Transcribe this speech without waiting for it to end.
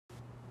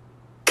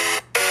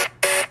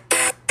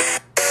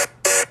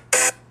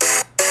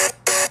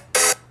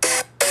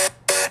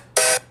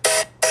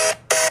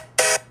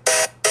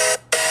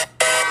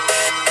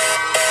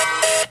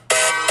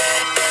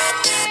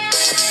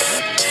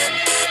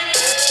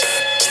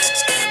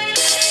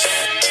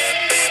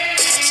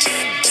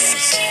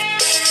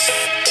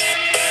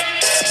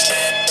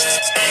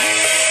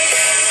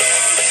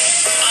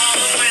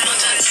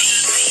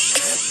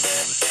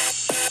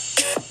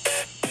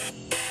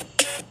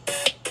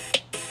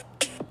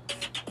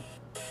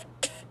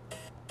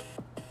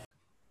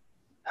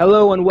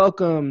Hello and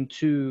welcome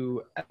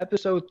to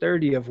episode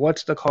 30 of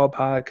What's the Call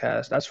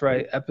podcast. That's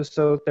right,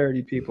 episode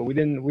 30, people. We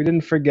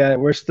didn't forget.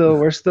 We're still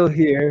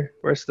here.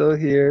 We're still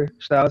here.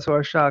 Shout out to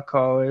our shot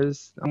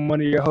callers. I'm one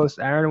of your hosts,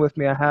 Aaron. With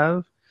me I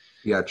have.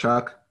 Yeah,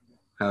 Chuck.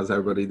 How's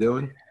everybody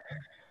doing?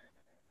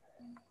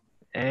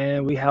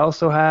 And we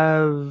also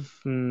have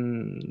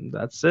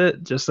that's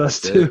it, just us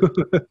That's two.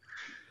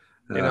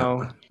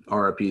 it.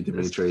 R.I.P.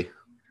 Dimitri.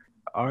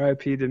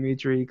 R.I.P.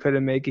 Dimitri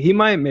couldn't make it. He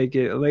might make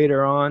it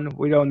later on.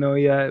 We don't know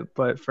yet,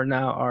 but for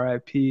now,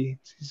 R.I.P.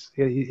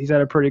 He's had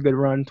a pretty good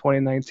run,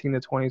 2019 to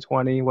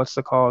 2020. What's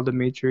the call,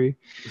 Dimitri?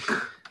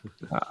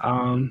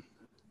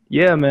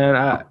 Yeah, man.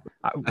 I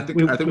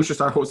think we should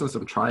start hosting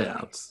some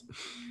tryouts.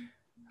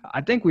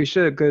 I think we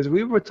should, because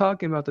we were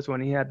talking about this when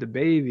he had the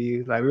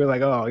baby. Like, we were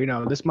like,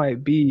 oh, this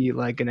might be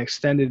like an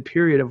extended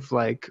period of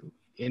we're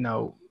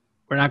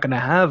not going to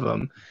have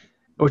him.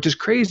 Which is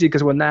crazy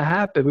because when that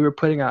happened, we were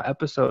putting out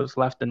episodes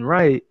left and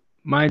right.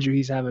 Mind you,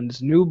 he's having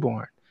this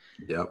newborn.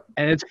 Yep.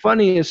 And it's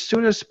funny, as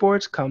soon as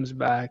sports comes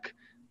back,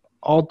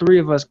 all three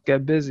of us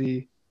get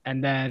busy,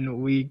 and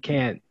then we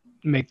can't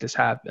make this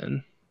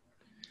happen.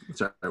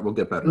 It's all right. We'll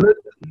get better.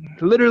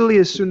 Literally,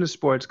 as soon as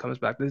sports comes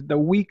back. The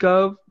week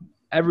of,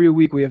 every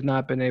week we have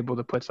not been able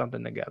to put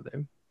something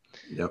together.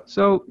 Yep.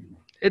 So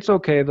it's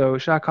okay, though.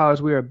 Shot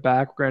Callers, we are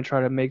back. We're going to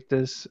try to make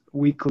this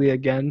weekly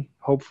again,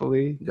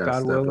 hopefully, Yes,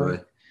 God willing.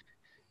 definitely.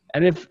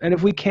 And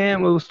if we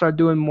can, we'll start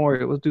doing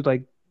more. We'll do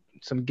like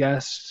some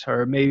guests,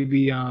 or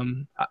maybe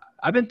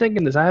I've been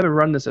thinking this. I haven't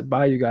run this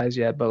by you guys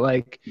yet, but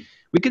like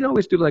we can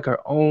always do like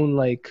our own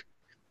like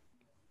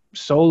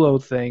solo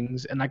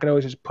things, and I could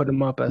always just put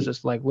them up as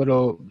just like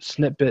little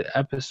snippet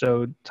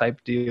episode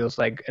type deals.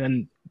 Like, and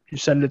then you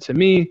send it to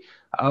me,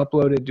 I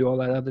upload it, do all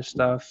that other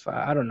stuff.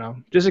 I don't know,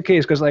 just in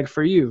case, because like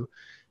for you,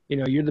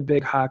 you're the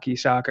big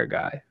soccer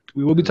guy.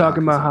 We will be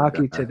talking about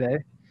hockey today.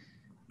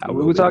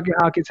 We were talking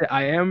hockey today.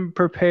 I am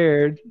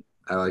prepared.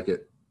 I like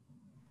it.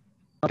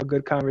 A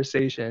good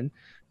conversation.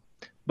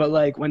 But,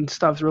 like, when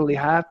stuff's really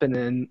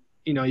happening,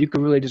 you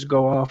can really just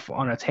go off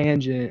on a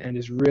tangent and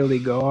just really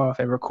go off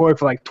and record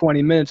for, like,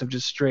 20 minutes of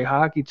just straight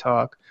hockey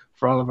talk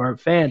for all of our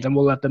fans. And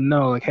we'll let them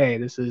know, like, hey,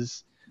 this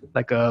is,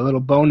 like, a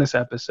little bonus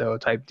episode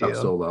type deal.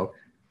 Solo.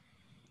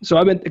 So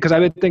I've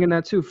been thinking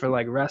that, too, for,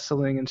 like,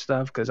 wrestling and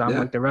stuff, because I'm,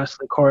 like, the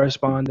wrestling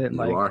correspondent.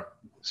 You are.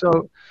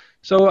 So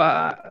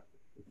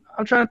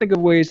I'm trying to think of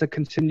ways to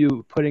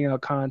continue putting out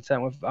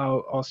content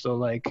without also,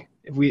 like,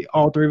 if we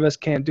all three of us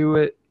can't do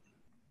it,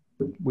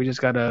 we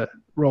just gotta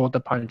roll with the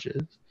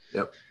punches.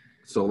 Yep.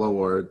 Solo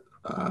or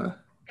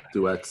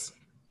duets.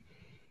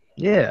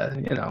 Yeah,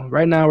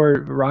 right now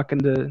we're rocking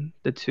the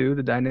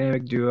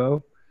dynamic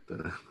duo.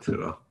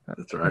 Duo.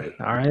 That's right.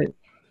 All right.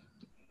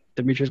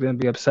 Dimitri's gonna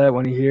be upset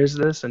when he hears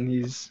this, and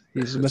he's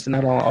missing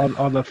out on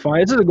all the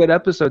fun. This is a good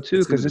episode too,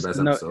 because it's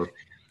the best episode.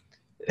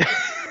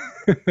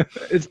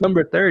 It's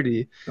number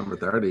 30. Number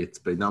 30. It's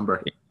a big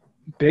number.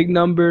 Big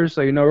number.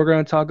 So, we're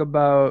going to talk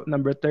about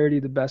number 30,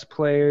 the best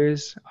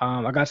players.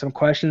 I got some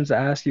questions to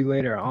ask you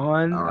later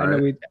on. All right. I know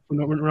we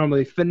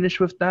normally finish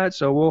with that,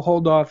 so we'll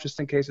hold off just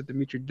in case if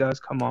Dimitri does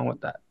come on with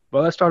that.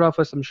 But let's start off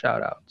with some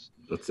shout-outs.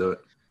 Let's do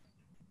it.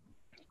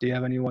 Do you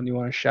have anyone you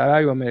want to shout out?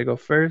 You want me to go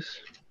first?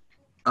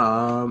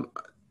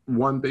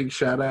 One big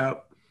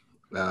shout-out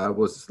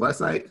was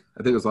last night.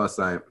 I think it was last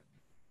night.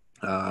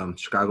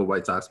 Chicago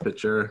White Sox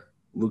pitcher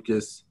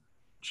Lucas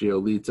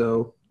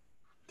Giolito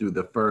threw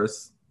the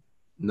first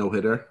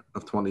no-hitter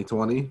of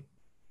 2020.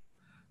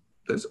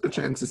 There's a good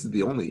chance this is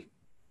the only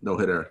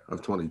no-hitter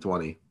of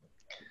 2020.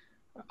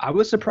 I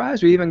was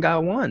surprised we even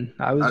got one.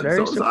 I was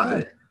very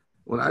surprised.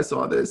 When I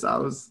saw this, I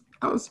was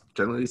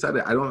genuinely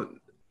excited. I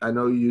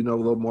know you know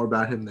a little more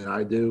about him than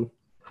I do.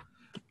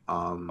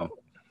 But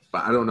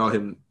I don't know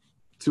him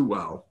too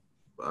well.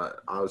 But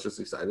I was just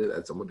excited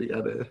that somebody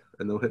got a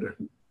no-hitter.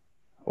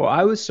 Well,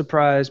 I was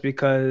surprised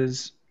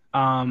because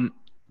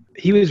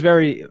he was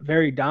very,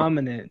 very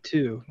dominant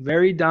too.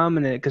 Very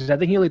dominant, because I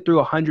think he only threw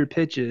 100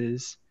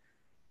 pitches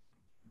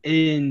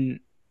in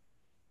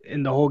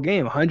the whole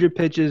game. 100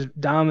 pitches,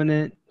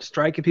 dominant,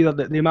 striking people.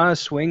 The amount of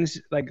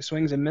swings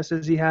and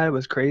misses he had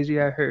was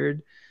crazy, I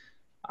heard.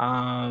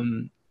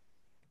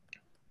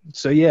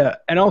 So, yeah.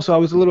 And also, I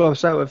was a little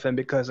upset with him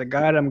because the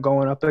guy that I'm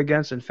going up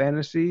against in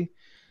fantasy,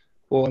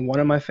 in one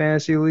of my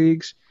fantasy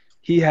leagues,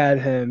 he had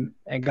him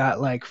and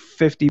got like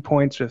 50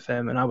 points with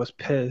him, and I was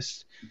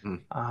pissed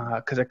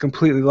because I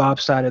completely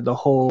lopsided the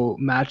whole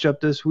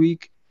matchup this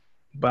week.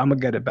 But I'm going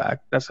to get it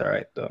back. That's all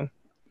right, though.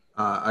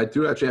 I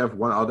do actually have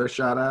one other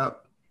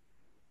shout-out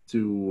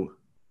to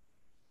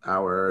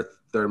our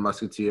third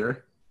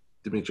musketeer,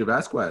 Dimitri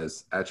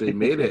Vasquez. Actually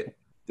made it.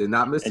 Did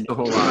not miss the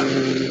whole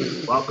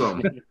lot.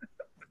 Welcome.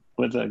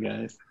 What's up,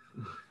 guys?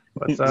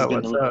 What's up?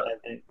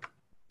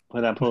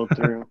 But I pulled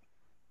through.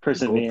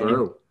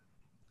 Persevere.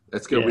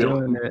 That's good.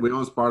 Yeah. We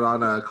almost brought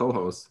on a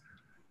co-host.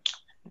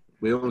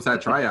 We almost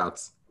had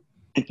tryouts.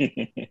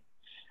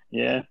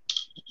 Yeah.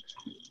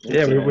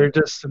 Yeah, we were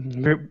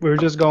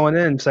just going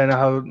in saying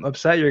how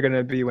upset you're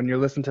gonna be when you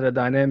listen to the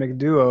dynamic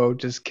duo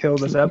just kill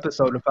this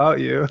episode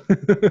without you.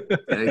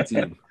 Tag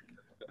team.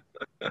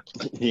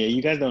 Yeah,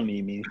 you guys don't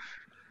need me.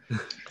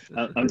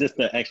 I'm just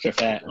the extra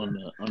fat on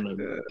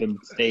the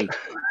steak.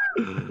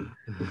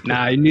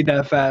 Nah, you need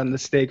that fat on the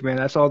steak, man.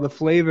 That's all the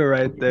flavor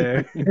right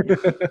there.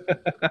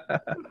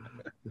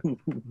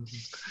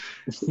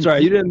 It's all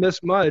right. You didn't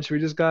miss much. We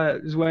just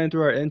went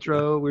through our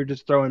intro. We were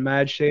just throwing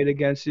mad shade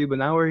against you, but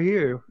now we're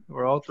here.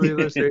 We're all three of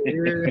us are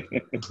here.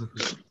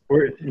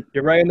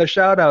 You're right in the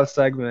shout out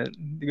segment.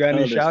 You got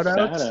any Oh, the shout shout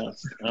outs?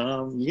 outs.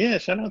 Yeah,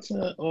 shout out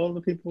to all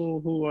the people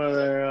who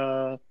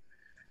are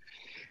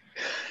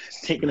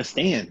taking a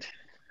stand.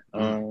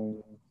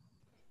 The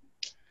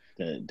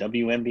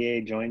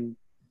WNBA joined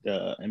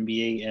the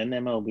NBA and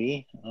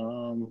MLB.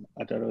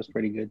 I thought it was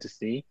pretty good to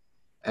see.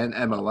 And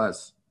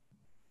MLS.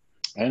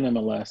 And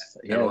MLS.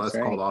 Yeah, MLS that's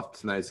right. called off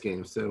tonight's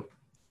games too.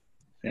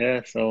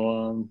 Yeah,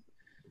 so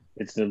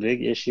it's a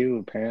big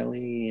issue.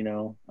 Apparently,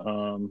 I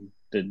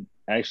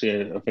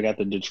forgot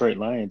the Detroit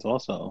Lions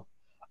also.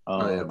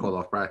 Called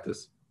off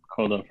practice.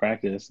 Called off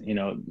practice.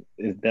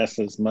 That's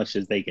as much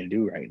as they can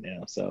do right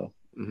now. So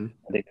I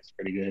think it's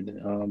pretty good.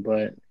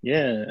 But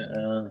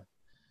yeah,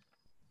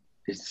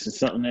 it's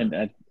something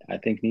that I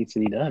think needs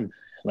to be done.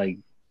 Like,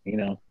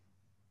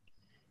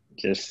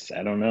 just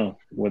I don't know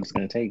what it's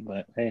gonna take,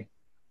 but hey,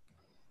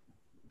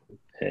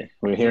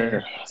 we're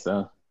here,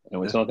 so and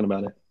we're talking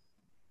about it.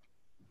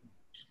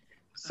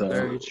 So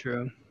Very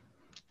true.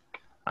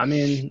 I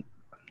mean,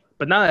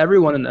 but not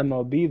everyone in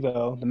MLB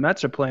though. The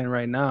Mets are playing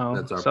right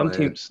now. Some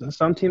teams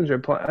are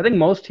playing. I think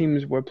most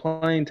teams were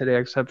playing today,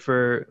 except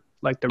for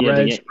like the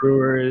Reds,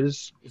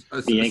 Brewers. Some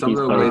of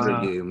the later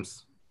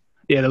games.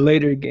 Yeah, the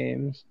later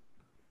games.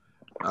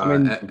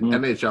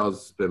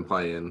 NHL's been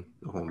playing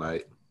the whole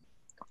night,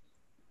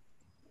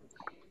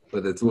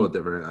 but it's a little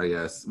different, I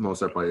guess.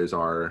 Most of our players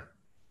are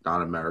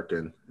not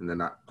American, and they're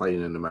not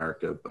playing in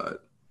America.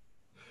 But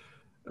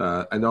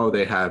I know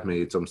they have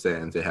made some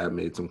stands, they have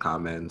made some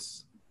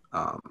comments,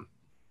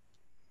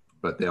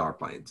 but they are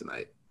playing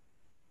tonight.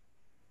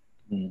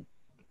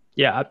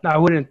 Yeah, I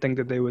wouldn't think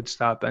that they would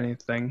stop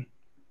anything.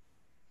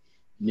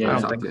 Yeah,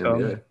 I don't think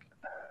so.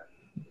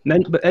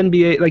 But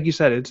NBA, like you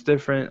said, it's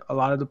different. A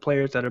lot of the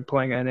players that are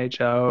playing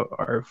NHL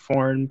are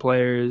foreign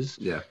players.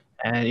 Yeah.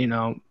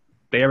 And,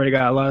 they already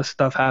got a lot of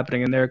stuff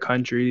happening in their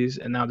countries,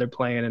 and now they're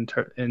playing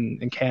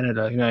in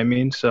Canada. You know what I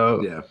mean?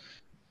 So yeah,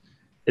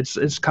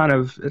 it's kind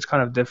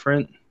of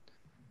different.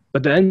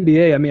 But the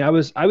NBA, I mean,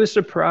 I was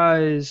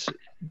surprised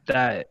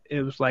that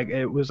it was like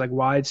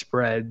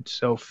widespread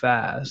so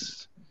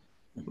fast.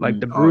 Like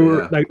the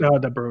Brewers,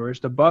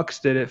 the Bucks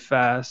did it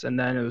fast, and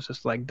then it was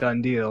just like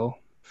done deal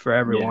for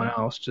everyone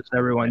else. Just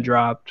everyone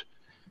dropped.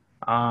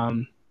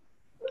 The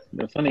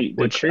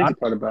crazy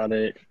part about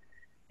it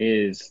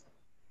is,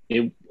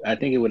 I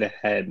think it would have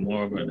had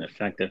more of an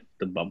effect if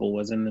the bubble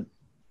wasn't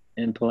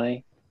in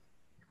play.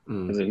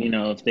 Because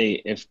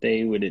if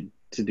they were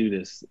to do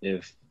this,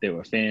 if there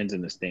were fans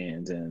in the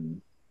stands, and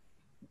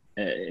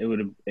it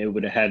would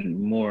have had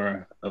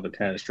more of a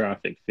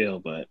catastrophic feel.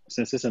 But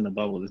since it's in the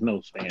bubble, there's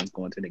no fans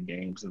going to the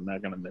games. I'm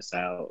not gonna miss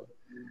out.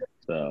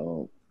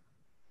 So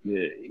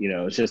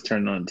it's just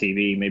turned on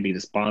TV. Maybe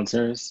the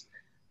sponsors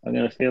are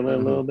gonna feel it a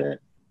little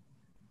bit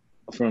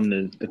from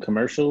the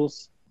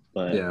commercials,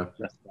 but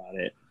that's about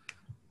it.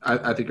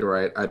 I think you're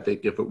right. I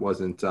think if it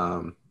wasn't,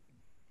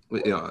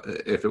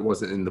 if it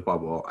wasn't in the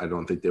bubble, I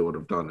don't think they would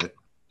have done it.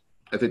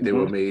 I think they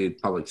would have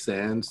made public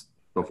stands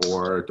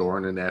before,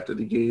 during, and after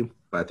the game,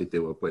 but I think they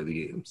will play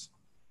the games.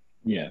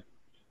 Yeah.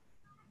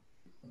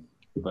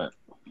 But,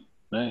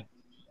 hey.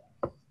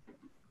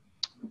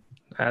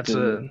 How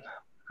am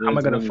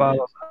I going to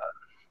follow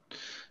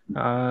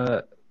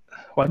that?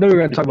 Well, I know we're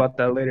going to talk about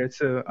that later,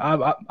 too.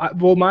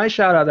 Well, my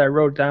shout-out that I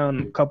wrote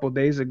down a couple of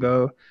days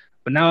ago,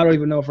 but now I don't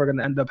even know if we're going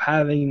to end up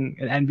having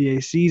an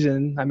NBA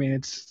season. I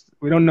mean,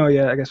 we don't know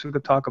yet. I guess we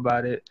could talk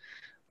about it.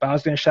 But I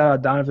was going to shout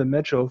out Donovan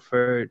Mitchell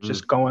for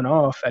just going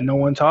off and no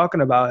one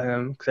talking about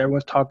him, because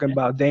everyone's talking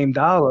about Dame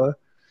Dollar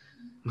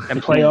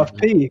and Playoff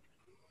P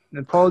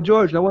and Paul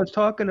George. No one's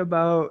talking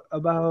about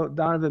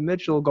Donovan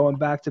Mitchell going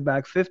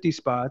back-to-back 50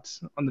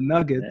 spots on the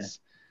Nuggets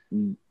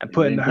and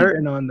putting the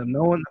hurting on them.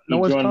 No one's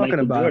talking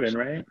about Jordan,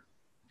 right?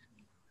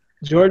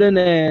 Jordan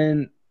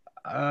and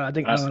I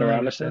think Oscar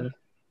Robertson.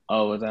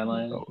 Oh, was that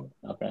line?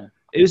 Okay.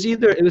 It was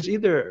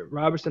either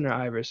Robertson or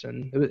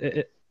Iverson.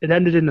 It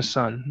ended in the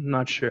sun. I'm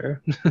not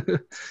sure.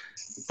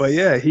 But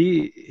yeah,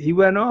 he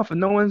went off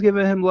and no one's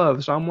giving him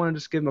love. So I'm going to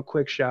just give him a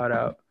quick shout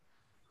out.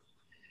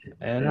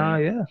 And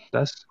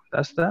that's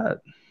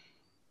that.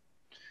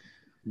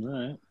 All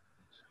right.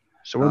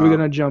 So what are we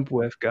gonna jump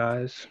with,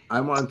 guys?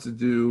 I wanted to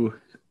do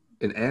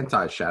an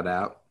anti shout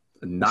out,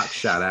 a not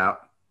shout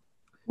out.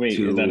 Wait,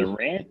 is that a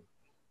rant?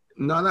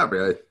 No, not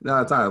really.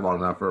 No, it's not long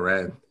enough for a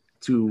rant.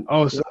 So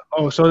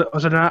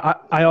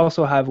now I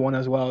also have one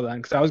as well then,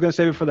 because I was gonna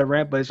save it for the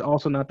rant, but it's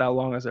also not that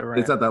long as a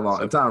rant. It's not that long.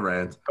 So, it's not a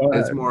rant.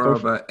 It's more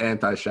of an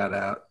anti shout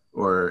out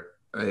or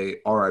a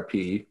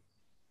RIP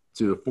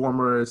to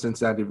former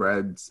Cincinnati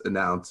Reds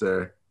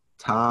announcer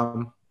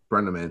Tom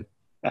Brennaman.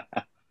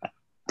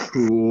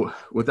 who,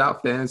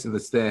 without fans in the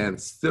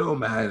stands, still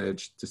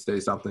managed to say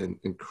something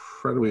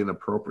incredibly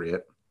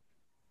inappropriate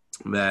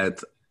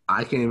that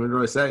I can't even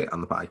really say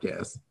on the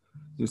podcast.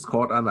 He was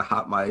caught on the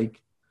hot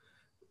mic,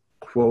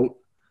 quote,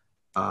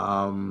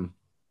 one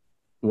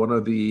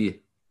of the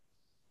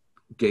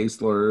gay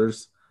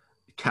slurs,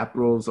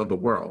 capitals of the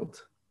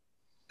world.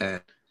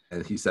 And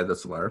he said the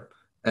slur,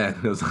 and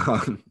it was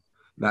on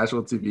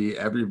national TV.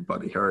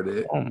 Everybody heard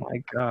it. Oh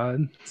my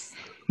God.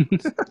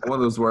 One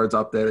of those words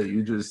up there that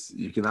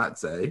you cannot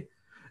say.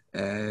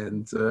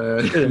 And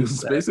he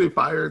was basically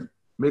fired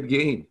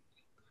mid-game.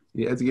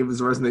 He had to give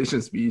his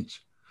resignation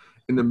speech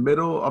in the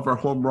middle of our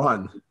home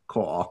run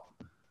call.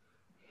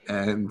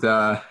 And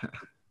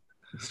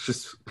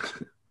it's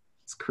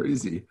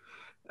crazy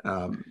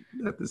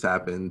that this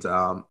happened.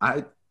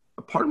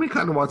 Part of me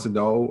kind of wants to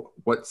know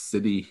what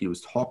city he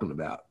was talking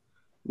about,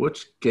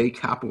 which gay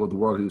capital of the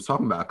world he was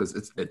talking about,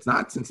 because it's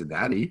not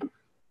Cincinnati.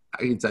 I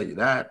can tell you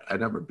that.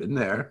 I've never been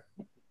there.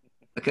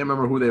 I can't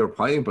remember who they were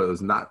playing, but it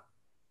was not.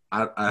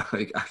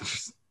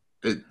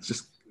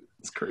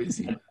 It's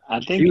crazy. I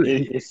think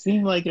it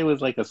seemed like it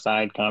was like a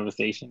side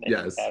conversation that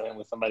he was having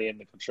with somebody in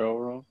the control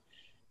room,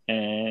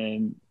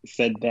 and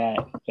said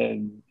that.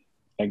 And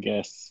I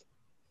guess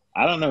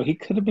I don't know. He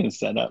could have been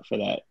set up for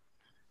that.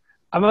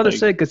 I'm about to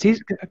say because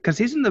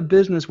he's in the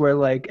business where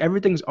like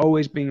everything's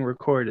always being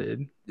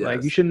recorded. Yes.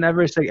 Like you should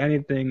never say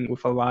anything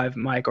with a live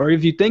mic, or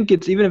if you think you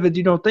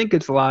don't think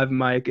it's a live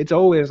mic, it's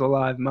always a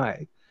live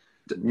mic.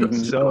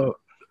 So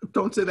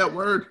don't say that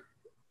word.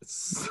 It's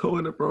so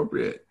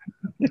inappropriate.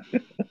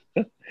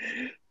 Do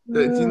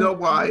you know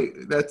why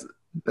that's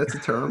a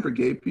term for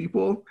gay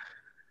people?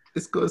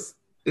 It's because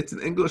it's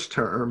an English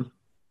term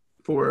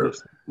for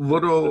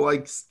little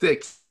like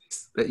sticks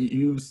that you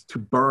use to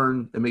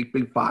burn and make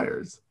big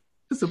fires.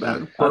 It's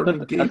about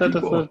burning gay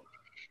people.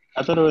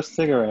 I thought it was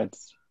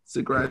cigarettes.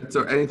 Cigarettes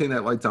or anything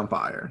that lights on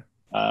fire.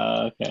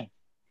 Okay.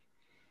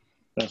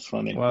 That's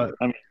funny. Well,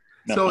 I mean,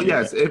 so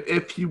yes,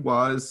 if he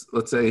was,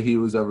 let's say he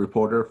was a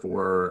reporter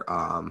for,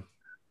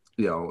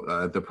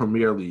 the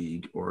Premier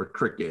League or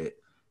cricket,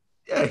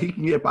 yeah, he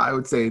can get by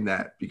with saying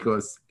that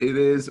because it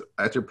is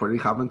actually a pretty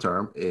common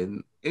term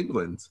in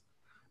England,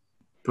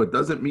 but it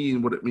doesn't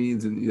mean what it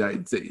means in the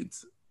United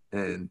States.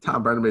 And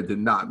Tom Brenneman did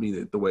not mean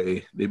it the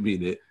way they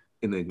mean it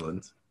in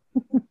England.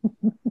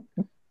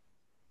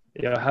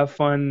 Yeah, have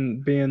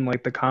fun being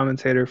like the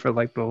commentator for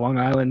like the Long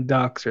Island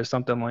Ducks or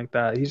something like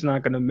that. He's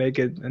not gonna make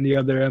it in the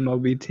other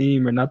MLB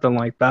team or nothing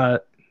like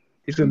that.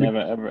 He's gonna never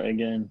ever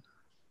again.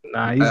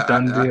 Nah, he's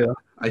done deal.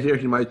 I hear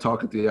he might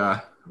talk at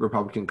the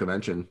Republican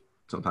convention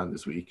sometime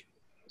this week.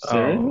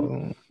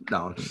 Seriously?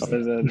 No. What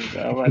is that?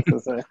 I was about to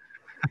say.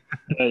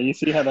 You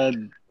see how that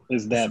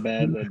is that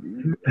bad that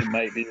it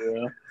might be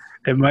real.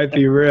 It might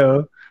be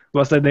real.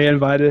 Well, said they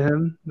invited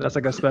him. That's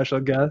like a special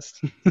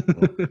guest.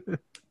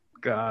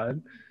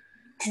 God.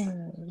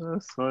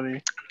 That's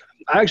funny.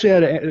 I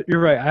actually you're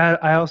right.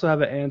 I also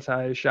have an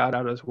anti shout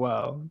out as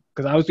well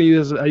because I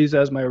use it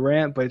as my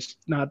rant, but it's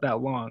not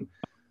that long.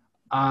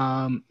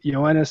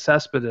 Yoenis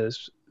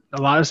Cespedes.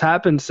 A lot has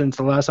happened since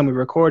the last time we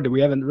recorded.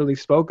 We haven't really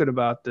spoken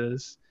about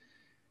this.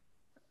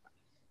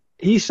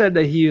 He said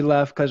that he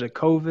left because of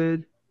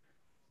COVID.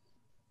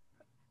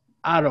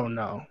 I don't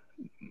know.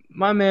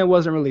 My man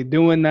wasn't really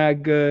doing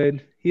that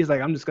good. He's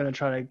like, I'm just going to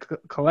try to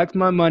collect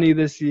my money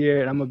this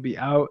year, and I'm going to be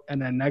out.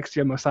 And then next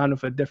year, I'm going to sign up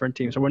for a different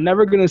team. So we're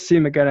never going to see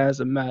him again as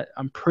a Met.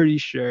 I'm pretty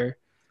sure.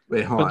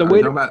 Wait, hold on. Are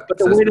you talking about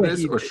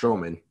Cespedes or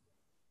Stroman?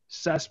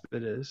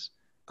 Cespedes.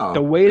 Oh,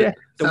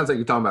 sounds like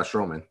you're talking about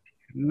Stroman.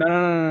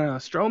 No.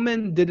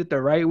 Stroman did it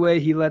the right way.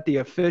 He let the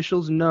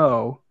officials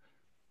know.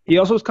 He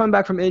also was coming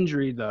back from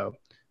injury, though.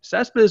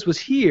 Cespedes was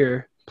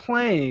here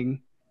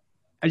playing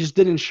and just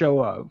didn't show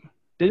up.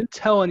 Didn't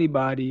tell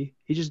anybody.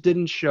 He just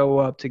didn't show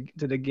up to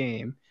the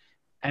game.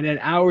 And then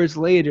hours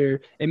later,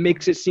 it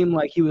makes it seem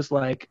like he was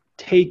like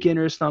taken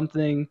or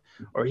something,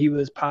 or he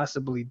was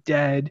possibly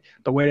dead,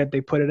 the way that they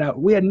put it out.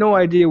 We had no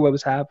idea what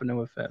was happening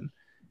with him.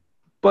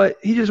 But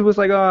he just was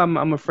like, oh,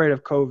 I'm afraid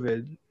of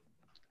COVID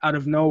out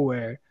of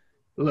nowhere.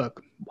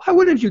 Look, why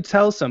wouldn't you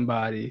tell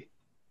somebody?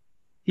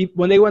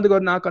 When they went to go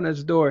knock on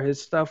his door, his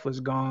stuff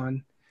was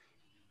gone.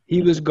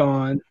 He was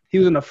gone. He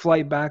was on a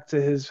flight back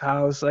to his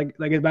house, like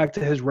back to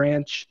his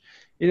ranch.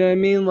 You know what I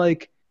mean?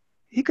 Like,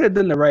 he could have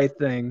done the right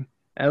thing,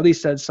 at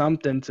least said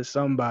something to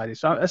somebody.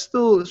 So it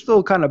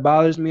still kind of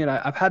bothers me, and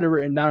I've had it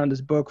written down in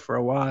this book for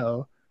a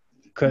while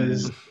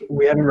because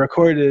we haven't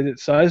recorded it.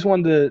 So I just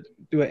wanted to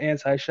do an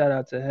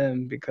anti-shout-out to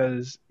him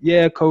because,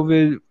 yeah,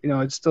 COVID,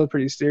 it's still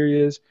pretty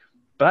serious.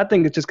 But I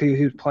think it's just because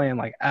he was playing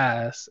like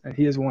ass, and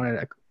he just wanted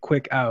a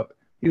quick out.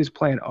 He was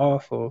playing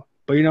awful.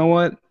 But you know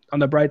what? On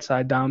the bright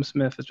side, Dom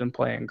Smith has been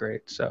playing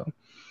great. So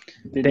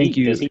thank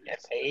you. Does he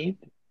get paid,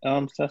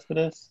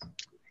 Cespedes?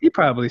 He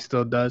probably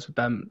still does with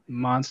that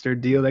monster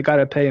deal. They got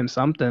to pay him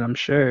something, I'm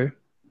sure.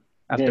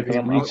 After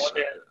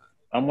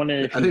I'm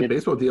wondering if I think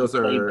baseball deals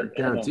are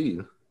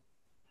guaranteed.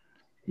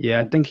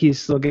 Yeah, I think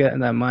he's still getting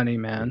that money,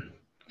 man.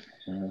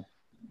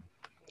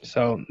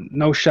 So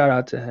no shout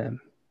out to him.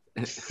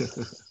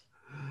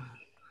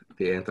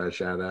 The anti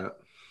shout out.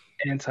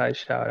 Anti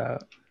shout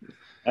out.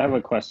 I have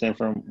a question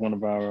from one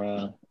of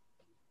our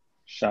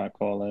shot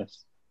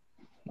callers.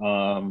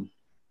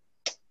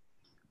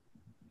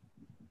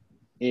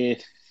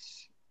 If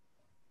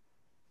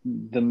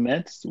the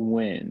Mets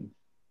win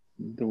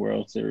the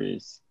World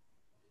Series,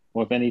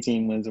 or if any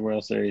team wins the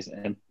World Series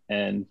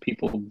and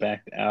people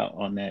backed out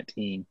on that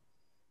team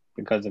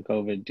because of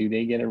COVID, do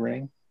they get a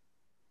ring?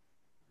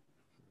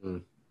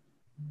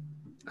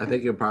 I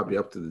think it'll probably be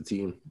up to the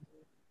team.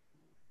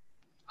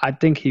 I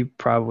think he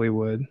probably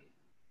would.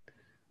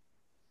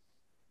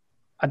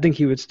 I think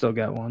he would still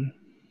get one.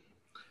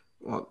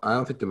 Well, I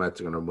don't think the Mets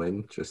are going to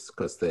win just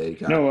because they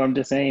got. No, I'm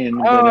just saying.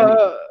 They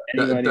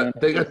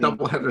got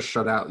doubleheader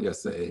shut out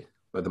yesterday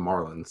by the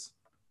Marlins.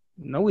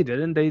 No, we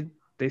didn't.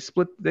 They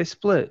split. They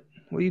split.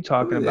 What are you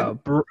talking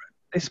about?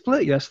 They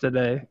split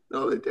yesterday.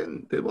 No, they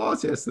didn't. They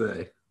lost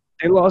yesterday.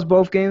 They lost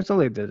both games. No,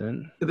 they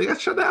didn't. They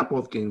got shut out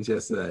both games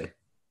yesterday.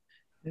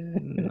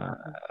 Nah,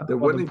 They're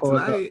winning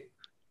tonight.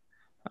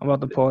 I'm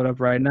about to pull it up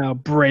right now.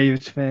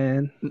 Braves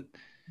fan.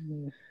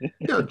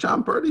 Yo,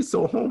 John Birdie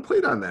sold home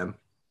plate on them.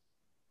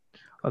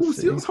 Who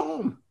steals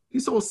home? He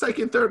sold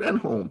second, third, and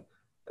home.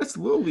 That's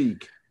Little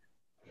League.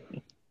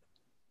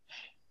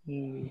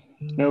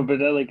 No, but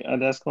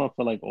that's going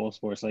for like all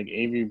sports. Like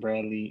Avery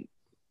Bradley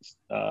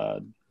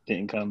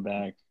didn't come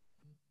back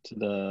to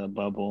the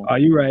bubble. Oh,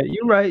 you're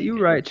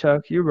right,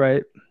 Chuck. You're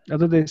right. I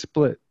thought they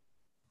split.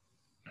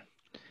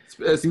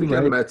 Speaking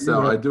of the Mets,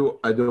 though, I do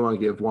want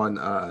to give one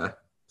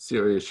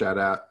serious shout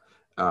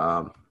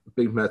out.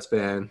 Big Mets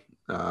fan,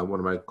 one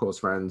of my close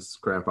friends,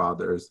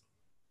 grandfathers,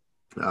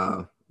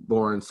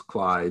 Lawrence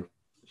Clyde,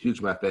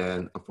 huge Met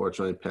fan.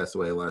 Unfortunately, passed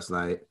away last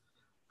night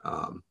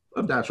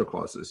of natural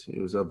causes. He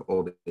was of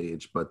old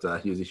age, but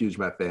he was a huge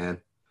Met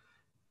fan.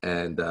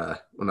 And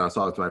when I was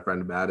talking to my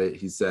friend about it,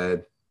 he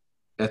said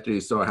after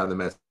he saw how the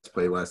Mets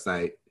played last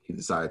night, he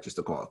decided just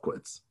to call it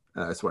quits.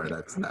 And I swear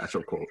that's an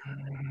actual quote.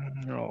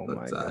 Oh,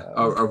 my God.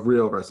 A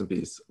real rest in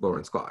peace,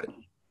 Lawrence Clyde.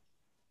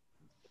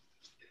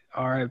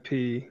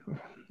 R.I.P.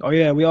 Oh,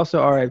 yeah, we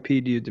also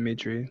R.I.P.'d you,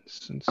 Dimitri.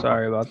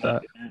 Sorry about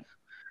that.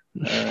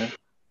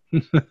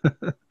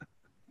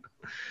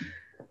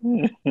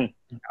 All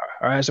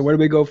right, so where do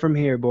we go from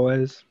here,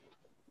 boys?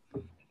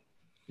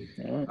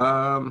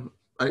 I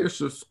guess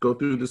just go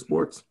through the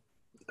sports.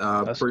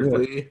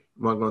 Briefly,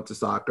 want to go into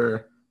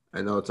soccer.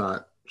 I know it's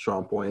not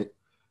strong point,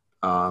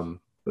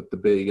 but the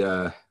big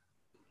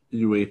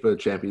UEFA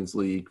Champions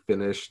League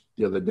finished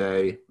the other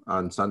day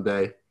on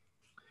Sunday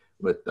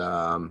with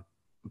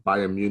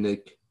Bayern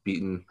Munich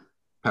beating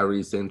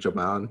Paris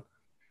Saint-Germain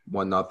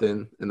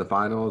 1-0 in the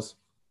finals.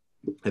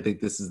 I think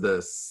this is the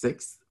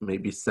 6th,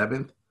 maybe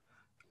 7th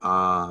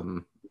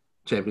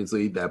Champions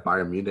League that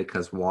Bayern Munich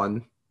has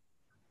won.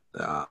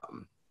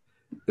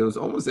 It was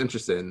almost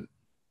interesting.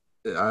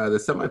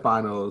 The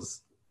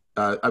semifinals,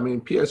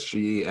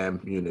 PSG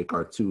and Munich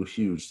are two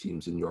huge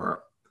teams in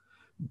Europe.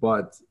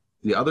 But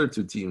the other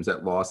two teams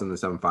that lost in the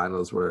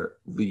semifinals were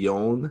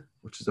Lyon,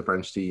 which is a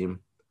French team,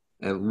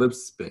 and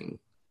Leipzig,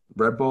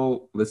 Red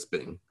Bull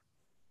Leipzig.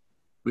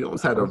 We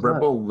almost had a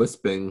Red Bull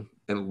Leipzig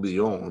and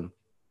Lyon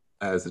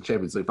as the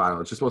Champions League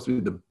final. It's just supposed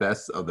to be the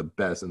best of the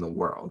best in the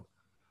world.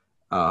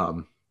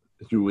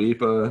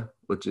 UEFA,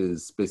 which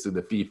is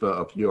basically the FIFA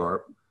of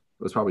Europe,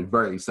 was probably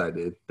very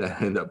excited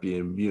that ended up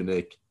being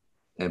Munich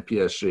and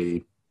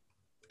PSG.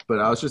 But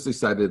I was just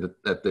excited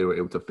that they were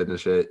able to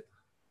finish it.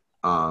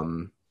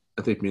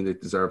 I think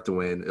Munich deserved to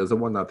win. It was a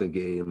 1-0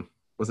 game.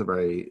 It wasn't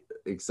very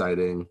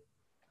exciting.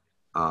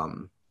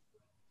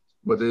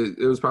 But it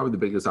was probably the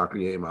biggest soccer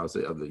game, I would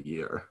say, of the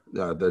year.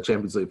 The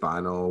Champions League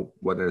final,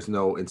 when there's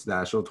no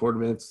international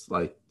tournaments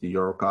like the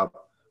Euro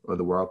Cup or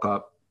the World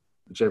Cup,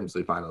 the Champions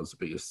League final is the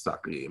biggest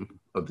soccer game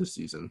of this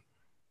season.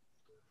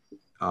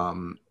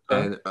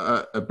 And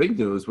a big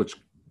news, which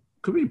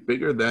could be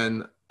bigger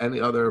than any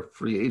other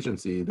free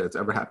agency that's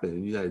ever happened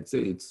in the United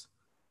States,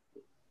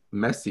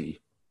 Messi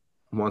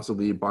wants to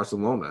leave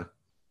Barcelona.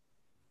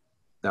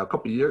 Now, a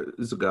couple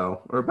years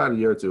ago, or about a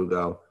year or two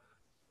ago,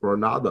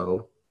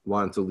 Ronaldo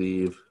wanted to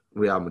leave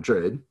Real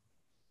Madrid,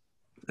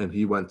 and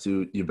he went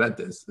to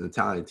Juventus, an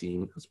Italian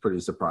team. It's pretty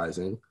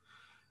surprising.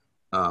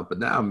 But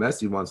now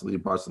Messi wants to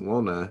leave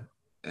Barcelona,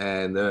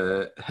 and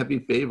the heavy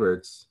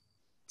favorites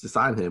to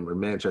sign him are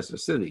Manchester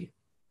City.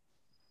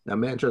 Now,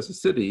 Manchester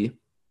City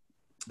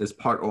is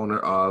part owner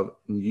of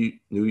New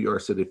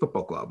York City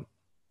Football Club,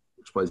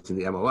 which plays in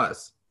the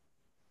MLS.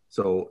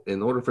 So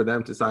in order for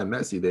them to sign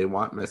Messi, they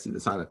want Messi to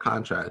sign a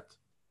contract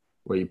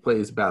where he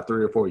plays about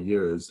 3 or 4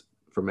 years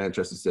for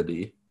Manchester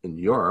City in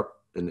Europe,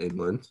 in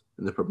England,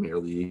 in the Premier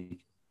League,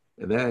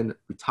 and then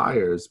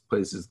retires,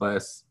 plays his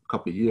last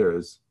couple of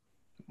years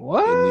in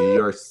New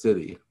York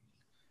City.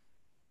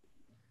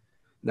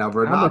 Now,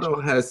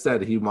 Ronaldo has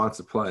said he wants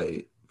to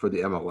play for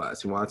the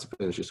MLS. He wants to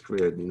finish his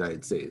career in the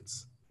United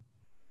States.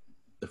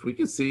 If we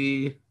could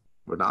see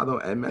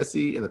Ronaldo and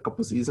Messi in a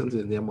couple seasons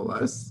in the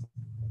MLS,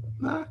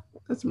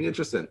 that's me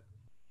interesting.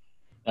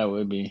 That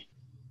would be.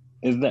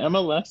 Is the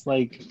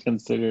MLS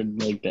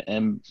considered like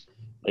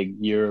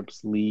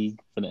Europe's league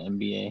for the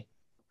NBA?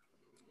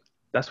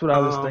 That's what I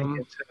was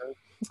thinking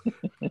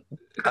too.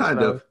 Kind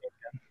of.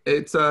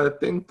 It's a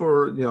thing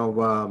for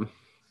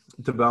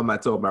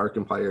developmental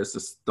American players to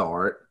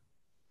start,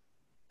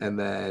 and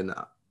then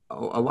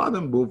a lot of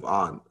them move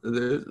on.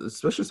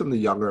 Especially some of the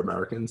younger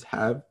Americans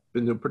have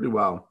been doing pretty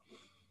well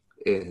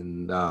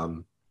in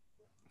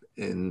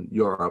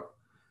Europe,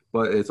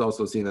 but it's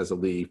also seen as a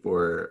league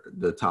for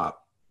the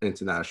top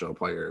international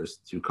players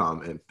to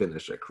come and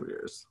finish their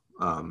careers.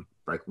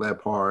 Frank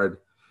Lampard,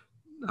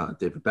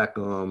 David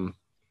Beckham,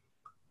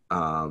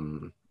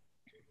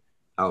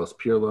 Alice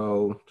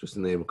Pirlo, just to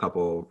name a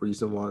couple of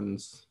recent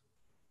ones.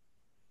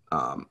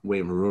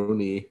 Wayne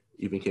Rooney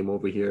even came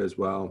over here as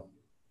well.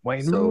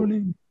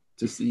 Rooney.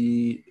 To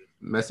see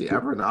Messi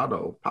and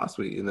Ronaldo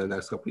possibly in the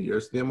next couple of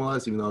years, the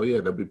MLS, even though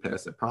they'll be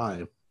past their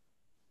prime,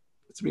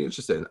 it's be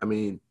interesting. I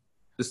mean,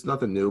 this is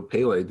nothing new.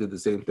 Pele did the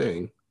same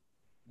thing.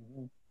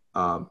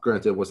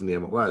 Granted, it wasn't the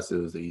MLS; it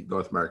was the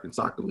North American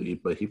Soccer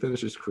League. But he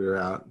finished his career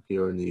out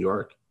here in New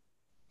York.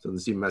 So to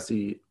see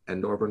Messi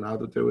and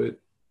Ronaldo do it,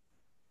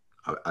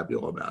 I'd be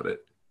all about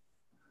it.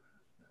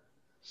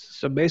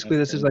 So basically,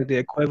 this is like the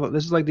equivalent.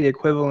 This is like the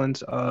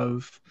equivalent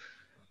of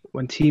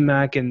when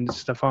T-Mac and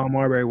Stephon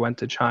Marbury went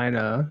to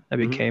China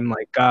and became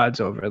like gods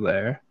over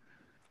there.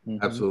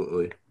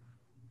 Absolutely.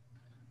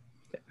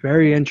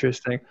 Very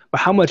interesting.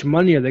 But how much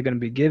money are they going to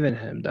be giving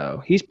him,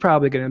 though? He's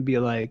probably going to be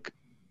like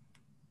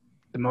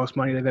the most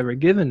money they've ever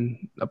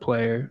given a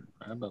player.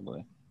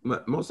 Probably.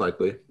 Most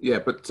likely. Yeah,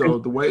 but so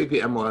the way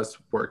the MLS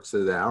works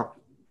it out,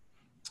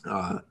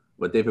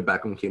 when David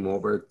Beckham came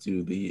over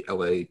to the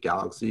LA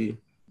Galaxy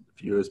a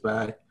few years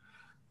back,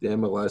 the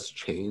MLS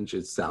changed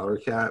its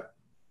salary cap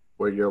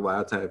where you're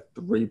allowed to have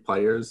 3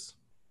 players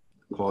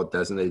called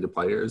designated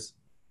players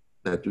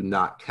that do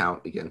not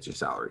count against your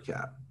salary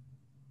cap.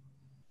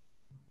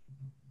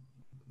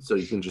 So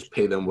you can just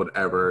pay them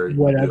whatever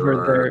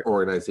your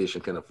organization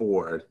can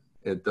afford.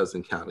 It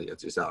doesn't count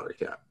against your salary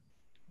cap.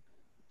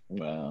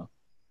 Wow.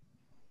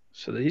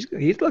 So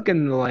he's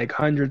looking like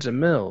hundreds of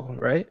mil,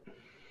 right?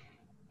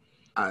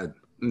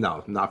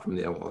 No, not from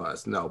the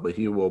MLS. No, but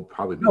he will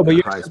probably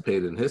be the highest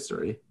paid in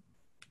history.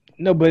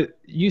 No, but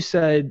you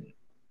said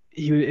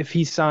if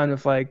he signed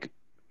with like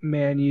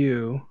Man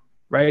U,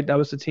 right? That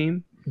was the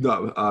team?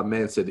 No,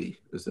 Man City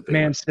is the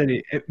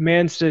favorite.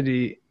 Man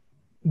City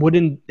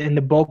wouldn't, and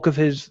the bulk of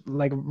his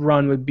like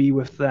run would be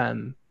with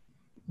them.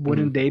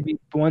 Wouldn't they be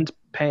the ones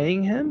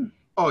paying him?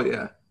 Oh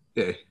yeah.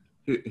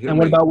 And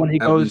what about when he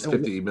goes at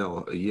least $50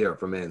 million a year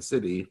for Man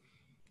City?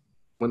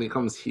 When he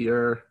comes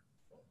here,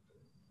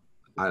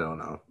 I don't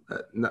know.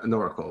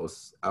 Nowhere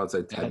close. I would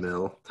say 10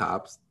 mil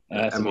tops.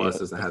 MLS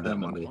doesn't have that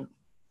money.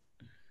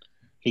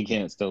 He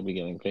can't still be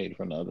getting paid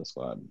from the other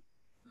squad.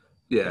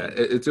 Yeah,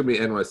 it's going to be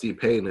NYC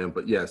paying him,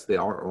 but yes, they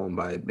are owned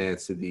by Man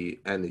City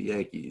and the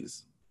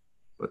Yankees,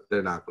 but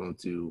they're not going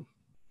to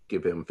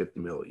give him $50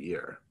 million a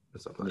year or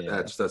something like that.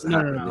 That just doesn't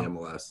happen in the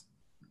MLS.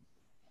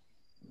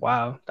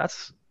 Wow,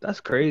 that's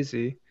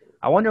crazy.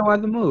 I wonder why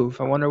the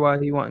move. I wonder why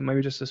he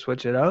maybe just to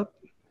switch it up.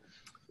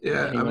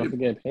 Yeah, he wants to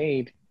get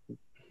paid.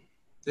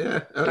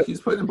 Yeah,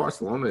 he's played in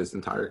Barcelona his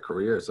entire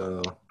career,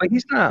 so like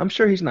he's not. I'm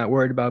sure he's not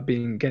worried about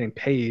getting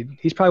paid.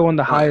 He's probably one of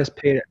the highest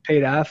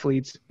paid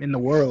athletes in the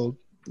world.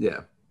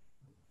 Yeah,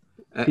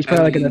 he's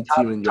probably like in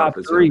the top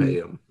 3. Pay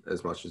him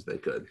as much as they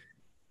could.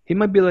 He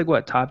might be like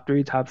what, top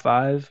 3, top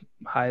 5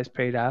 highest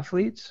paid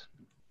athletes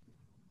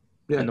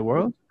in the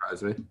world.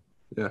 Surprise me.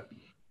 Yeah.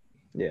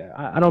 Yeah,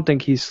 I don't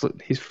think he's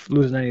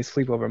losing any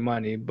sleep over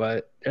money,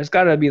 but there's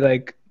got to be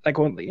like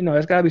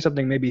there's got to be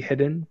something maybe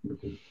hidden.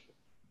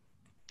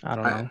 I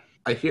don't know.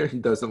 I hear he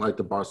doesn't like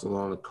the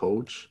Barcelona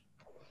coach,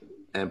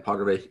 and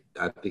part of it,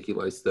 I think he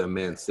likes the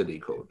Man City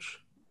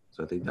coach.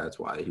 So I think that's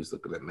why he's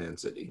looking at Man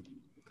City.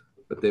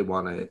 But they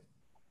wanted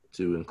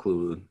to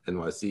include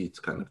NYC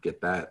to kind of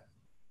get that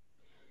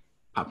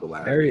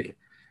popularity.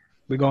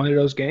 We going to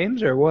those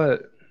games or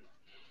what?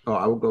 Oh,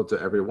 I would go to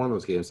every one of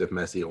those games if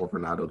Messi or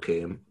Ronaldo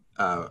came.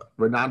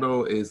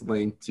 Ronaldo is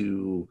linked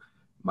to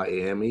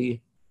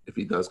Miami. If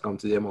he does come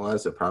to the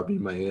MLS, it'll probably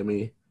be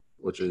Miami,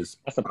 which is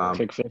that's a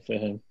perfect fit for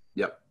him.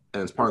 Yep,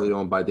 and it's partly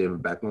owned by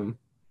David Beckham.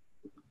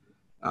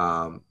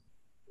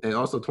 And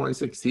also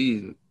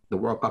 2016, the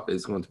World Cup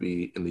is going to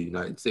be in the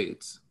United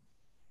States.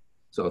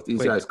 So if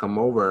these guys come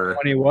over,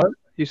 20 what?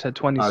 You said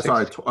 26.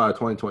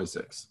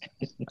 2026.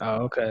 Oh,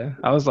 okay.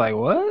 I was like,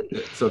 what?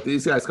 So if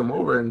these guys come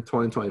over in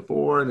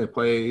 2024 and they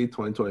play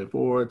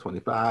 2024,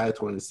 25,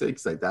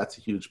 26, like that's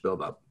a huge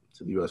buildup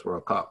to the U.S.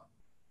 World Cup.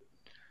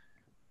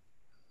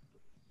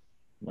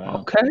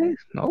 Wow.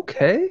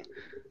 Okay.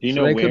 Do you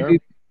know where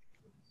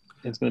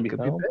it's going to be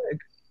held? Big.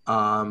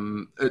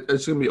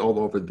 It's going to be all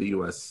over the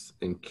U.S.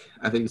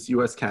 I think it's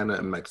U.S., Canada,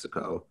 and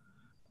Mexico.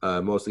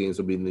 Most games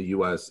will be in the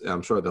U.S. And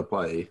I'm sure they'll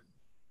play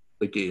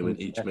a game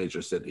in each major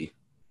city,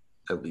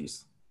 at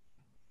least.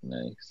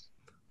 Nice.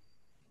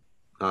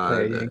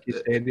 Yankee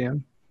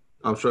Stadium.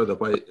 I'm sure they'll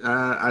play.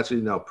 Actually,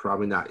 no,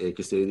 probably not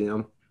Yankee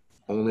Stadium,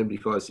 only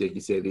because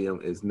Yankee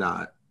Stadium is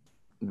not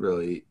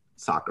really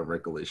soccer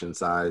regulation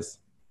size.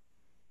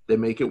 They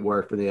make it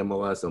work for the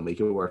MLS. They'll make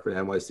it work for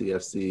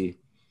NYCFC.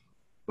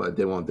 but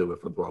they won't do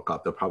it for the World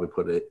Cup. They'll probably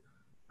put it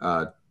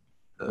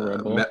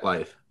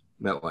MetLife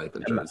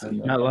in Jersey.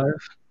 MetLife.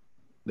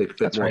 They could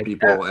fit more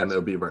people, and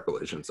it'll be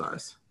regulation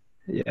size.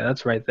 Yeah,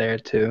 that's right there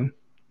too.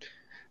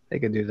 They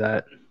could do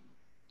that.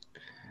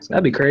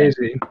 That'd be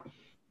crazy.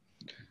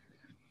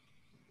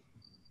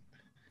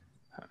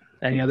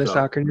 Any other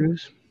soccer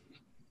news?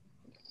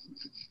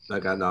 I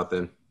got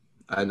nothing.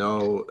 I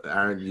know,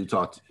 Aaron,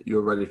 you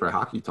were ready for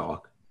hockey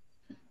talk.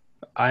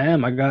 I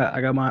am. I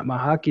got my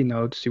hockey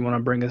notes. You want to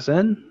bring us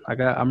in?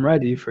 I'm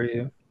ready for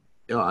you.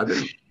 I've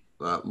been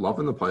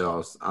loving the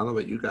playoffs. I don't know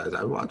about you guys.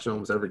 I watch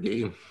almost every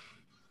game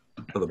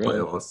of the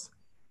playoffs.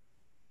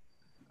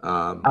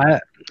 I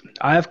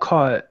have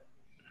caught.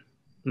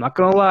 I'm not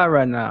gonna lie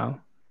right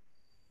now.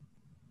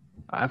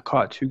 I've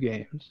caught 2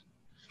 games.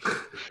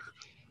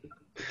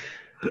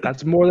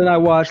 That's more than I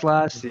watched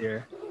last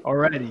year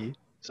already.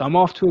 So I'm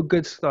off to a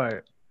good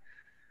start.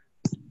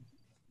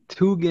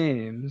 2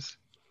 games.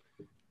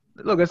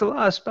 Look, there's a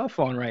lot of stuff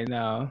on right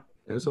now.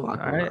 There's a lot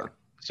going on.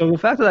 So the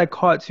fact that I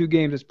caught 2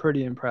 games is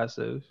pretty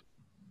impressive.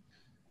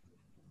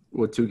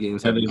 What 2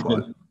 games have you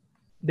caught?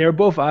 They were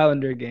both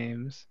Islander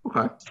games.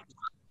 Okay.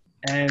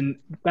 And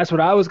that's what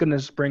I was going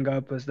to bring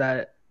up was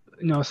that,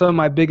 some of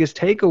my biggest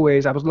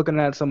takeaways, I was looking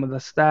at some of the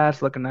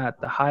stats, looking at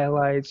the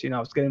highlights, I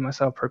was getting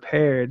myself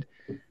prepared.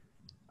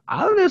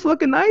 Islanders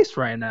looking nice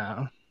right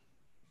now.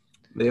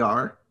 They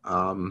are.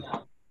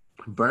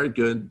 Very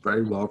good,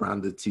 very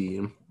well-rounded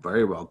team,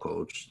 very well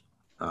coached.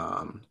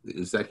 The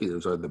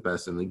executives are the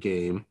best in the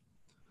game.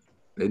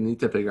 They need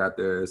to figure out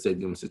their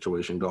stadium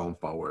situation going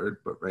forward,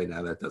 but right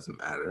now that doesn't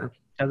matter.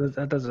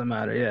 That doesn't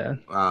matter,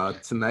 yeah.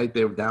 Tonight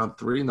they were down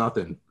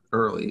 3-0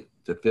 early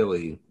to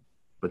Philly,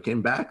 but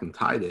came back and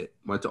tied it,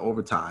 went to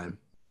overtime,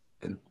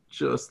 and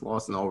just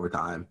lost in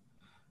overtime.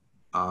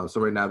 So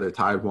right now they're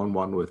tied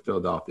 1-1 with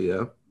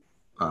Philadelphia,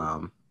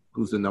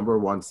 who's the number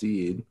 1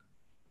 seed.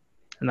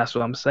 And that's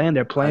what I'm saying.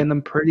 They're playing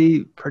them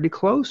pretty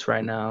close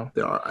right now.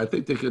 They are. I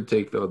think they could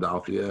take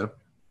Philadelphia.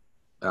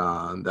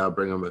 That'll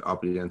bring them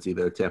up against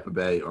either Tampa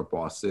Bay or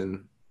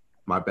Boston.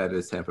 My bet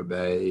is Tampa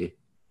Bay.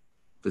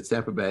 If it's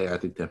Tampa Bay, I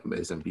think Tampa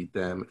Bay's going to beat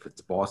them. If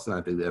it's Boston,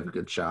 I think they have a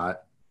good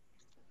shot.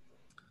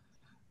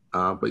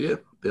 But yeah,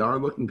 they are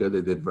looking good.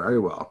 They did very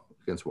well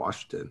against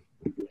Washington.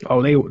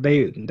 Oh, they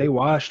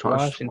washed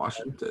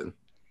Washington.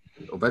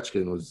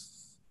 Ovechkin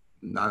was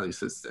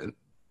non-existent.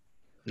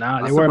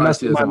 Nah, they weren't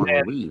messing with my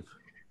man.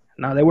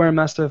 Nah, they weren't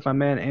messing with my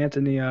man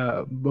Anthony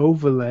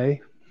Beauvillier.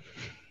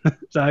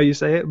 Is that how you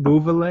say it?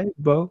 Beauvillier?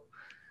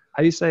 How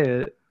do you say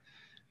it?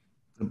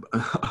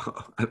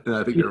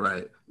 I think you're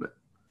right.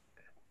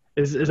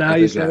 Is that how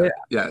you say it?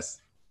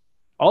 Yes.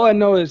 All I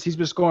know is he's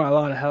been scoring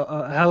a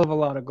hell of a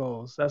lot of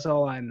goals. That's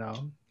all I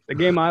know. The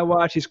game I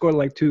watched, he scored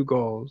like 2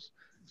 goals.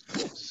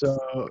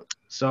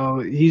 So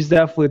he's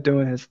definitely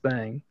doing his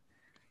thing.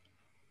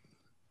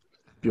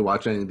 You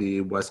watch any of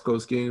the West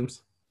Coast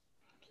games?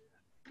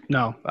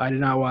 No, I did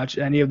not watch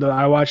any of them.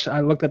 I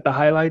looked at the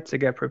highlights to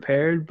get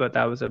prepared, but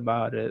that was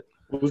about it.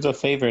 Who's the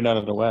favorite out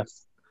of the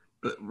West?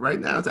 Right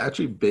now, it's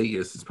actually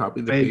Vegas. It's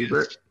probably the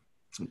favorite.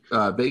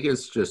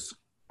 Vegas just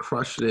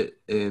crushed it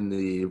in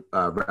the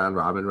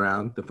round-robin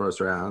round, the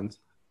first round.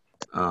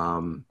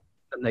 And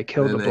they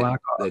killed the Blackhawks.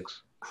 They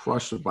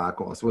crushed the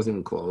Blackhawks. It wasn't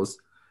even close.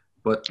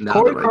 But now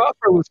Corey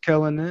Crawford was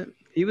killing it.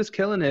 He was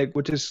killing it,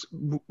 which is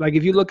like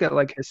if you look at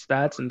like his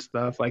stats and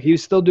stuff, like he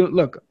was still doing.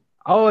 Look,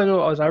 all I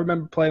know is I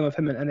remember playing with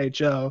him in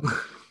NHL,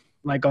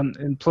 like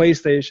in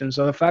PlayStation.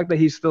 So the fact that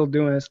he's still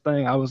doing his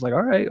thing, I was like,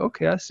 all right,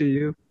 okay, I see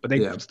you. But they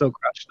still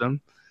crushed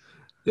them.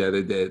 Yeah,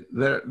 they did.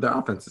 Their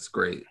offense is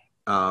great.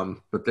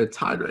 But they're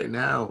tied right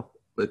now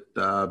with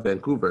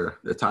Vancouver.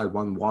 They're tied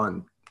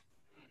 1-1.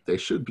 They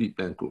should beat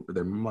Vancouver.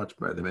 They're much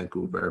better than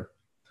Vancouver.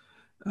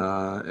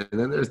 And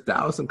then there's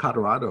Dallas and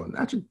Colorado. And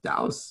actually,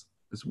 Dallas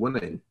is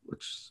winning,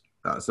 which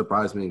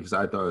surprised me because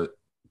I thought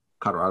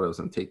Colorado was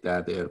going to take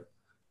that. They have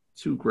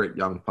 2 great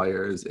young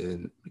players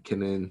in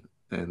McKinnon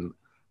and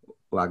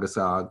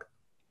Lagasag.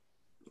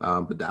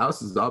 But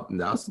Dallas is up, and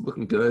Dallas is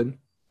looking good.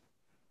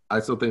 I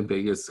still think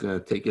Vegas is going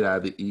to take it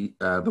out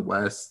of the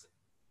West.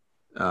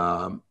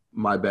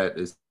 My bet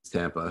is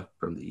Tampa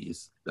from the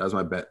East. That was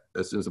my bet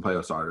as soon as the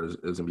playoffs started.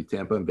 It was going to be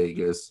Tampa and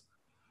Vegas.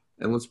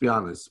 And let's be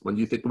honest, when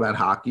you think about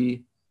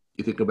hockey,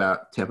 you think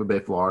about Tampa Bay,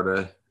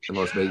 Florida, and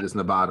Las Vegas,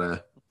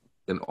 Nevada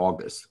in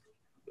August,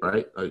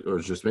 right? Or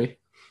it's just me?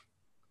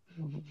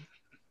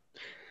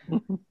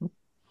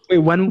 Wait,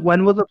 when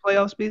will the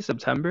playoffs be?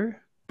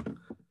 September?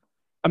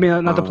 I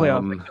mean, not the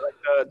playoffs,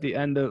 like the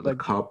end of the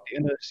cup. The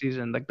end of the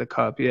season, like the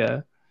cup.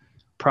 Yeah,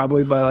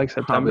 probably by like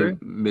September.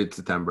 Probably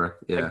mid-September.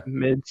 Yeah, like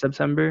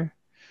mid-September.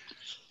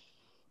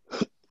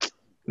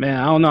 Man,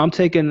 I don't know. I'm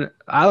taking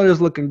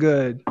Islanders looking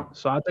good,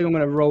 so I think I'm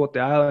gonna roll with the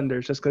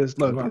Islanders just because.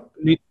 Look,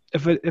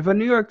 if a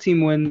New York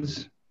team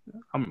wins,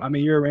 I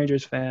mean, you're a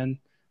Rangers fan.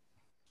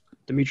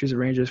 Dimitri's a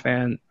Rangers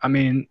fan. I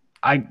mean,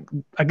 I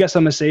guess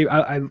I'm gonna say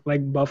I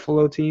like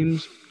Buffalo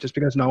teams just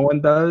because no one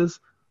does.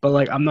 But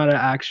like, I'm not an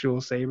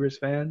actual Sabres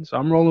fan, so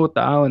I'm rolling with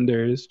the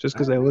Islanders just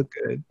because they look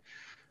good.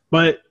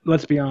 But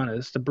let's be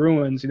honest, the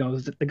Bruins,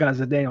 the guys,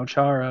 Daniel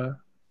Chara,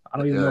 I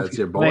don't even know if It's he's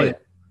your playing. boy.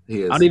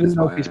 He I is. don't even He's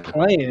know if playing. he's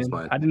playing. He's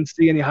playing. I didn't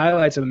see any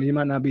highlights of him. He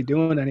might not be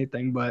doing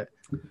anything, but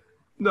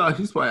No,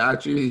 he's playing.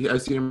 Actually, I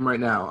see him right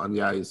now on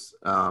the ice.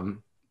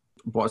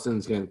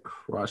 Boston's getting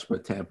crushed by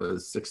Tampa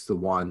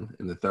 6-1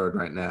 in the third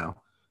right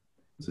now.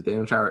 So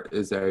Daniel Chara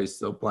is there. He's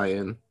still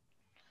playing.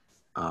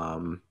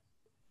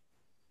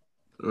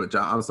 Which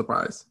I'm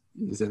surprised.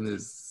 He's in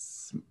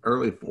his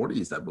early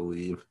 40s, I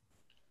believe.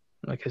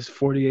 like his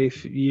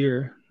 48th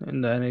year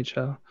in the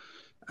NHL.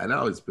 I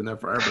know. He's been there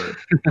forever.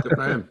 Good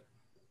for him.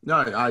 No,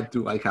 I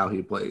do like how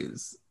he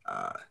plays.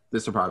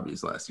 This will probably be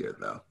his last year,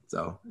 though.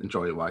 So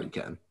enjoy it while you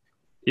can.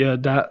 Yeah,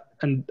 that,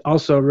 and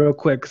also real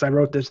quick, because I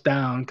wrote this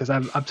down, because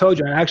I've told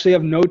you, I actually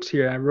have notes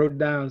here. I wrote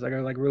down so I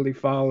gotta like really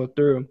follow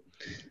through.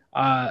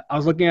 I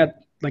was looking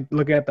at the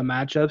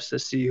matchups to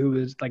see who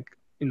is like,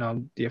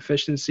 the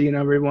efficiency and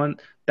everyone.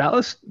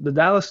 The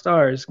Dallas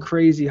Stars,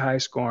 crazy high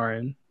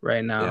scoring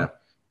right now, Yeah.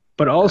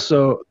 but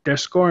also they're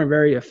scoring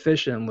very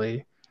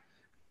efficiently.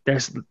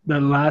 There's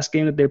the last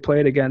game that they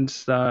played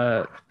against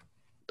the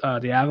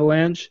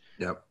Avalanche.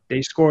 Yep.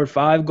 They scored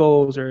 5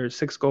 goals or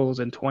 6 goals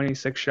in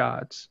 26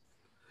 shots.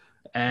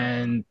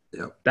 And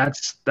Yep.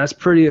 that's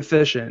pretty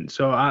efficient.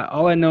 So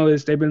all I know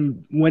is they've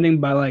been winning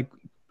by like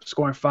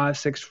scoring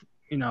 5-6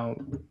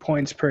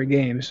 points per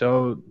game.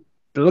 So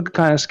they look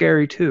kind of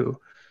scary too.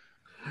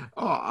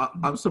 Oh,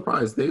 I'm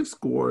surprised. They've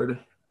scored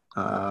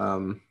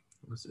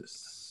what's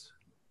this?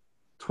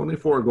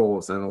 24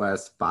 goals in the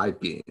last 5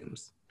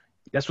 games.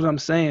 That's what I'm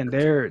saying.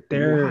 They're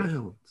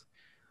Wild.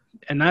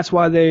 And that's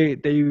why they're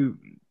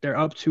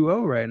up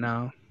 2-0 right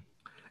now.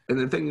 And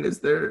the thing is,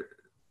 their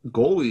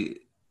goalie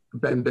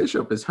Ben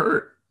Bishop is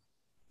hurt,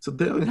 so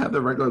they don't have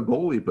the regular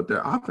goalie, but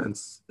their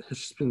offense has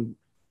just been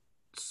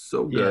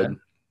so good.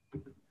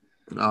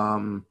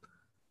 Yeah.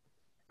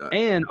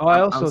 And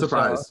I'm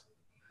surprised.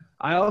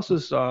 I also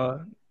saw.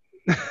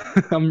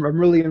 I'm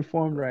really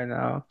informed right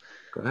now.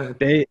 Go ahead.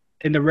 They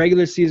in the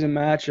regular season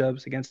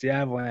matchups against the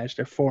Avalanche,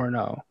 they're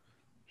 4-0,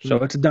 so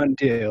it's a done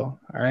deal.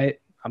 All right,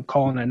 I'm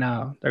calling it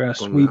now. They're gonna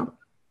sweep.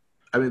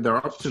 I mean, they're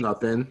up to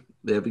nothing.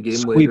 They have a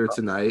game later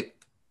tonight.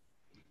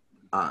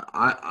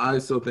 I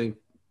still think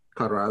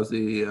Colorado's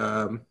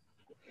the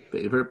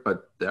favorite,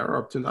 but they're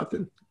up to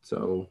nothing.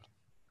 So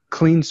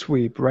clean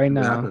sweep right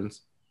now.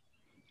 Happens.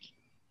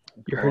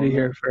 You heard it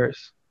here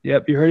first.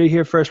 Yep, you heard it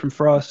here first from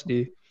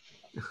Frosty.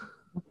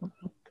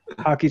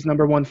 Hockey's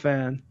 #1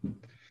 fan.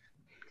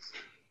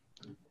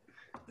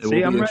 It will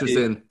be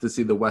interesting to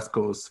see the West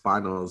Coast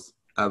finals,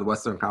 the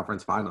Western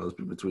Conference finals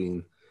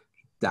between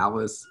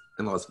Dallas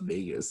and Las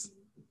Vegas.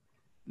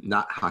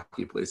 Not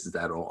hockey places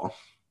at all.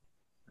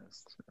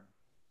 That's true.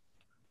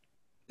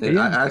 And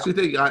I actually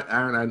think,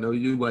 Aaron, I know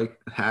you like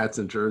hats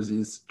and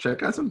jerseys.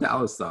 Check out some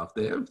Dallas stuff.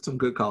 They have some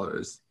good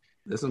colors.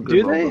 There's some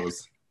good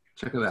logos.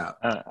 Check it out.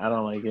 I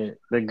don't like it.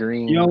 The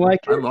green. You don't like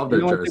it? I love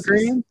their jerseys. Like the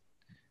green?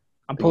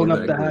 I'm pulling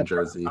up the hats.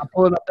 I'm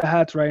pulling up the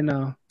hats right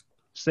now.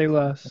 Say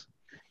less.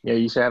 Yeah,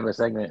 you should have a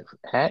segment.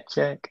 Hat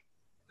check.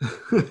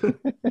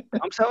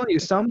 I'm telling you,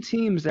 some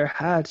teams, their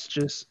hats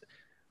just,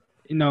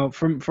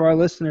 for our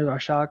listeners, our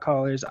shot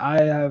callers,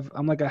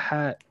 I'm like a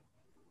hat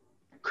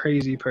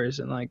crazy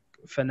person, like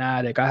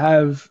fanatic. I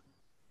have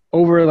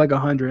over like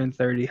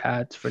 130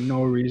 hats for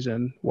no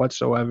reason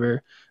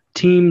whatsoever.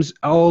 Teams,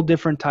 all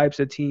different types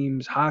of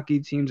teams, hockey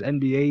teams,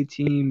 NBA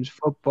teams,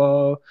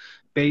 football,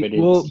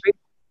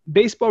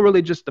 baseball,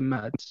 really just the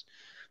Mets.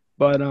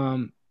 But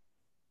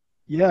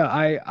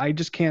yeah, I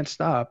just can't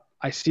stop.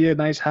 I see a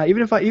nice hat,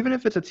 even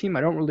if it's a team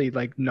I don't really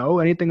like know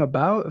anything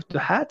about. If the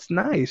hat's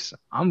nice,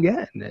 I'm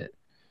getting it.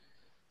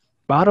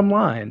 Bottom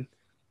line,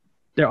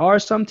 there are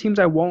some teams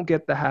I won't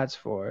get the hats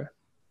for.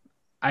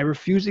 I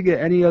refuse to get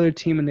any other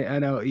team in the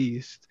NL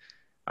East.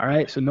 All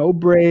right, so no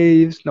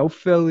Braves, no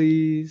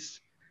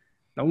Phillies,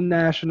 no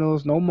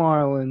Nationals, no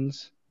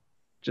Marlins,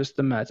 just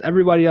the Mets.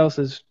 Everybody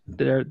else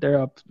they're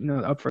up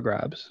up for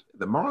grabs.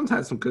 The Marlins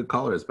had some good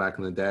colors back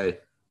in the day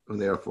when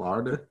they were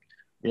Florida.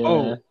 Yeah,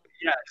 oh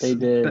yes, they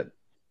did.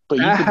 But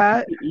you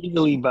could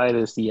easily buy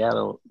the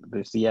Seattle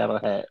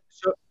hat.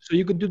 So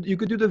you could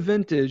do the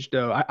vintage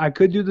though. I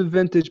could do the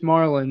vintage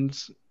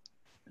Marlins,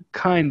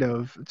 kind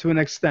of to an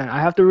extent.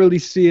 I have to really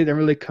see it and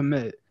really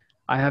commit.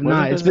 I have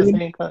not.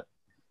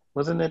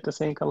 Wasn't it the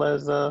same color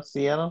as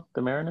Seattle,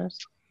 the Mariners?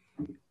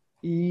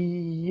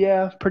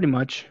 Yeah, pretty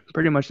much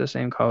the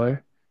same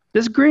color.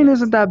 This green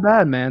isn't that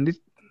bad, man.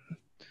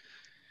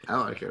 I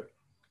like it.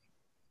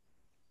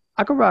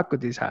 I could rock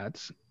with these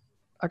hats.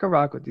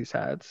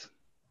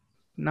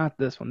 Not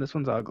this one. This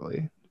one's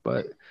ugly,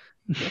 but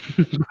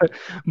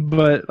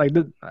but like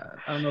I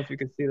don't know if you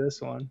can see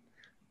this one.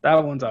 That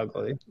one's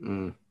ugly.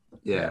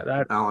 Yeah,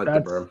 I don't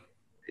like the berm.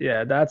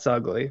 Yeah, that's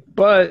ugly.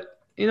 But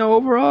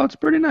overall, it's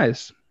pretty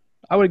nice.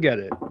 I would get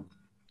it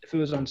if it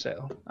was on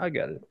sale. I'd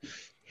get it.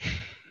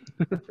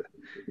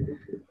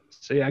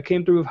 So yeah, I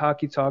came through with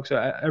hockey talk. So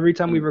every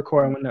time we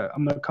record,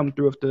 I'm gonna come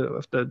through with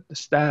the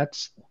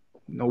stats.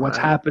 What's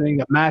happening,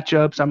 the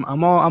matchups.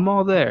 I'm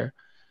all there.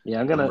 Yeah,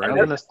 I'm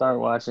gonna start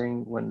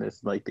watching when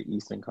it's like the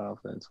Eastern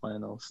Conference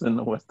Finals and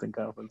the Western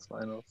Conference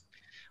Finals.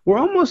 We're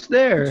almost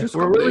there. Just a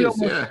We're couple really days,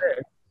 almost yeah.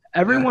 there.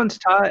 Everyone's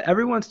tied.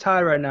 Everyone's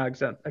tied right now,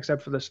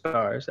 except for the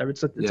Stars.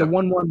 It's a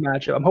 1-1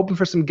 matchup. I'm hoping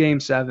for some game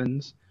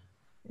sevens.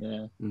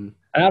 Yeah. And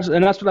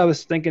that's what I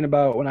was thinking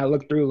about when I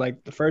looked through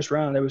like the first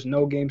round. There was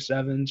no game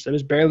sevens. There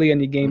was barely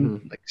any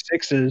game like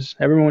sixes.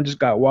 Everyone just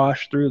got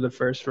washed through the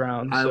first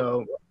round.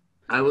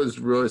 I was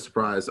really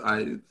surprised.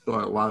 I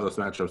thought a lot of those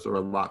matchups were a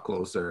lot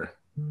closer.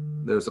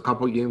 There's a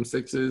couple game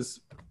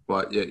sixes,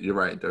 but yeah, you're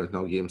right. There's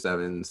no game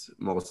sevens.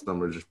 Most of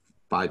them are just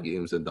 5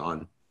 games and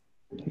done.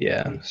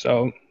 Yeah.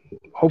 So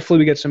hopefully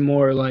we get some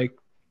more like.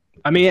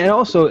 I mean, and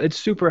also it's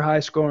super high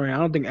scoring. I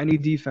don't think any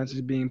defense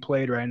is being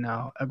played right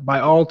now by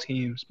all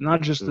teams,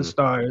 not just the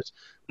Stars.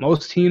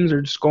 Most teams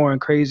are scoring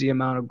crazy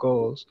amount of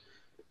goals.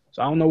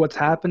 So I don't know what's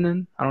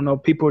happening. I don't know.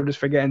 People are just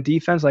forgetting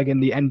defense, like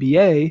in the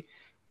NBA,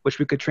 which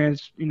we could kind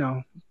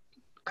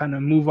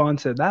of move on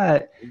to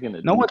that.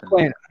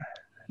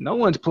 No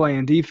one's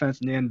playing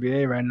defense in the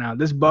NBA right now.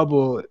 This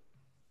bubble,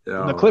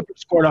 the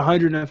Clippers scored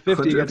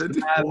 150 against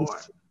the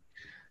Mavs.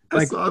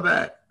 I saw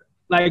that.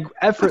 Like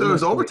effortlessly. It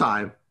was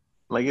overtime.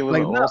 Like it was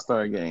an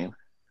all-star game.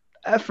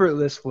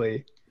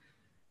 Effortlessly.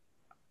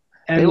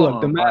 And they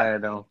look, were on fire,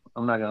 though.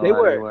 I'm not gonna lie, they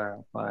were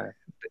on fire.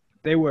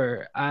 They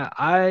were.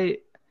 I'm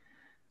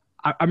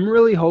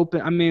really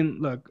hoping. I mean,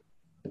 look,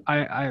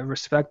 I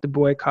respect the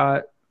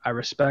boycott. I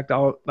respect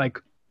all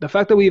the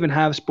fact that we even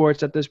have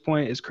sports at this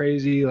point is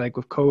crazy. Like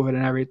with COVID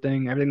and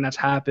everything that's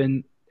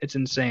happened, it's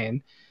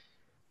insane.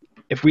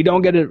 If we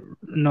don't get it,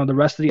 the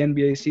rest of the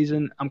NBA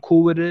season, I'm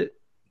cool with it.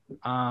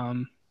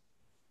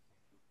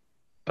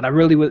 But I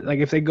really would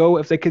if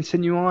they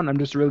continue on, I'm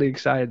just really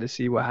excited to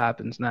see what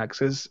happens next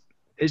because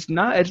it's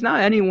not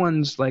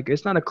anyone's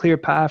it's not a clear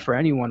path for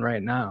anyone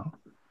right now,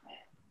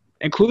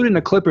 including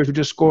the Clippers who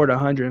just scored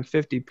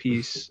 150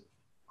 piece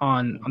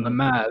on the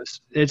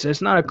Mavs.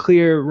 It's not a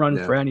clear run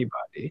for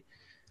anybody.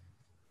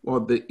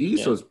 Well, the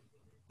East was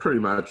pretty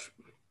much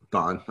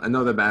done. I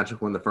know the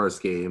Magic won the first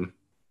game,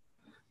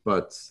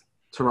 but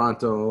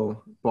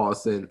Toronto,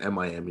 Boston, and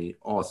Miami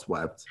all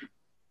swept.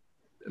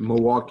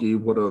 Milwaukee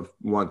would have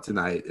won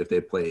tonight if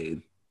they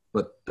played.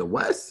 But the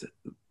West,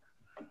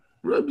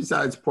 really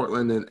besides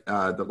Portland and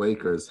the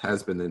Lakers,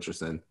 has been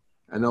interesting.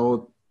 I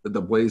know the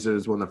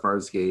Blazers won the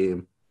first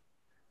game.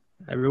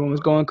 Everyone was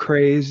going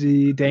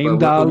crazy. Dame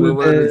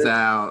Lillard is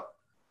out.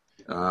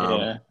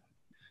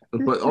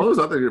 But all those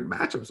other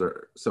matchups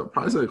are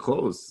surprisingly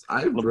close.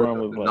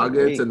 The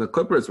Nuggets and the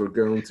Clippers were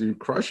going to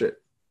crush it.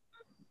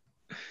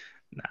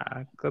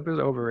 Nah, Clippers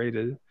are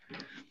overrated.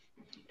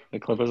 The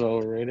Clippers are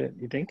overrated,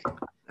 you think?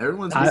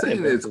 Everyone's been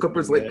saying it's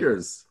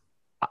Clippers-Lakers.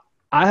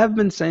 I have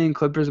been saying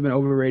Clippers have been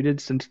overrated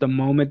since the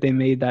moment they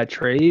made that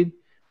trade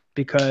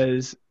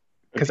because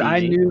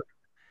I knew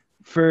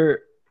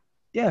for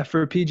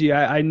PG,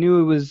 I knew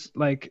it was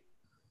I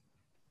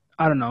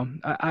don't know.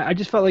 I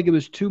just felt like it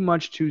was too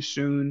much too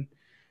soon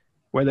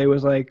where they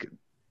was they're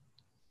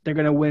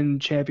going to win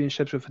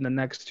championships within the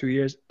next 2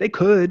 years. They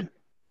could.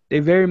 They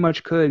very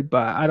much could,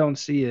 but I don't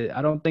see it.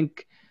 I don't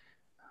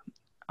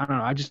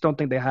know. I just don't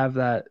think they have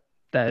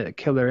that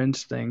killer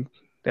instinct.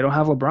 They don't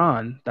have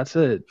LeBron. That's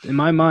it. In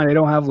my mind, they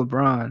don't have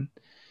LeBron.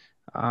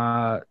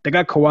 They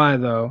got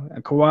Kawhi, though.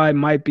 And Kawhi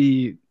might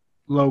be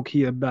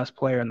low-key the best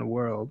player in the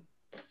world.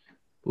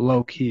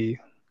 Low-key.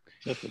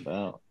 Just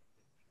about.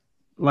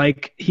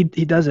 He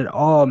does it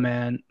all,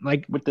 man.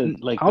 With the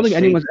I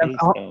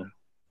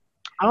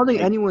don't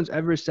think anyone's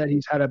ever said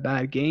he's had a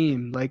bad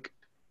game.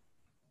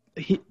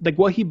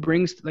 What he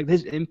brings,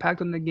 his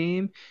impact on the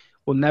game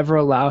will never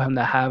allow him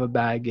to have a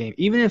bad game.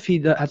 Even if he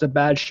has a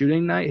bad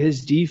shooting night,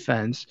 his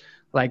defense,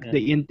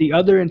 the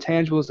other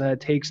intangibles that it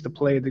takes to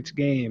play this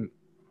game,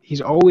 he's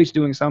always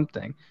doing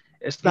something.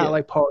 It's not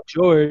like Paul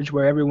George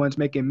where everyone's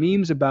making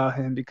memes about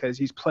him because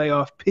he's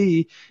playoff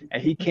P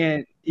and he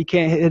can't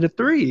hit a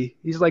three.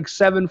 He's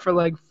 7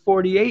 for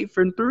 48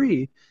 for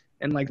 3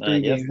 in 3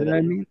 games. Yesterday. You know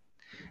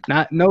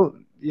what I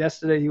mean?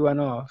 Yesterday he went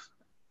off.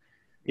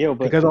 Yeah,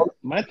 but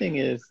my thing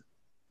is,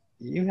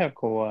 you have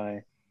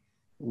Kawhi.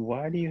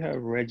 Why do you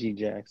have Reggie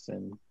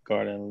Jackson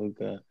guarding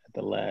Luka at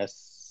the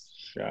last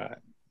shot?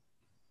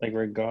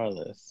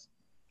 Regardless,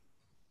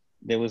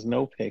 there was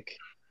no pick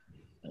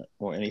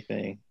or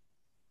anything.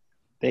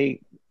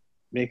 They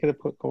could have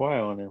put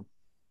Kawhi on him.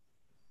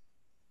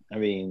 I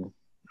mean,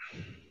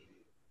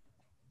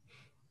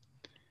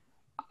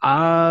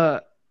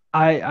 I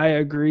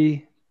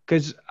agree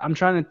because I'm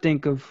trying to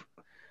think of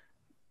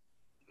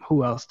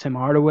who else. Tim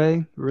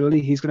Hardaway,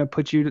 really? He's gonna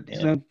put you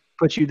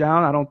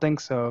down? I don't think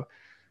so.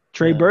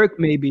 Trey Burke,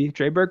 maybe.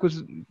 Trey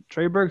Burke's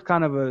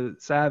kind of a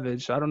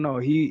savage. So I don't know.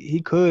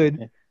 He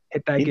could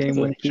hit that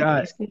game-winning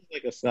shot. He seems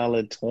like a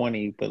solid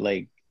 20, but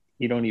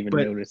you don't even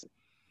notice it.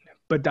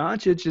 But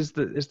Doncic is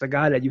the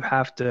guy that you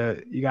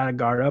gotta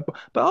guard up.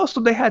 But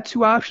also they had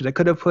 2 options. They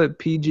could have put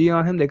PG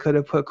on him. They could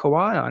have put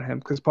Kawhi on him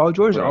because Paul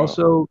George is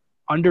also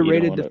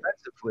underrated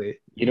defensively.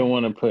 You don't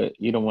want to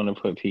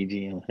put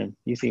PG on him.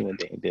 You see what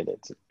they did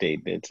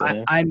to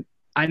him.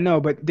 I know,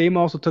 but Dame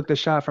also took the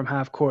shot from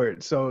half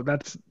court, so Well,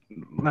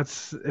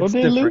 it's then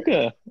different.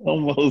 Luca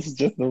almost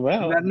just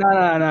about.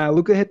 No.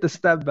 Luka hit the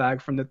step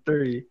back from the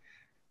three.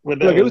 But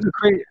that Look, was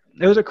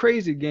it was a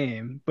crazy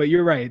game, but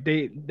you're right.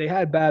 They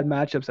had bad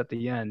matchups at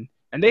the end,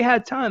 and they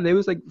had time. There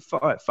was like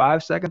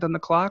 5 seconds on the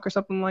clock or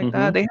something like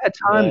that. They had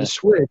time to yeah,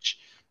 switch,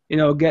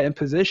 get in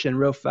position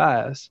real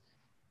fast.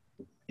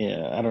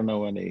 yeah. I don't know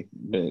why they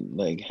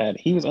like had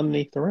he was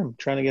underneath the rim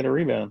trying to get a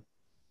rebound.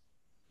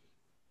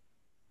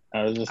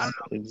 I don't know,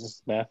 It's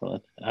just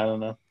baffling. I don't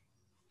know.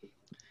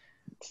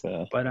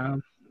 So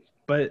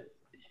but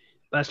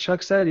as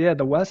Chuck said, yeah,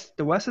 the West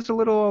is a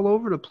little all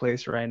over the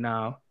place right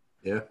now.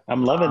 Yeah.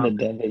 I'm loving Um, the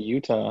Denver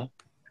Utah.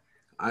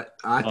 I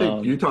think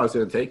Um, Utah's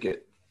going to take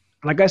it.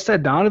 like I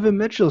said, Donovan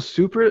Mitchell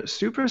super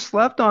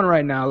slept on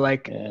right now.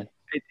 Like yeah,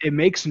 it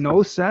makes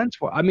no sense.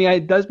 Well, I mean,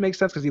 it does make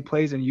sense because he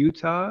plays in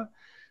Utah,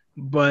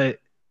 but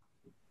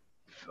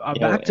a yo,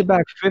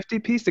 back-to-back 50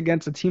 piece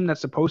against a team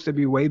that's supposed to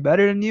be way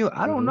better than you,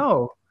 I don't Hmm.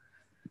 know.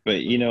 but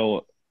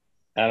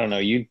I don't know.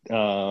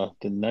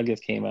 The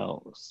Nuggets came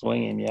out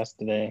swinging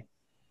yesterday,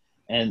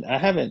 and I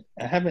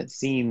haven't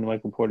seen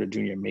Michael Porter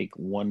Jr. make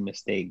one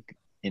mistake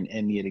in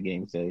any of the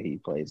games that he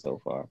played so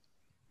far.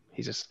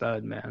 He's a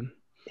stud, man.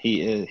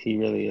 He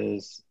really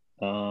is.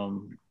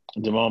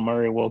 Jamal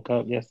Murray woke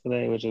up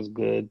yesterday, which is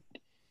good.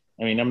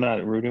 I mean, I'm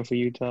not rooting for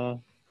Utah.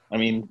 I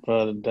mean,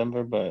 for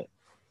Denver, but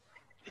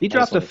He I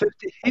just dropped a want to.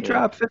 50. He Yeah,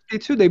 dropped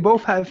 52. They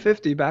both had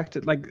 50 back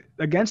to like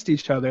against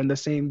each other in the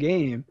same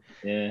game.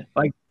 yeah,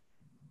 Like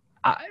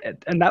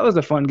and that was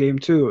a fun game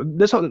too.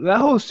 That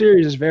whole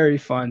series is very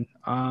fun.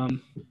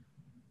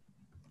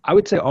 I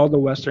would say all the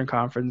Western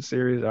Conference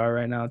series are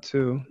right now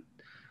too.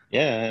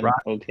 yeah. And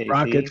Rock, OKC,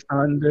 Rockets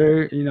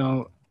Thunder,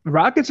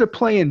 Rockets are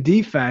playing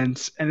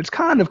defense, and it's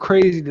kind of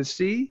crazy to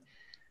see.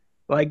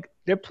 Like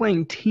they're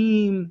playing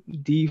team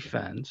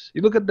defense.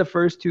 You look at the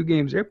first two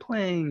games; they're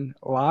playing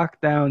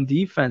lockdown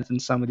defense in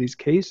some of these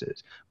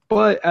cases.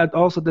 But at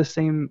also the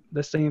same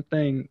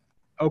thing,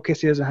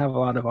 OKC doesn't have a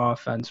lot of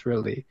offense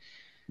really.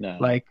 no,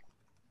 Like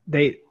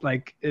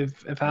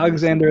if and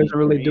Alexander isn't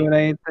really CP3. doing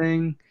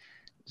anything,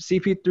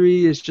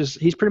 CP3 is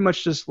he's pretty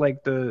much just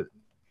like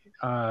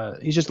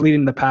he's just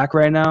leading the pack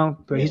right now,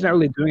 but he's not Yeah,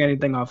 really doing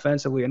anything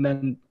offensively. And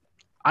then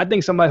I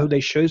think somebody who they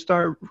should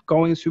start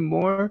going to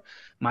more,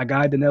 my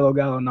guy Danilo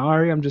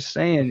Gallinari. I'm just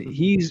saying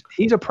he's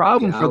a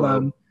problem for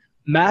them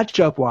Gallo.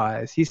 matchup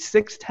wise. He's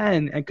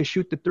 6'10" and could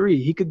shoot the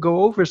three. He could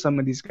go over some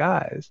of these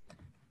guys.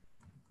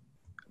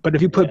 But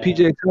if you put yeah,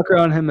 PJ Tucker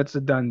on him, it's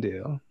a done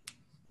deal.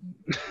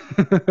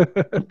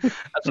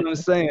 That's what I'm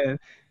saying.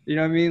 You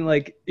know what I mean?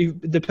 Like,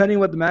 depending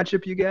what the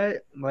matchup you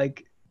get,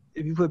 like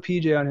if you put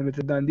PJ on him, it's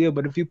a done deal.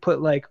 But if you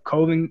put like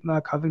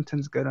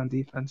Covington's good on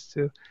defense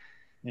too.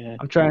 yeah,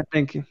 I'm trying to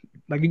think.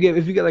 Like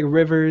if you get like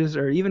Rivers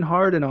or even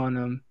Harden on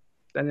him,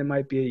 then it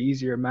might be an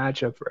easier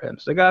matchup for him.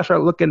 So they gotta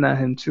start looking at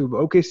him too.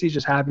 But OKC's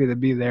just happy to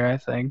be there. I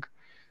think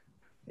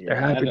they're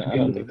yeah. happy to I be in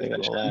don't the think they're gonna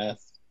position.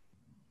 last.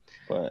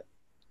 But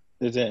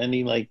is there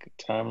any like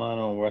timeline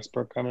on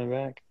Westbrook coming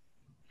back?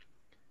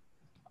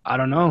 I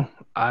don't know.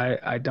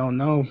 I don't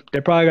know.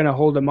 They're probably gonna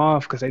hold him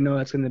off because they know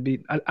that's gonna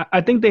be.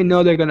 I think they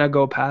know they're gonna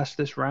go past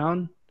this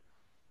round.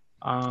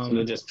 So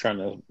they're Um, just trying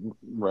to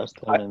rest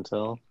him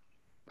until.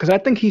 because I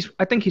think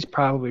he's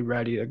probably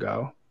ready to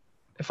go.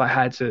 If I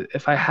had,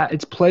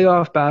 it's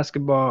playoff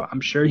basketball.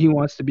 I'm sure he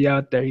wants to be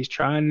out there. He's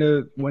trying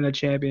to win a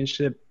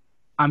championship.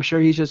 I'm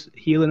sure he's just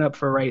healing up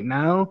for right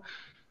now.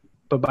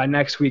 But by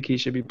next week, he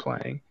should be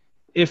playing.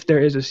 If there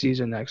is a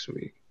season next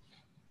week.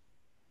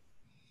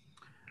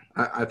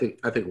 I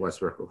think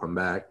Westbrook will come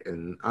back,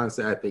 and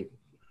honestly, I think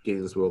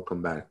Gaines will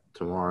come back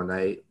tomorrow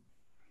night.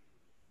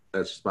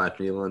 That's just my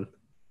feeling.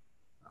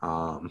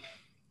 Um,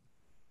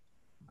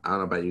 I don't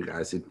know about you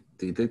guys. Do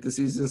you think the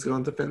season's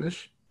going to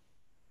finish?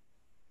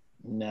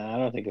 No, I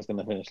don't think it's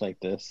gonna finish like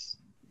this.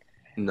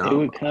 No. It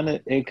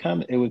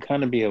would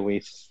kind of be a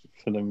waste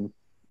for them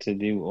to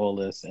do all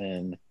this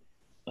and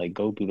like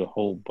go through the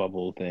whole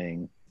bubble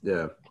thing,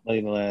 Yeah.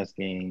 play the last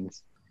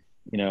games.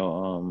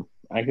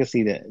 I could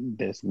see that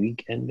this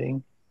week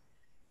ending,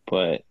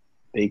 but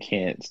they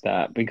can't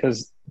stop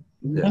because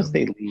Yeah. once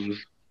they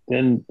leave,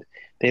 then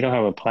they don't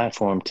have a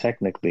platform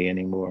technically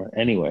anymore.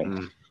 Anyway,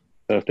 Mm.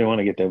 so if they want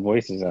to get their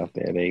voices out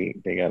there, they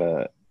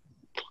gotta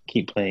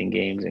keep playing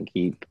games and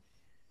keep,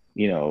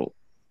 you know,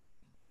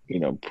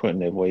 putting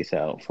their voice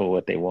out for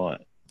what they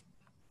want.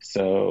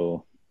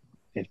 So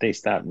if they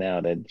stop now,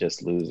 they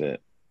just lose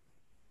it.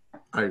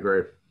 I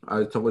agree. I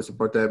totally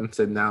support them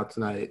sitting out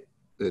tonight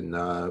and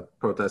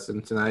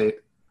protesting tonight.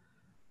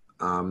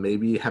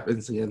 Maybe it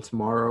happens again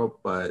tomorrow,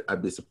 but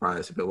I'd be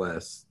surprised if it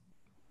lasts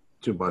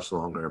too much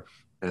longer.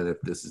 And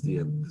if this is the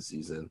end of the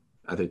season,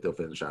 I think they'll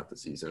finish out the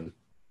season.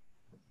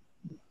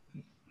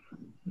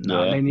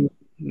 No, Yeah. they need.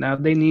 Now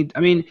they need. I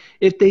mean,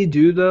 if they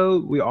do though,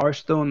 we are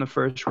still in the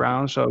first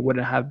round, so it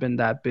wouldn't have been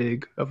that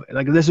big of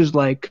like this is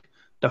like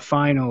the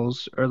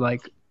finals or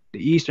like the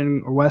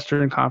Eastern or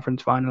Western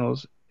Conference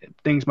finals.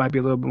 Things might be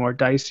a little bit more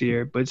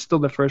dicier, but it's still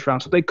the first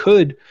round, so they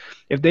could,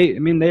 if they. I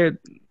mean, they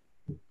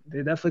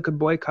definitely could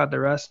boycott the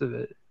rest of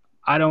it.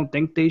 I don't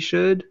think they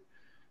should.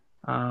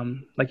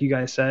 Like you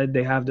guys said,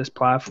 they have this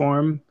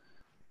platform.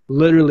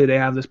 Literally, they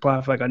have this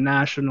platform, like a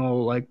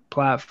national like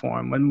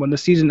platform. When the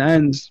season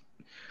ends,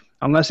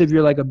 unless if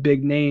you're like a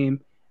big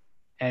name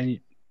and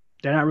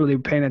they're not really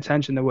paying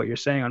attention to what you're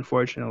saying,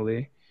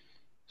 unfortunately.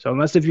 So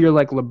unless if you're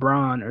like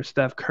LeBron or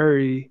Steph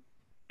Curry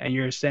and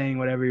you're saying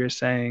whatever you're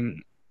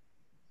saying,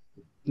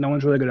 no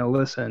one's really gonna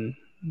listen.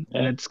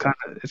 And it's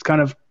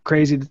kind of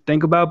crazy to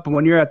think about. But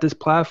when you're at this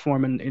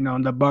platform and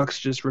and the Bucks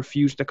just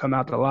refuse to come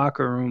out the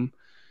locker room,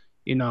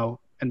 and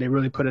they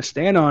really put a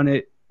stand on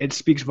it, it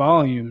speaks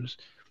volumes.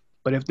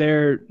 But if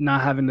they're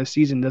not having the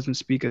season, it doesn't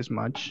speak as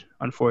much,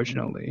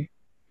 unfortunately.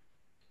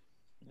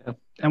 Yeah,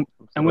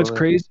 And what's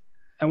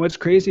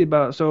crazy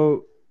about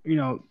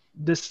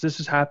this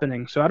is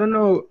happening. So I don't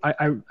know.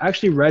 I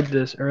actually read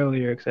this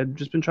earlier because I've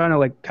just been trying to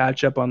like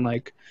catch up on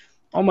like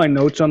all my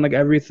notes on like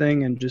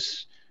everything and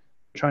just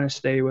trying to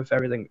stay with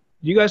everything.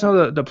 Do you guys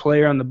know the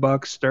player on the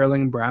Bucks,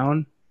 Sterling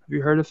Brown? Have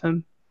you heard of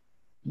him?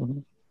 Mm-hmm.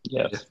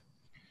 Yes.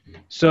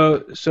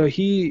 So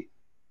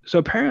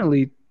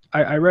apparently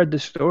I read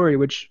this story,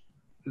 which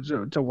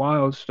it's a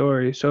wild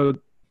story. So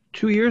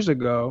 2 years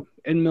ago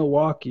in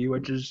Milwaukee,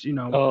 which is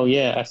Oh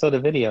yeah, I saw the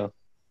video.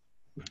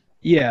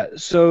 Yeah,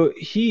 so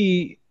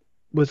he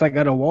was like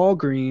at a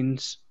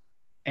Walgreens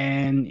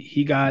and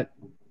he got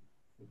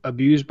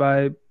abused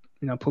by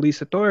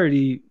police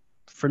authority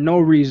for no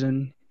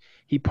reason.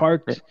 He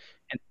parked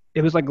and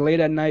it was like late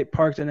at night,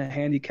 parked in a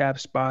handicap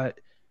spot.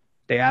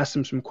 They asked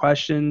him some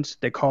questions.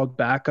 They called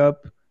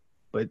backup,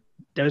 but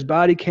there's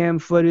body cam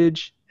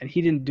footage and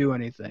he didn't do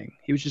anything.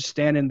 He was just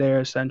standing there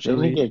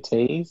essentially. Didn't he get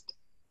tased?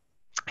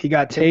 He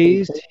got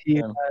tased.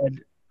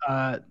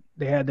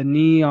 They had the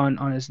knee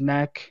on his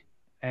neck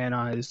and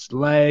on his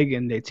leg,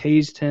 and they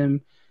tased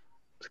him.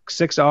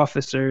 6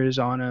 officers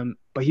on him,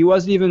 but he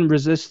wasn't even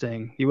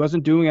resisting. He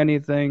wasn't doing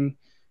anything.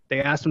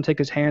 They asked him to take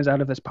his hands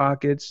out of his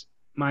pockets.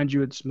 Mind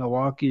you, it's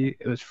Milwaukee.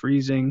 It was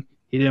freezing.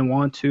 He didn't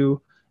want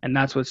to, and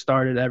that's what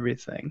started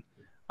everything.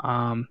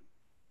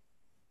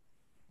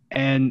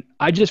 And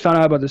I just found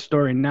out about this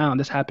story now, and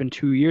this happened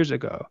 2 years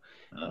ago.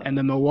 And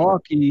the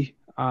Milwaukee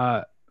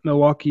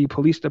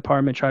Police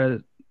Department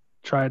tried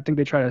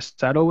to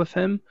settle with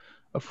him,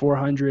 a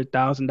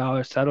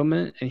 $400,000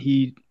 settlement, and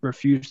he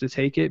refused to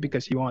take it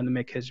because he wanted to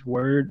make his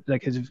word,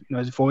 like his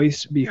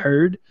voice, be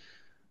heard.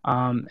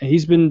 And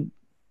he's been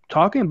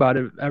talking about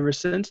it ever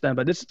since then.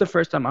 But this is the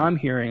first time I'm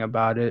hearing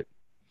about it,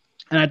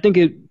 and I think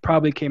it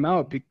probably came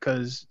out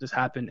because this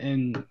happened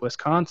in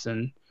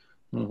Wisconsin.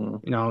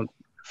 Mm-hmm.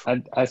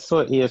 I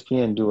saw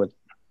ESPN do a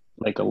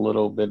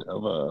little bit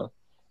of a,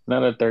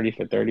 not a 30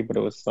 for 30, but it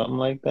was something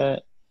like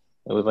that.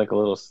 It was like a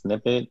little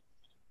snippet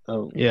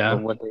of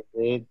what they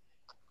did,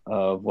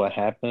 of what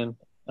happened.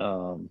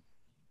 But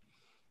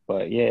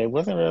yeah, it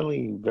wasn't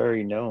really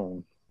very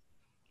known.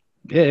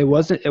 Yeah, it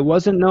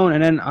wasn't known.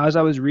 And then as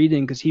I was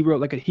reading, because he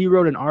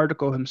wrote an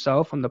article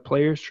himself on the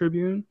Players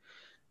Tribune,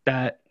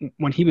 that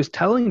when he was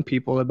telling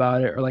people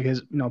about it, or like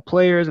his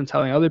players and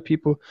telling other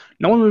people,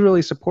 no one was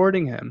really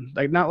supporting him.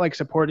 Like not like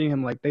supporting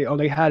him like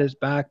they had his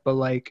back, but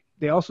like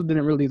they also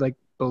didn't really like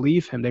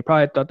believe him. They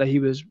probably thought that he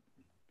was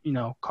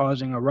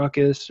causing a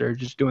ruckus or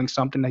just doing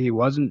something that he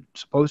wasn't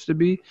supposed to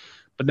be.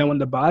 But then when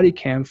the body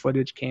cam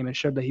footage came and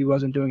showed that he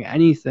wasn't doing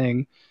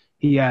anything,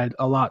 he had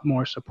a lot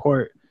more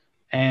support.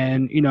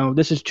 And,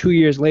 this is 2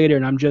 years later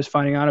and I'm just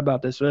finding out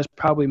about this. So there's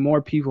probably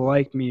more people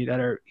like me that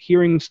are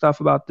hearing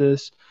stuff about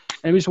this.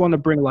 And we just want to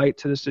bring light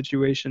to the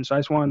situation. So I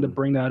just wanted to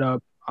bring that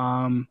up.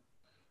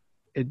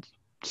 It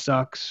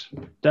sucks.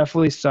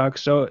 Definitely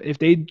sucks. So if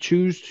they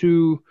choose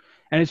to,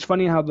 and it's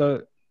funny how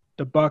the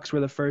Bucks were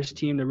the first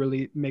team to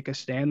really make a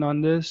stand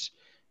on this,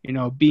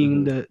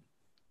 being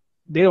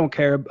they don't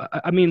care.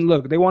 I mean,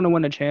 look, they want to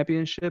win a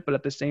championship, but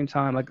at the same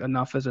time, like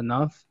enough is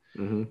enough.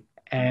 Mm-hmm.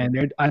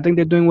 And I think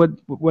they're doing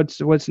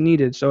what's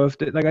needed. So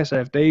like I said,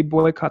 if they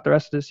boycott the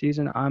rest of the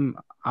season,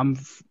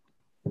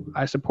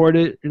 I support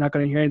it. You're not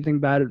going to hear anything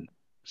bad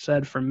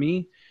said from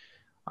me.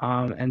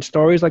 And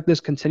stories like this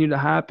continue to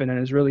happen, and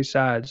it's really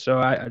sad. So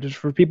I just,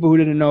 for people who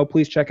didn't know,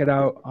 please check it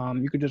out.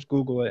 You could just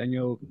Google it and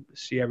you'll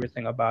see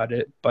everything about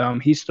it. But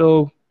he's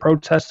still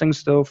protesting,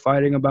 still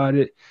fighting about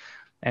it.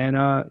 And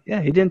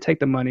he didn't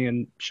take the money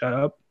and shut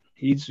up.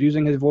 He's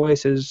using his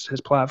voice,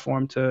 his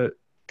platform to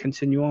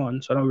continue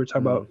on. So I know we were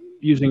talking about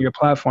using your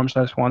platform, so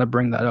I just want to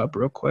bring that up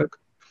real quick.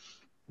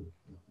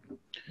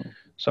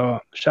 So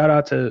shout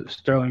out to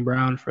Sterling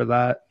Brown for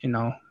that,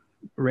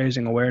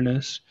 raising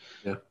awareness.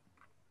 Yeah.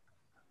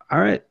 All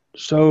right.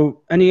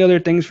 So any other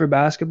things for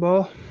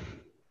basketball?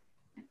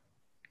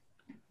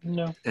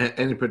 No.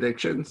 Any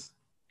predictions?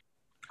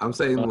 I'm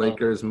saying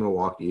Lakers,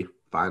 Milwaukee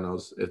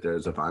finals, if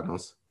there's a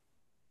finals.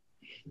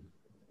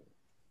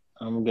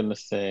 I'm going to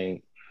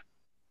say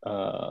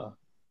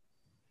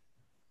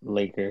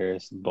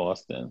Lakers,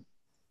 Boston.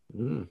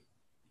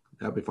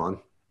 That'd be fun.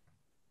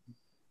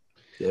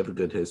 They have a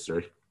good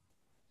history.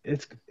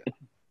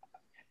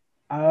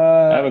 I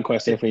have a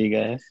question for you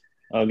guys.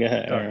 Oh, go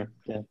ahead.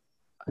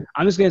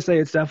 I'm just gonna say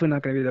it's definitely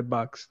not gonna be the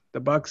Bucks. The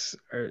Bucks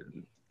they're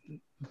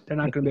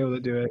not gonna be able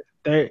to do it.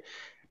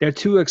 they're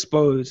too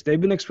exposed.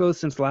 They've been exposed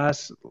since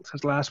last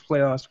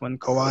playoffs when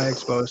Kawhi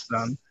exposed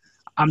them.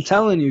 I'm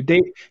telling you,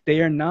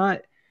 they are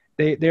not.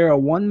 They're a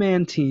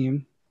one-man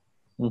team.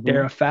 Mm-hmm.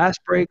 They're a fast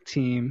break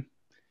team.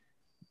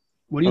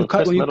 When you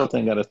cut, Chris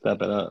Middleton got to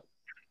step it up.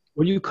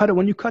 When you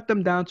cut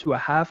them down to a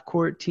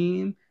half-court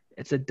team,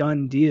 it's a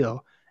done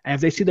deal. And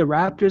if they see the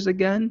Raptors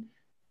again,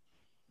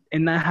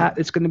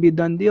 it's going to be a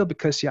done deal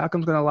because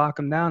Siakam's going to lock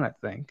him down. I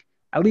think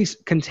at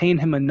least contain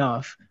him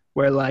enough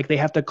where like they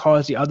have to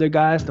cause the other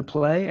guys to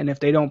play, and if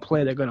they don't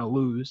play, they're going to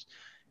lose.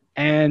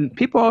 And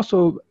people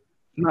also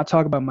not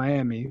talk about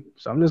Miami,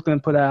 so I'm just going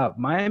to put out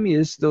Miami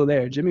is still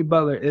there. Jimmy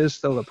Butler is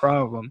still a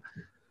problem,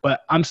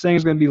 but I'm saying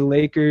it's going to be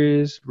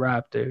Lakers,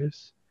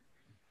 Raptors.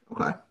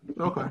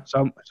 Okay.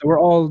 So we're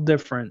all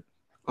different.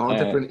 All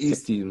different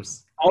East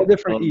teams. All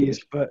different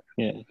East, but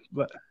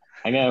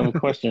I got a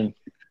question.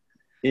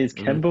 Is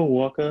Kemba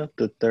Walker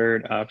the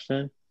third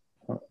option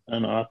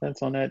on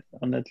offense on that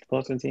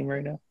Boston team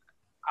right now?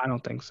 I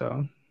don't think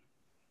so.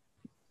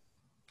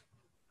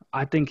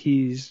 I think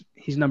he's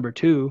number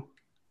 2.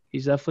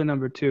 He's definitely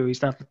number 2.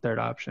 He's not the third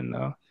option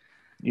though.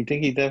 You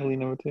think he's definitely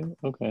number 2?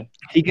 Okay.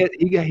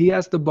 He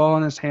has the ball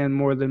in his hand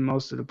more than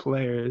most of the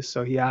players,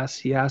 so he has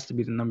to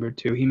be the number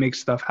 2. He makes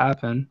stuff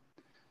happen.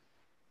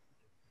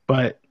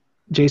 But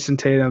Jason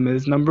Tatum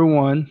is number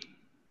 1.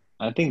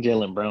 I think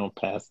Jaylen Brown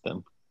passed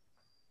them.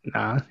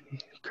 Nah,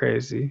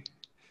 crazy.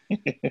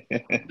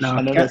 No,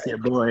 I know that's your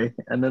boy.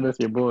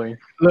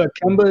 Look,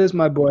 Kemba is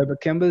my boy, but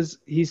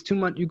he's too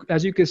much.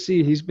 As you can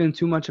see, he's been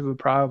too much of a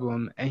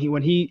problem. And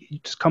when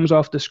he just comes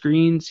off the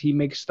screens, he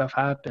makes stuff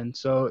happen.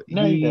 So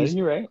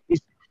you're right.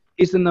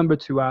 He's the number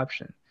 2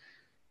 option.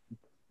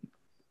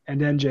 And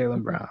then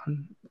Jaylen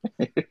Brown.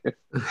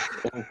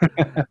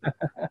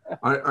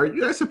 Are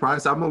you guys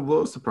surprised? I'm a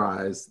little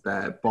surprised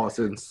that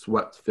Boston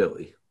swept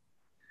Philly.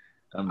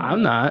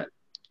 I'm not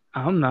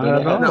at all.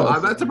 No,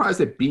 I'm not surprised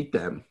they beat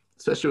them,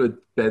 especially with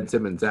Ben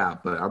Simmons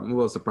out, but I'm a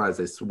little surprised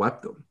they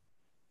swept them.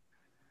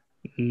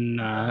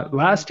 Nah.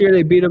 Last year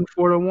they beat them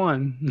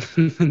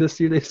 4-1. This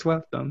year they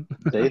swept them.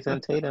 Jason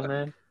Tatum,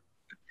 man.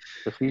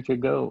 The future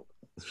GOAT.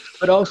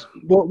 But also,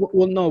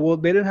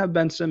 they didn't have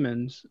Ben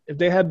Simmons. If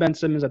they had Ben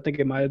Simmons, I think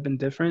it might have been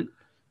different.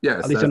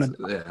 Yes, at least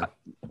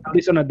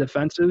on a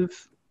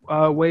defensive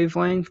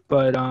wavelength.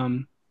 But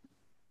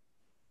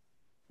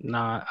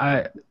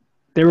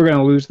they were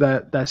gonna lose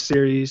that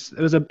series. It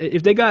was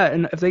if they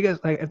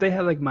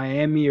had like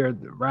Miami or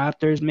the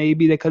Raptors,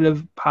 maybe they could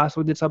have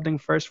possibly did something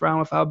first round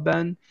without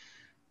Ben.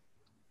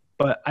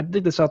 But I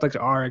think the Celtics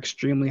are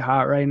extremely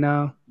hot right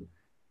now.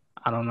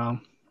 I don't know.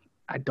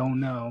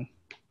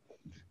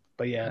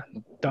 But yeah,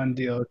 done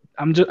deal.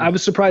 I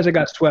was surprised they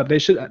got swept. I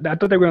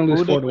thought they were gonna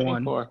lose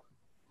 4-1.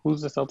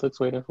 Who's the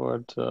Celtics waiting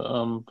for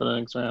for the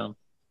next round?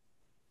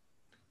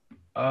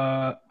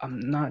 I'm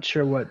not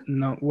sure what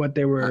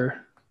they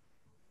were.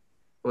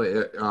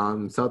 Wait,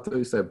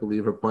 Celtics, I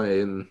believe, are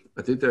playing.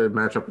 I think they're a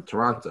matchup with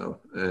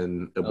Toronto,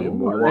 and it'll be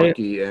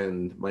Milwaukee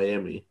and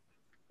Miami.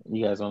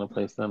 You guys want to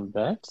play some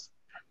bets?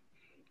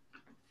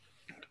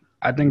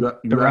 I think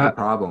you have a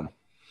problem,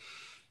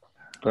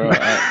 bro.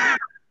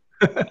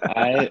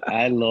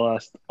 I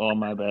lost all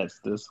my bets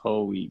this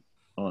whole week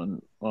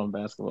on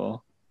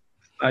basketball.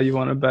 You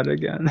want to bet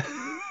again?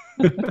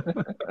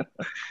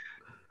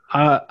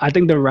 I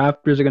think the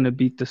Raptors are going to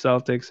beat the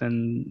Celtics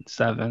in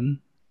 7.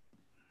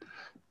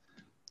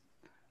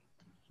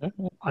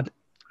 Okay.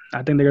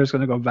 I think they're just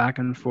going to go back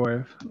and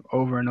forth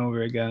over and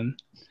over again.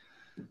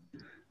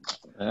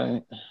 All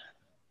right.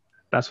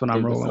 That's what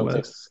I'm rolling with.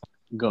 I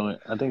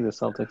think the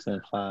Celtics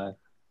in 5.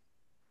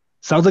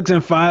 Celtics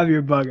in 5,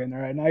 you're bugging.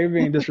 All right, now you're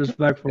being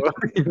disrespectful.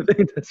 You're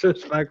being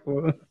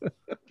disrespectful.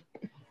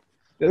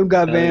 They don't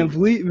got Van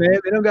Vliet, man.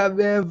 They don't got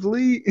Van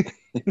Vliet.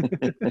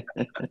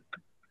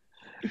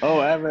 Oh,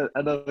 I have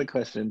another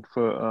question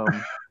for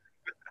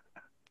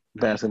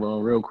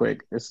basketball real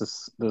quick. This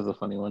is a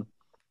funny one.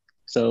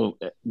 So,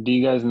 do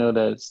you guys know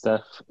that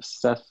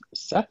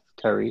Seth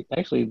Curry,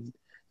 actually,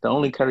 the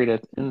only Curry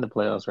that's in the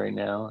playoffs right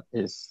now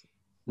is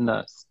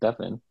not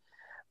Stephen,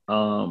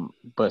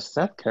 but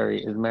Seth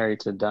Curry is married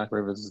to Doc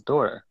Rivers'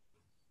 daughter,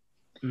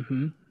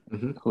 who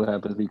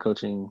happens to be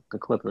coaching the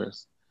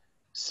Clippers.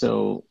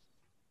 So,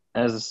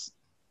 as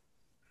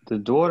the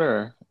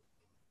daughter,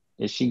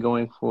 is she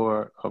going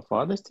for her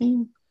father's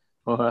team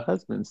or her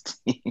husband's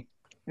team?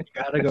 You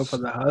gotta go for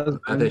the husband.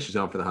 I think she's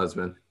going for the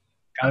husband.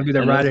 Gotta be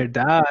the ride or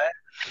die.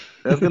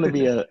 That's gonna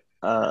be a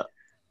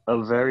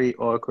very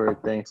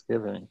awkward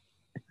Thanksgiving.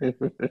 I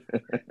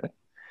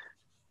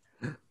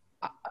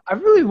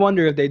really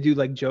wonder if they do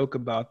like joke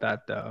about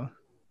that though.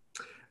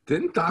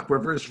 Didn't Doc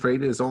Rivers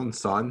trade his own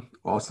son,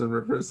 Austin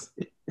Rivers?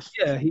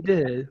 Yeah, he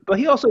did. But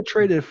he also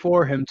traded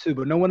for him too,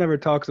 but no one ever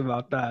talks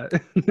about that.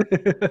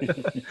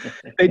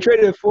 They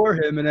traded for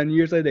him, and then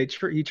years later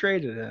he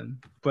traded him.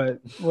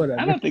 But whatever.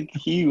 I don't think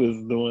he was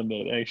the one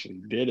that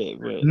actually did it.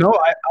 But no,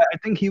 I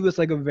think he was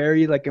like a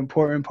very like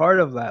important part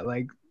of that.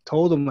 Like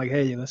told him like,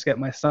 hey, let's get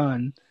my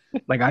son.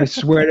 Like I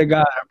swear to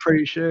God, I'm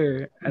pretty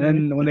sure. And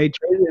then when they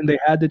traded him, they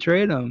had to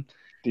trade him.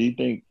 Do you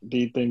think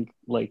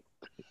like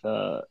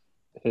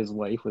his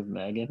wife was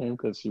nagging him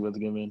because he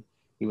wasn't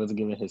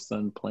giving his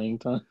son playing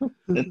time.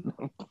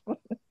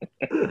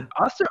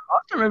 Austin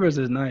Rivers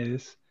is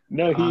nice.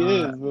 No,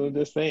 he is. But I'm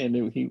just saying,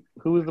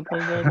 who was the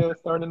point guard that was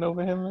starting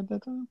over him at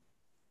that time?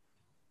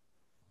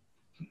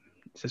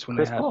 It's just when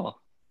Chris they had,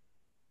 Paul.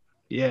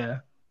 Yeah.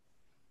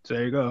 So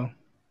there you go.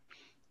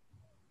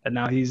 And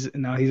now he's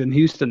in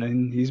Houston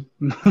and he's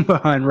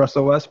behind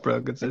Russell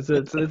Westbrook. It's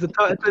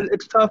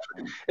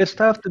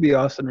tough to be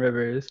Austin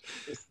Rivers.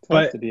 It's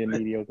tough to be a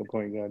mediocre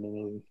point guard in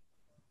the league.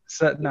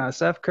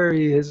 Steph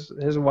Curry, his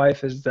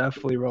wife is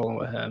definitely rolling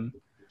with him.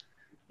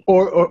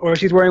 Or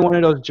she's wearing one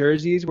of those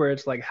jerseys where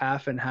it's like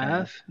half and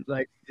half.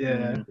 Like,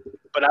 yeah.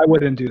 But I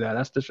wouldn't do that.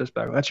 That's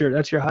disrespectful. That's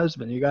your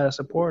husband. You gotta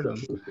support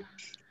him.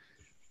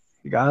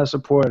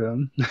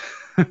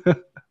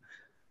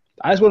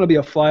 I just want to be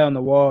a fly on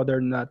the wall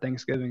during that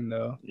Thanksgiving,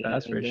 though. Yeah,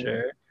 that's for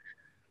sure.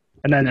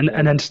 And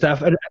then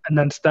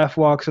Steph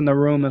walks in the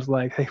room and is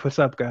like, "Hey, what's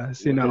up,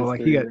 guys?" You know,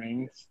 like he got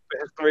his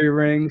 3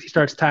 rings. He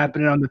starts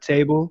tapping it on the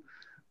table,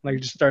 like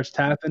just starts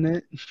tapping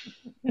it.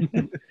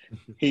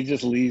 He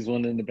just leaves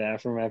one in the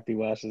bathroom after he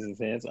washes his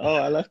hands. Oh,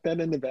 I left that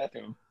in the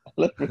bathroom.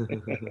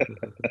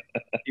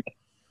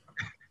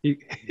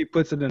 He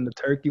puts it in the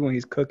turkey when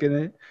he's cooking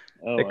it.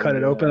 They cut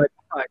it open. Like,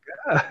 oh my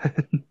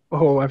god!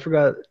 Oh, I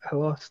forgot I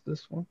lost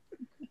this one.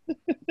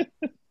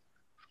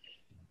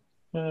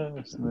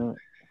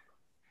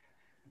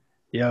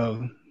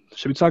 Yo,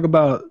 should we talk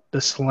about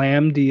the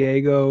Slam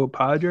Diego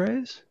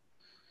Padres?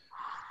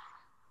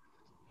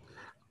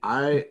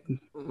 I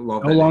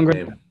love that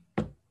name.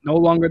 No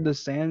longer the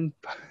San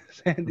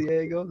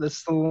Diego, the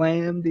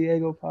Slam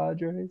Diego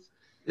Padres.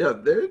 Yeah,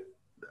 they've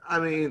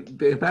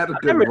had a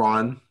good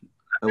run.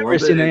 I love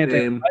that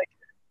name.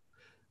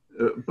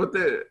 But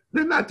they're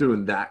not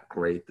doing that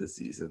great this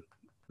season.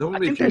 They're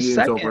only 2 games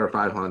over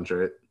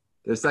 500.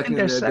 They're second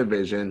in their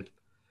division.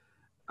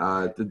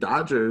 The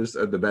Dodgers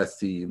are the best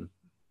team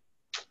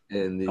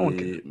in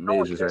the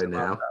majors right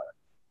now.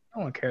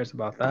 No one cares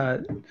about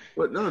that.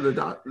 But no,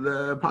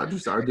 the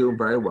Padres are doing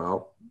very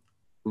well.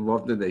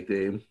 Love the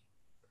nickname.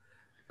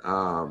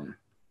 I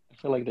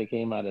feel like they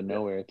came out of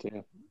nowhere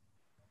too.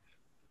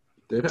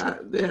 They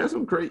had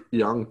some great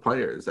young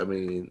players. I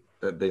mean,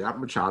 they got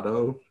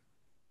Machado,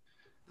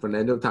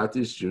 Fernando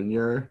Tatis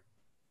Jr.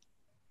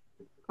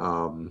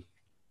 I'm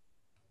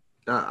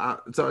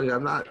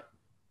not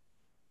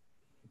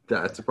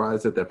that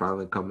surprised that they're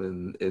finally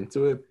coming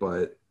into it,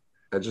 but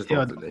I just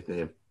love the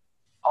nickname.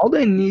 All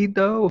they need,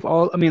 though,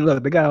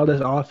 look, they got all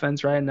this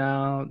offense right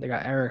now. They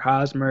got Eric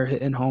Hosmer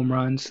hitting home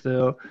runs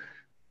still.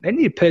 They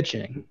need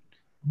pitching.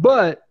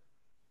 But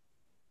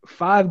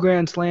 5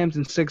 grand slams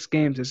in 6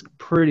 games is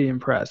pretty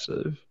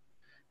impressive.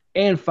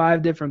 And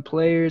 5 different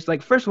players.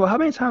 Like, first of all, how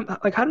many times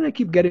 – like, how do they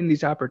keep getting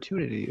these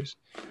opportunities?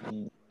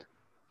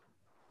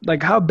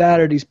 Like, how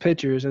bad are these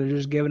pitchers that are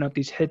just giving up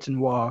these hits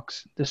and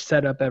walks to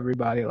set up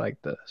everybody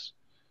like this?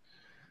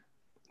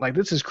 Like,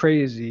 this is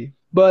crazy.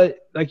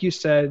 But, like you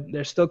said,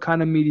 they're still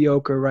kind of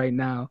mediocre right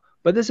now.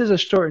 But this is a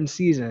shortened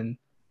season.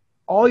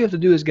 All you have to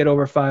do is get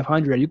over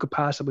 500. You could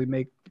possibly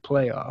make the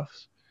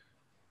playoffs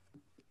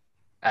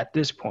at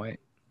this point.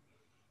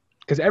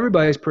 Because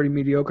everybody's pretty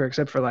mediocre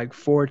except for, like,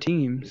 4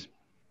 teams.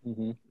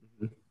 Mm-hmm.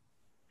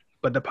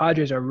 But the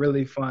Padres are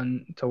really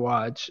fun to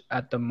watch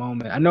at the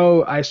moment. I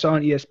know I saw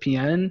on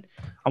ESPN,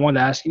 I wanted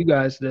to ask you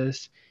guys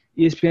this.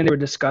 ESPN, they were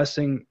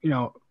discussing,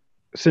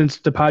 since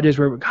the Padres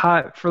were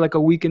hot for like a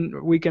week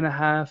and a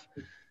half,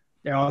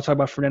 they're all talking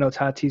about Fernando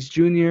Tatis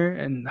Jr.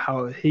 and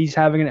how he's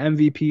having an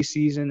MVP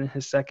season in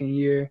his second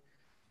year.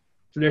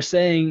 So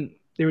they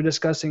were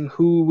discussing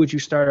who would you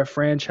start a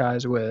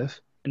franchise with,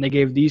 and they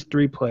gave these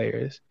 3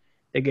 players.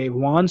 They gave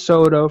Juan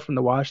Soto from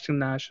the Washington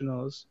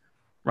Nationals,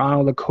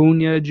 Ronald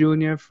Acuna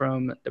Jr.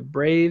 from the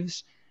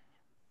Braves,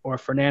 or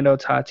Fernando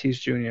Tatis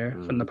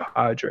Jr. from the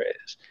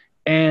Padres.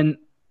 And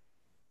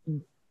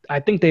I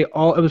think it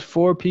was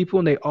 4 people,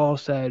 and they all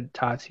said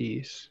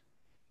Tatis.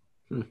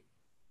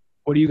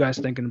 What are you guys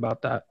thinking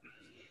about that?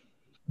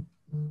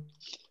 I'm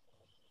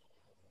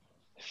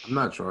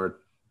not sure,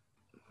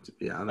 to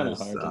be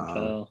honest.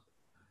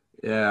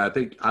 Yeah, I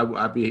think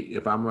I'd be,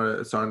 if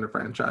I'm starting a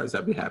franchise,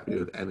 I'd be happy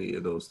with any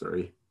of those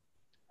 3.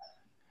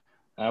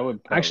 I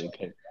would probably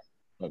pick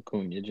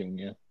Acuna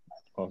Jr.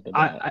 off the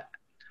bat.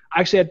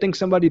 I think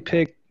somebody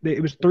picked –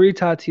 it was 3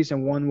 Tatis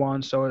and 1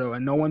 Juan Soto,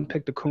 and no one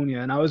picked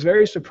Acuna. And I was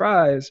very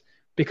surprised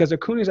because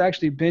Acuna's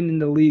actually been in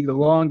the league the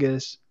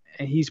longest,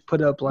 and he's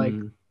put up, like,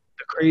 the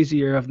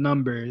crazier of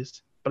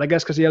numbers. But I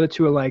guess because the other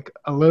 2 are, like,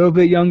 a little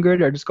bit younger,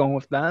 they're just going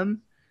with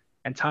them.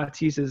 And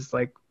Tatis is,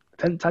 like –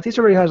 Tatis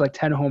already has, like,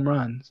 10 home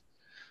runs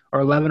or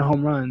 11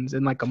 home runs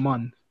in, like, a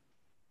month,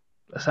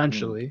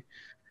 essentially.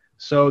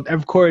 So,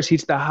 of course,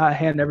 he's the hot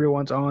hand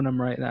everyone's on him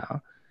right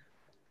now.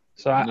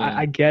 So,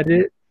 I get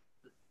it.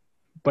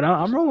 But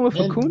I'm rolling with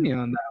Acuna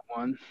on that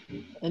one.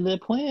 And they're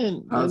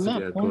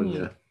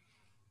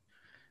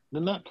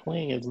not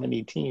playing as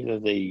many teams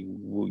as they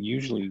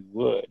usually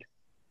would.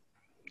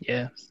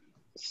 Yeah.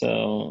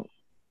 So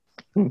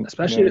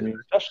Especially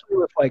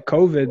with like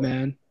COVID,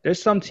 man.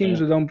 There's some teams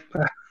that don't.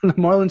 The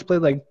Marlins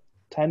played like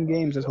 10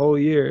 games this whole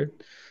year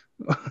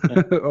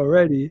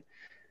already,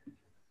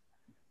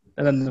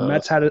 and then the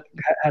Mets had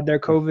their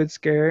COVID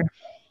scare.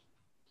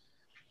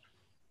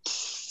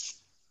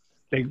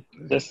 They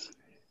just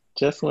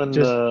when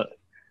the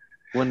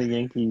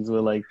Yankees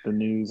were like the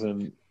news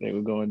and they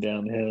were going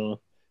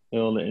downhill,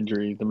 all the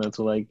injuries, the Mets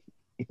were like,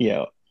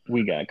 "Yeah,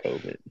 we got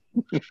COVID."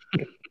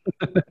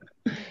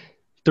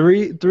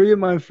 Three of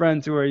my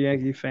friends who are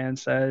Yankee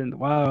fans said,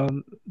 "Wow,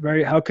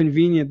 how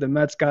convenient the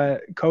Mets got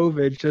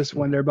COVID just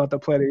when they're about to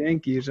play the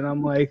Yankees." And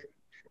I'm like,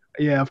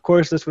 "Yeah, of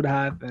course this would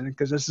happen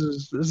because this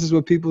is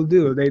what people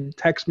do. They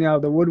text me out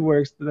of the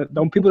woodworks.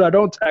 People that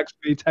don't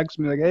text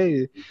me like,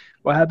 hey,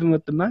 what happened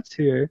with the Mets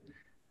here?"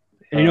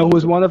 And you know who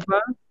was one of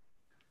them?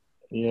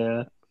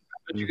 Yeah,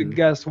 but you could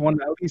guess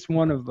at least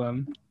one of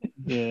them.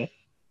 Yeah.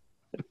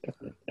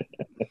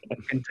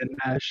 And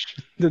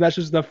Dinesh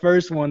was the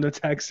first one to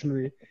text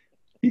me.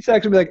 He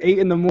texted me like 8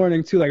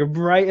 a.m. too, like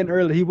bright and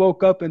early. He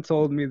woke up and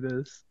told me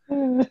this.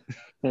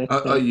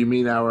 Oh, you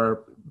mean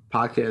our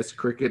podcast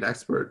cricket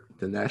expert,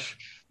 Dinesh?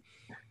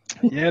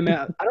 Yeah,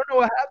 man. I don't know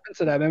what happened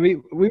to that, man.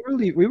 We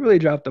really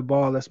dropped the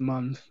ball this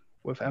month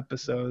with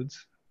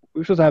episodes.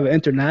 We were supposed to have an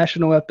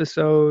international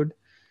episode.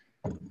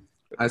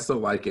 I still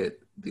like it.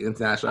 The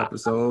international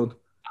episode,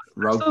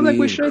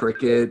 rugby,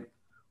 cricket,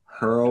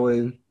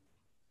 hurling,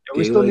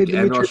 we still need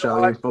and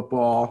Australian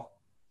football.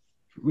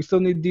 We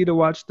still need D to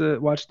watch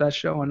that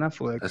show on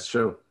Netflix. That's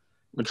true.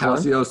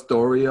 Calcio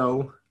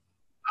Storio.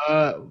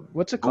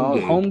 What's it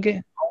called? Home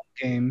game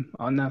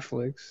on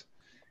Netflix.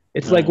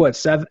 It's like what,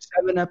 seven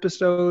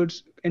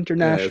episodes?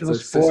 International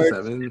sports.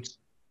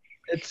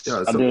 6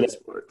 or 7. It's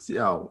sports.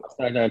 Yo,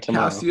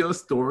 Calcio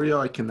Storio.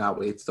 I cannot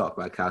wait to talk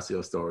about Calcio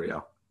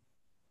Storio.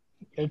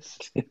 It's.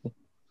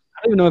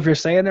 I don't even know if you're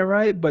saying it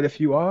right, but if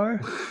you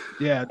are,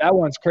 yeah, that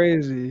one's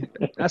crazy.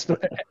 That's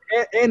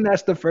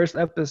the first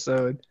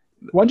episode.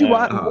 Once you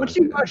watch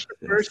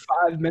the first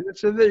 5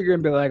 minutes of it, you're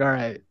gonna be like, all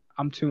right,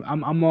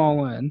 I'm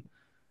all in.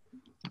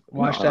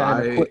 Watch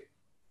that in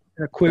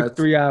a quick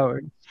 3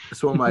 hours.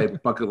 It's one of my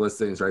bucket list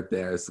things right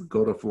there. Is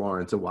go to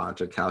Florence to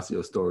watch a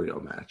Calcio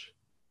Storio match.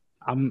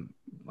 I'm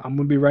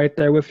gonna be right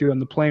there with you on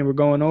the plane. We're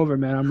going over,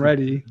 man. I'm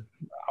ready.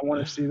 I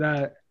want to see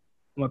that.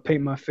 I'm gonna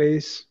paint my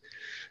face.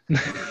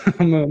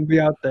 I'm gonna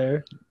be out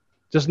there.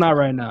 Just not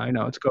right now. I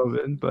know it's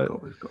COVID, but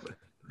COVID.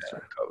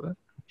 That's COVID.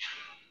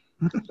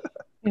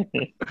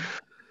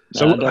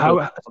 So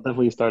I'll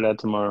definitely start that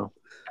tomorrow.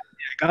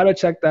 Yeah, gotta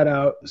check that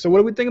out. So what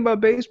do we think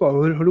about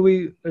baseball? Who do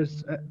we?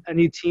 Is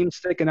any team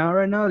sticking out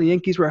right now? The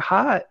Yankees were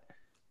hot,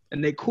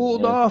 and they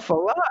cooled off a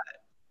lot.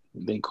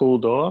 They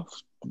cooled off.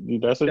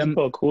 That's what you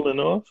call cooling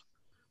off.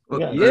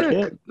 Well,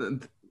 yeah.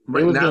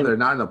 Right now they're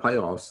not in the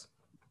playoffs.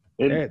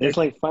 It's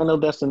like Final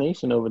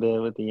Destination over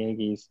there with the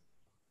Yankees.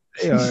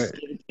 They are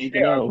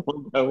taking out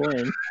one by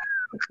one.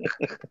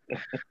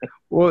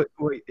 well,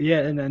 yeah,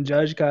 and then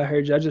Judge got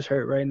hurt. Judge is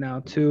hurt right now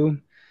too.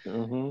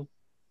 Mm-hmm.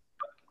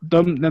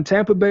 Them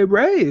Tampa Bay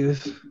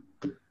Rays,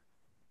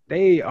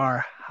 they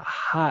are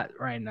hot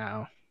right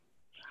now.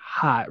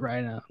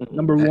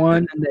 Number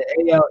one in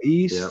the AL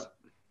East.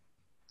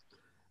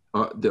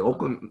 Yeah. The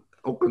Oakland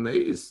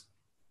A's.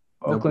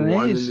 Oakland A's.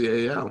 One in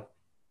the AL.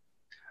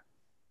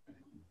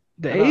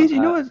 The A's,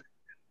 you know what?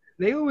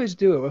 They always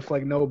do it with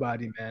like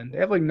nobody, man. They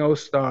have like no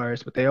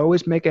stars, but they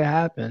always make it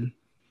happen.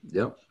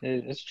 Yep.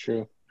 It's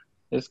true.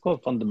 It's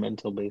called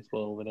fundamental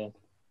baseball over there.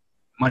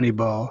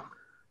 Moneyball.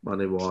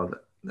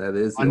 That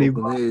is the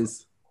Oakland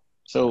A's.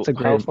 So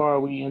how far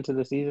are we into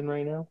the season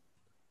right now?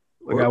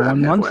 We got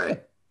 1 month.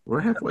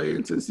 We're halfway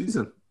into the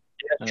season.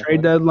 Yeah,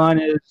 trade deadline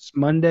is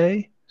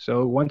Monday.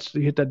 So once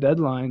you hit that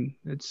deadline,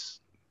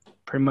 it's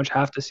pretty much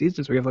half the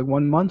season. So we have like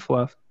 1 month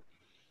left.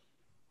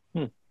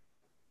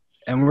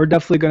 And we're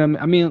definitely going to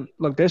 – I mean,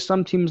 look, there's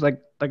some teams,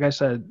 like I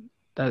said,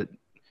 that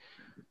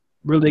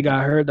really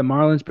got hurt. The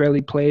Marlins barely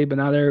played, but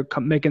now they're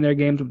making their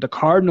games. The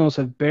Cardinals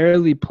have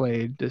barely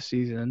played this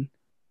season.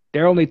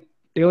 They only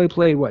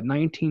played,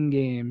 19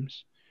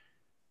 games,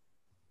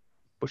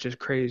 which is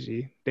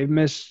crazy. They've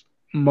missed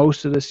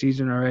most of the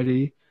season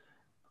already.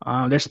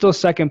 They're still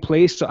second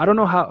place, so I don't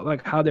know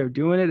how they're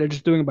doing it. They're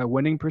just doing it by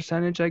winning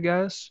percentage, I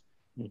guess.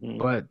 Mm-hmm.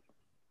 But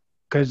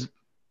because –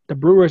 the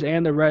Brewers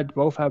and the Reds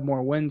both have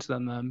more wins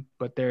than them,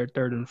 but they're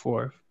third and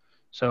fourth.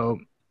 So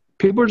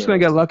people are just going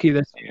to get lucky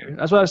this year.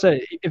 That's what I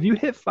said. If you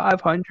hit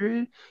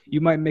 500,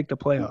 you might make the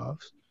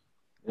playoffs.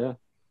 Yeah.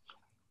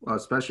 Well,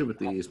 especially with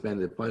the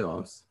expanded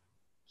playoffs.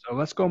 So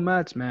let's go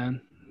Mets,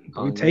 man.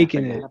 We're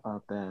taking it.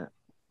 About that.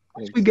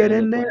 Once we get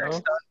in there,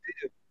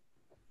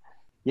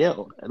 yeah,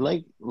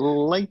 like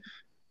the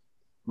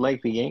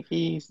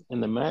Yankees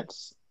and the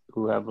Mets,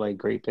 who have like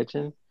great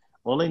pitching,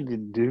 all they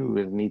do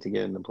is need to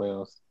get in the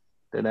playoffs.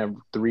 That have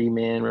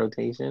 3-man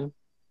rotation.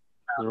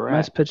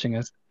 Mets pitching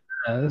is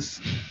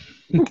it's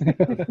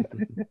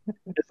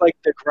like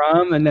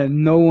DeGrom and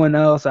then no one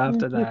else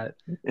after that.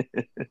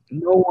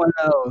 No one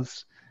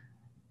else.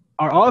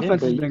 Our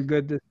offense has been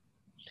good.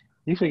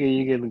 You figure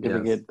you're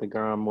gonna get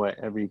DeGrom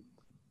every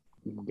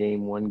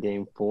Game 1,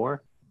 Game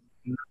 4.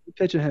 We're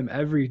pitching him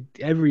every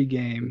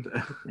game.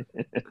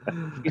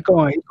 He's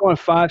going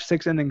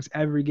 5-6 innings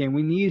every game.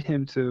 We need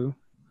him to.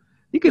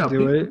 He could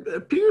do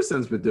it.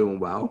 Peterson's been doing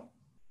well.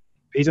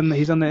 He's on the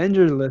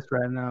injured list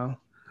right now.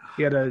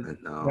 He got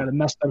a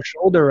messed up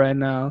shoulder right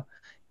now.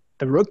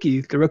 The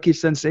rookie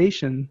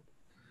sensation.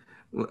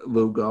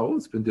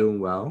 Lugo's been doing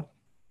well.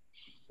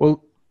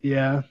 Well,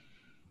 yeah.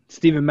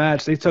 Steven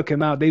Matz, they took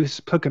him out. They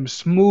took him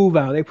smooth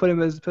out. They put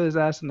his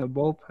ass in the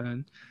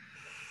bullpen.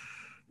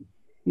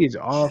 He's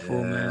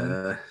awful,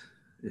 man.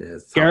 Yeah,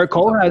 Garrett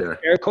Cole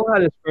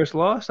had his first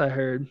loss, I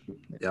heard.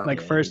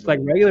 Yep. First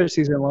regular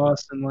season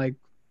loss in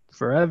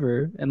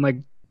forever,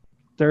 and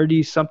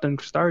 30-something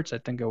starts, I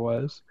think it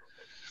was.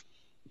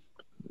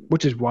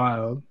 Which is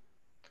wild.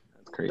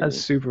 That's crazy. That's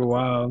super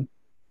wild.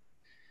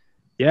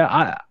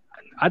 Yeah,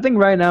 I think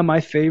right now my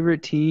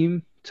favorite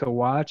team to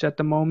watch at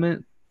the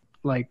moment,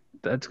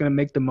 that's gonna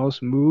make the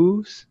most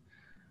moves.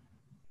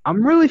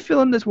 I'm really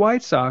feeling this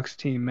White Sox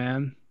team,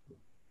 man.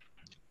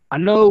 I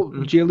know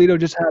Giolito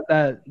just had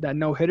that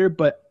no-hitter,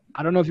 but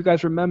I don't know if you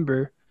guys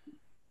remember.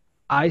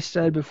 I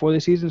said before the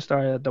season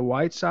started that the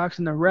White Sox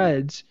and the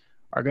Reds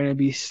are going to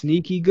be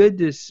sneaky good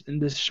in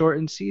this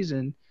shortened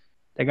season.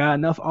 They got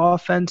enough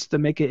offense to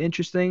make it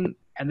interesting,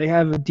 and they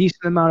have a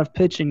decent amount of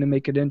pitching to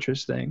make it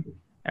interesting.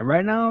 And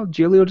right now,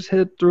 Giolito just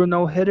threw a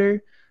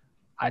no-hitter.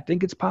 I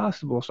think it's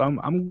possible. So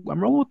I'm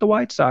rolling with the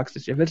White Sox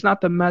this year. If it's not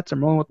the Mets,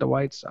 I'm rolling with the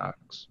White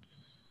Sox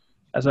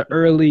as an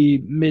early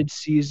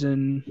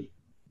mid-season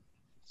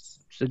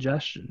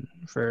suggestion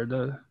for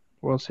the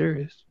World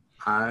Series.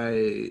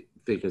 I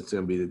think it's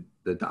going to be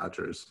the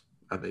Dodgers.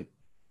 I think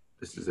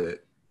this is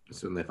it. This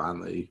is when they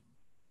finally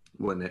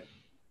win it.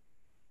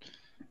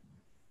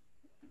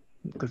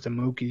 Because of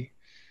Mookie.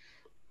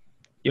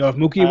 Yo, if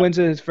Mookie wins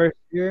it his first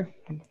year,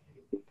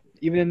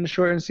 even in the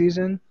shortened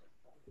season,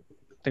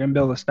 they're going to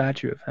build a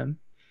statue of him.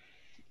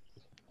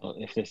 Well,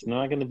 if it's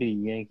not going to be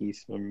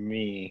Yankees for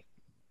me,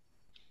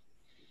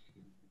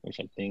 which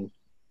I think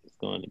it's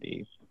going to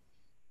be,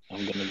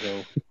 I'm going to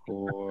go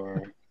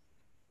for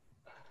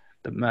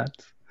the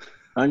Mets.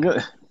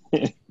 I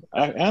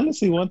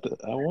honestly want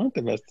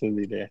the Mets to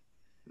be there.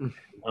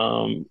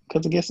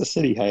 Because against the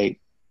city height.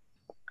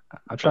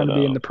 I'm trying to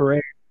be in the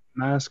parade,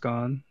 mask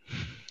on.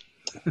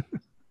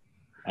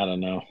 I don't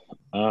know.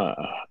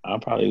 I'll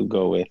probably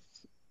go with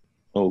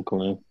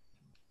Oakland.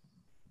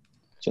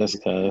 Just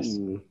because.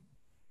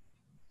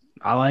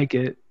 I like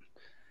it.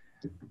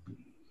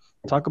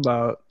 Talk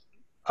about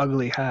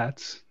ugly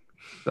hats.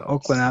 The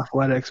Oakland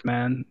Athletics,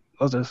 man.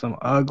 Those are some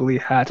ugly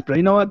hats. But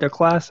you know what? They're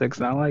classics,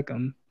 and I like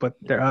them. But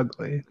they're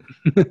ugly.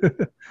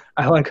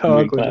 I like how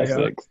ugly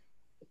classics.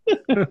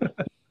 They are.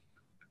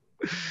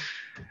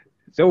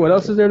 So what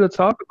else is there to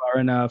talk about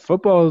right now?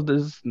 Football's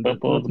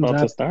about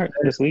to start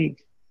this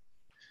week.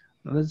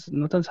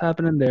 Nothing's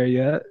happening there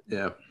yet.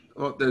 Yeah.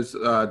 Well, there's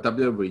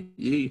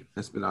WWE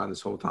that's been on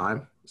this whole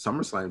time.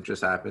 SummerSlam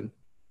just happened.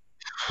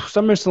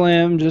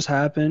 SummerSlam just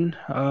happened.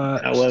 How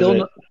was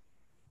it?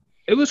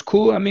 It was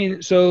cool. I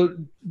mean, so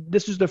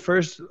this is the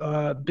first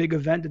big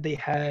event that they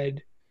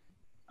had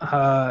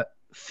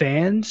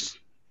fans,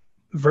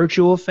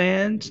 virtual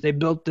fans. They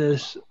built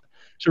this.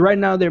 So right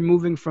now they're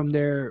moving from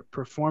their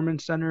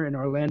performance center in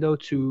Orlando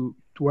to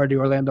where the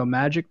Orlando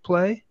Magic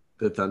play.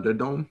 The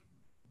Thunderdome?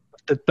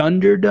 The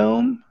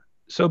Thunderdome.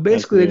 So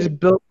basically they just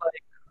built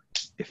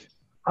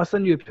I'll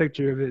send you a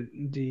picture of it,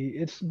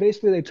 It's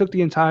basically they took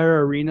the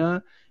entire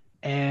arena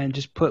and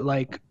just put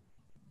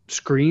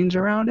screens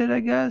around it, I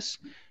guess.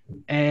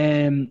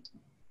 And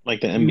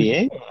like the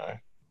NBA?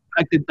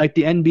 Like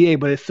the NBA,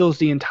 but it fills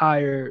the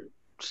entire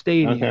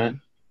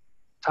stadium,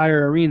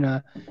 entire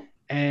arena.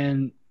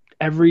 And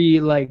every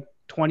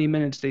 20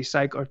 minutes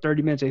or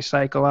 30 minutes they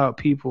cycle out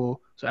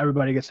people, so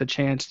everybody gets a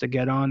chance to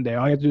get on there.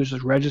 All you have to do is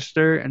just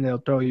register and they'll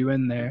throw you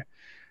in there.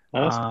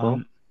 Oh, that's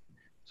cool.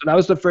 So that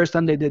was the first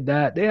time they did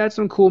that. They had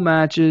some cool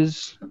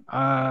matches.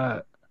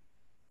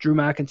 Drew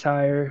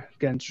McIntyre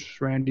against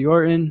Randy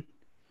Orton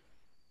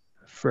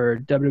for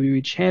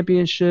WWE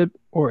Championship.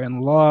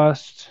 Orton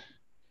lost.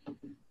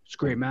 It's a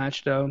great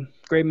match, though.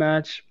 Great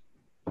match.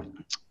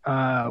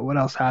 What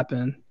else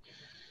happened?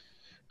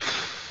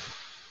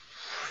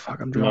 Fuck,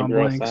 I'm drawing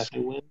blanks.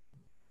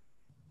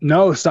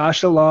 No,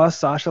 Sasha lost.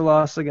 Sasha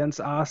lost against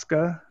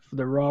Asuka for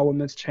the Raw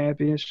Women's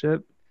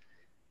Championship.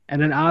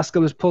 And then Asuka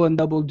was pulling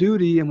double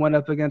duty and went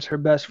up against her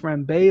best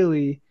friend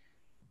Bayley,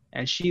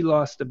 and she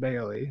lost to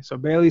Bayley. So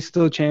Bayley's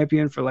still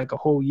champion for a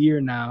whole year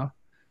now.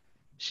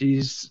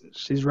 She's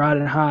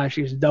riding high.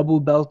 She's double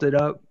belted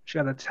up. She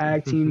got a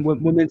tag team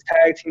women's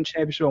tag team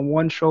championship on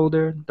one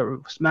shoulder,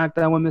 the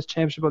SmackDown Women's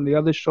Championship on the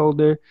other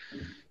shoulder.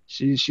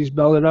 She's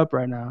belted up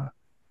right now.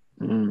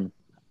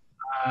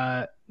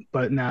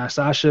 But nah,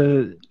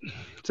 Sasha,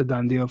 it's a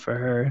done deal for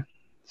her.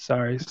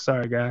 Sorry,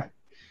 guy.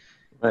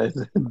 It's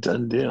a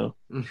done deal.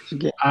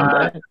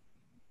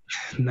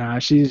 Nah,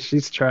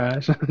 she's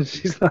trash.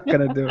 She's not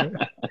gonna do it.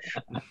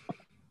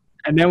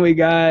 And then we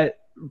got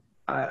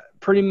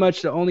pretty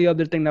much the only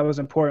other thing that was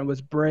important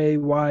was Bray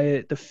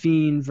Wyatt, The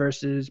Fiend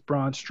versus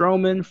Braun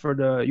Strowman for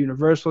the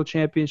Universal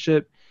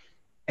Championship.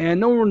 And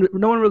no one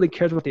really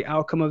cares about the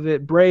outcome of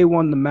it. Bray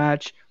won the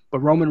match, but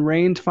Roman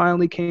Reigns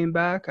finally came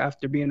back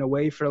after being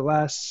away for the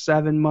last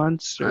 7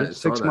 months or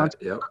 6 months.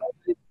 Yep.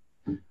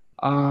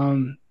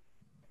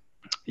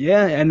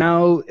 Yeah, and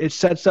now it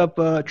sets up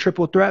a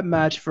triple threat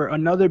match for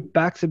another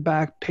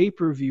back-to-back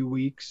pay-per-view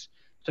weeks.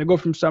 So I go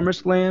from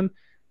SummerSlam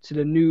to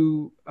the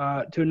new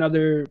to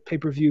another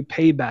pay-per-view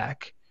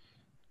Payback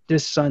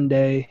this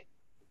Sunday,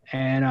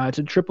 and it's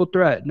a triple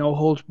threat, no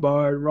holds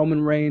barred. Roman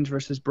Reigns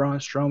versus Braun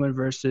Strowman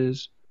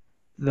versus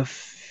The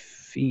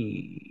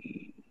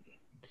Fiend,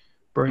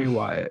 Bray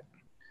Wyatt.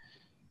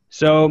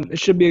 So it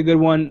should be a good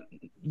one.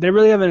 They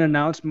really haven't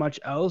announced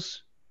much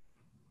else,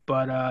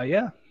 but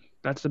yeah,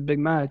 that's a big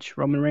match.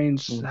 Roman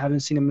Reigns, haven't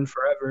seen him in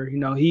forever. You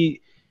know,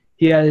 he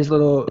had his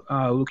little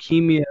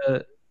leukemia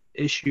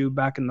issue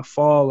back in the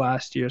fall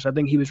last year, so I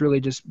think he was really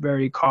just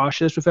very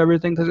cautious with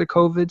everything because of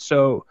COVID.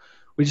 So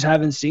we just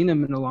haven't seen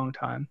him in a long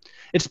time.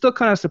 It's still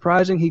kind of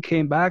surprising he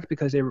came back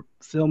because they were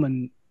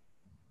filming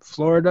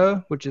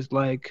Florida, which is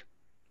like,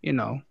 you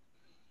know,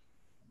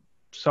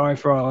 sorry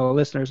for all our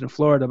listeners in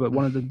Florida, but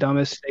one of the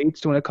dumbest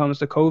states when it comes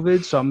to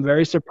COVID. So I'm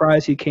very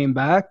surprised he came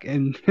back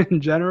in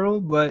general,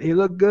 but he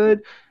looked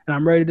good, and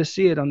I'm ready to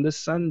see it on this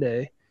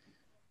Sunday.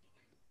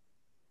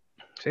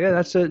 So yeah,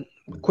 that's it.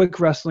 Quick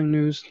wrestling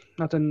news.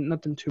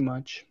 Nothing too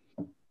much.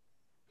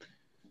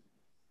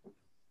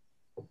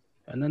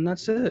 And then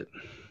that's it.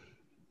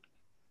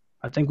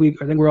 I think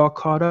we're all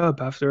caught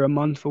up after a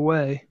month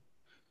away.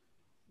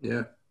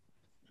 Yeah.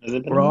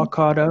 We're all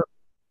caught up.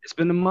 It's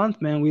been a month,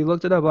 man. We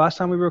looked it up. Last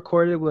time we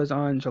recorded was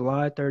on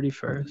July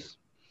 31st.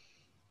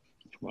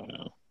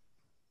 Wow.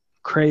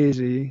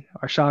 Crazy.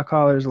 Our shot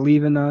callers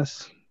leaving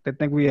us. They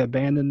think we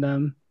abandoned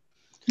them.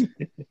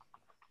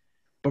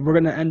 But we're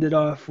going to end it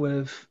off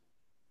with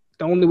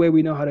the only way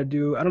we know how to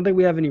do. I don't think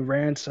we have any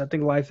rants. I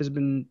think life has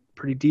been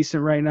pretty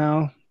decent right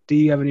now. Do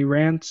you have any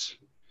rants?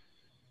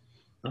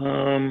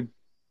 Not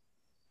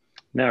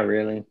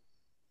really.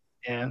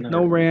 Yeah,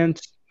 no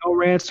rants. No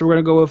rants. So we're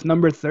going to go with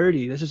number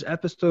 30. This is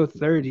episode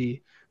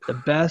 30. The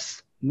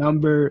best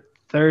number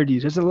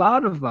 30s. There's a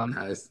lot of them.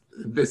 Guys,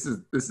 this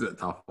is a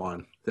tough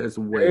one. There's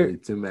way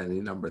too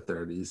many number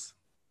 30s.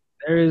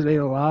 There is a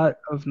lot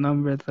of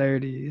number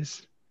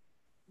 30s.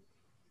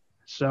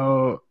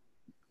 So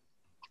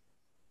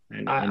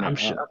I'm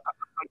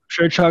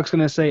sure Chuck's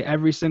gonna say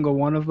every single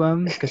one of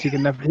them because he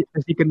can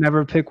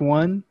never pick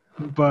one.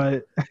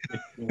 But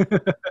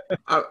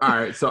all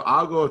right, so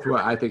I'll go with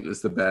what I think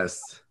is the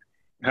best.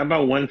 How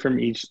about one from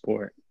each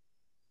sport?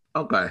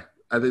 Okay,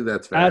 I think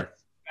that's fair.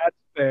 That's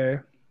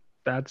fair.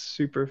 That's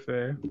super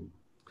fair.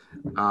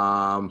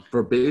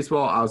 For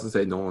baseball, I was gonna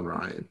say Nolan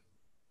Ryan.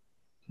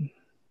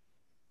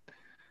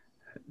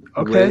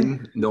 Okay.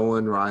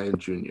 Nolan Ryan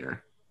Jr.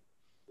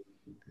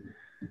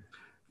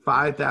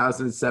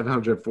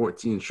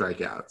 5,714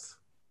 strikeouts.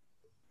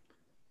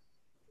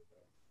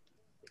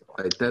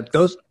 Like that's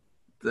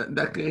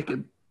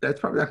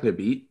probably not going to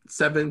beat.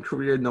 7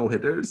 career no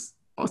hitters,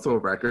 also a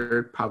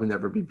record, probably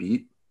never be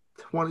beat.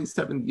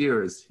 27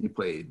 years he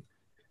played.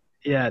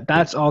 Yeah,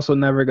 that's also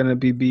never going to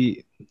be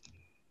beat.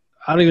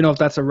 I don't even know if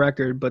that's a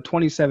record, but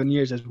 27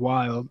 years is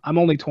wild. I'm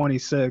only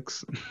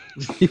 26.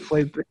 He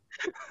played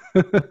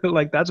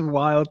like that's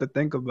wild to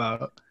think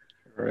about.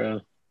 For real.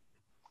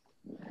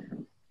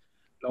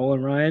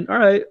 Nolan Ryan. All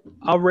right,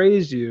 I'll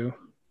raise you.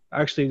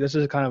 Actually, this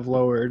is kind of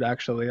lowered.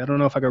 Actually, I don't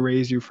know if I could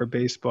raise you for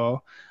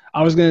baseball.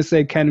 I was gonna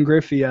say Ken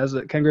Griffey Jr. as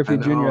a Red.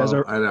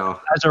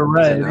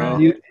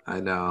 I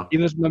know. He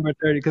was number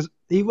 30 because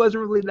he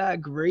wasn't really that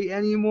great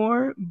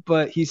anymore,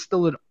 but he's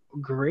still a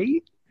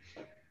great,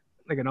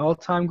 like an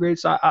all-time great.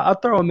 So I'll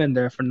throw him in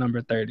there for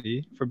number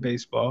 30 for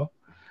baseball.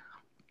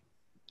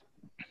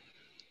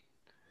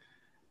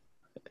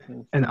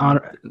 And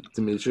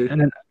Dimitri.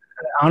 And an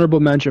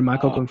honorable mention,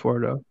 Michael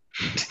Conforto.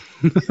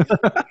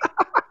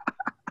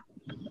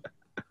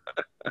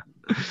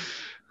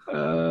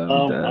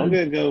 I'm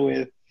gonna go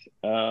with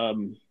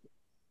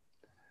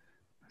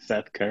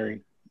Seth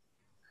Curry.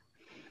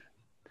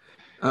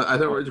 I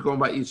thought we were going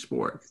by each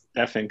sport.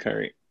 Stephen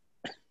Curry.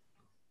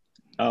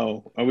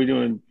 Oh, are we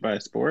doing by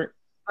sport?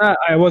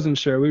 I wasn't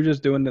sure. We were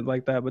just doing it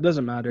like that, but it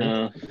doesn't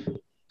matter.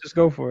 Just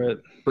go for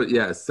it. But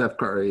yeah, Steph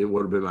Curry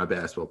would have been my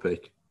basketball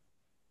pick.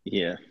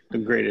 Yeah, the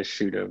greatest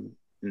shooter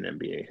in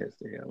NBA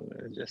history. I'm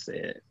gonna just say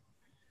it.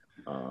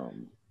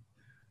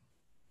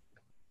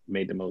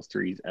 Made the most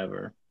threes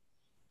ever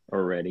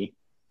already,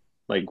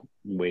 like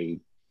way,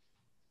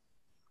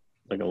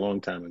 like a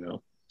long time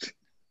ago.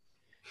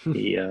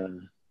 He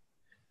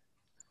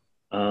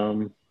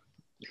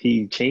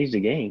changed the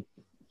game.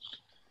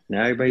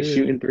 Now everybody's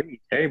shooting threes.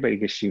 Everybody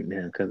can shoot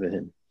now because of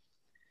him.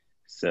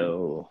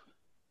 So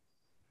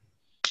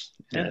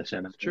yeah,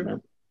 shout out to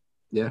him.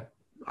 Yeah,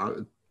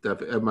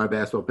 my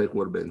basketball pick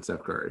would have been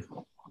Steph Curry.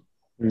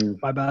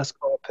 My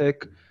basketball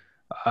pick,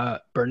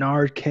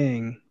 Bernard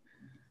King.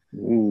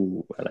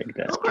 Ooh, I like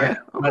that. Okay.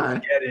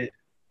 Let's get it.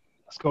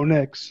 Let's go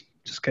next.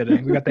 Just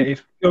kidding. We got the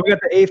eighth. We got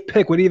the eighth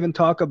pick. We'd even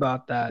talk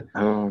about that.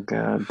 Oh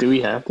God, do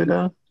we have to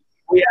though?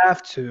 We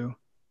have to.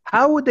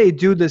 How would they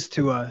do this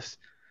to us?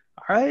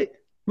 All right,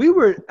 we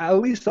were at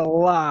least a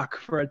lock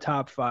for a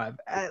top 5.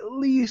 At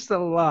least a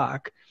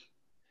lock.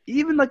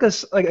 Even like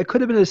it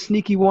could have been a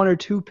sneaky 1 or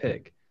 2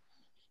 pick.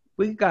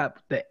 We got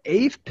the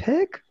 8th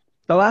pick.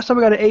 The last time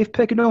we got an 8th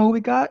pick, you know who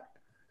we got?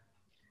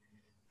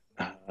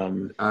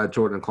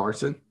 Jordan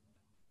Clarkson.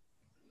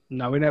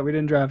 No, we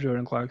didn't draft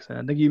Jordan Clarkson.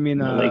 I think you mean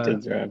the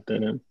Lakers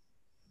drafted him.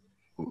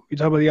 You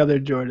talk about the other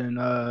Jordan.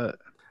 Hill.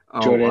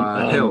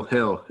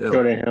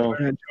 Jordan Hill.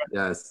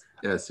 Yes,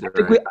 you're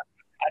right.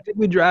 I think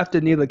we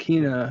drafted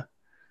Ntilikina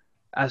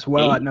as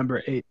well at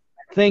number 8.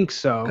 I think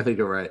so. I think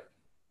you're right.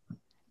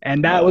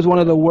 And that was one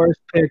of the worst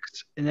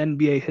picks in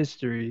NBA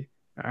history.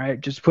 All right,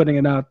 just putting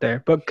it out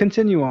there. But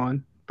continue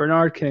on.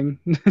 Bernard King.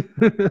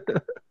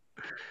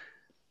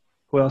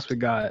 Who else we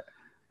got?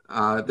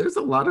 There's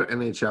a lot of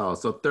NHL.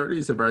 So 30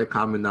 is a very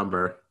common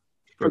number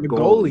for the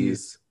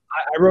goalies.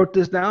 I wrote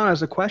this down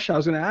as a question. I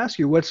was going to ask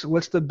you,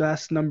 what's the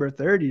best number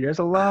 30? There's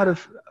a lot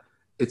of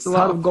a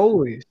lot of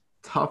goalies.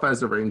 Tough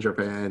as a Ranger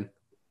fan.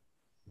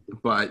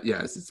 But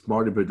yes, it's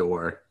Marty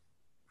Brodeur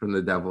from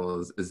the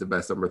Devils is the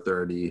best number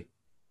 30.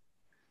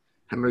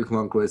 Henrik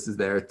Lundqvist is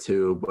there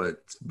too,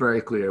 but it's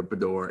very clear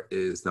Brodeur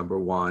is number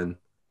 1.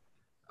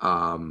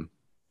 Gump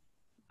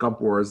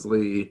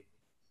Worsley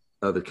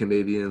of the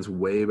Canadians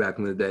way back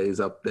in the day is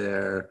up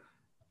there.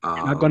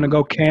 Not going to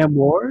go Cam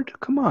Ward?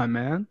 Come on,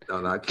 man.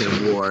 No, not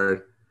Cam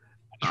Ward.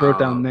 I wrote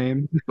down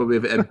name. But we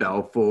have Ed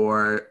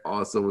Belfour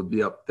also would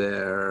be up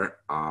there.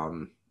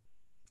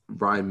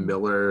 Ryan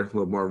Miller, a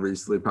little more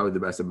recently, probably the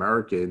best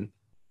American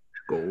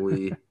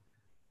goalie.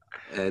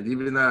 And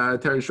even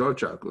Terry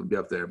Shortchuck would be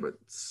up there. But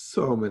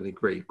so many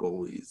great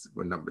goalies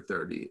were number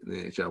 30 in the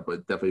NHL.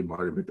 But definitely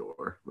Marty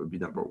Brodeur would be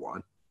number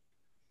 1.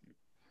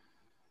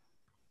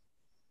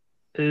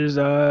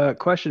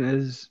 Question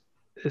is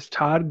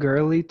Todd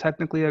Gurley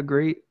technically a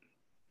great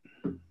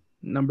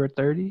number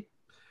 30?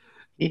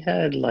 He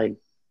had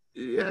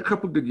a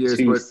couple good years,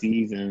 2 but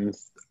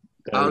seasons.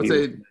 I would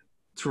say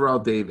Terrell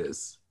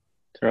Davis.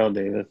 Terrell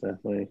Davis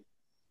definitely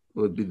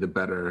would be the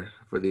better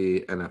for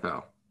the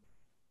NFL.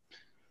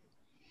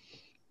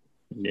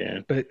 Yeah,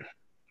 but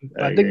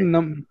I think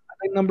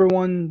number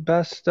 1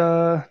 best.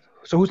 So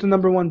who's the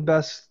number 1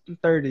 best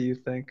 30? You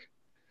think?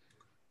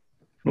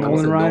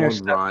 Nolan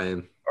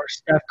Ryan or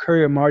Steph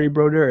Curry or Marty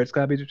Brodeur? It's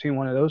got to be between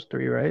one of those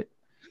 3, right?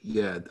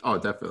 Yeah. Oh,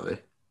 definitely.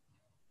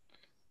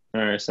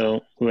 All right.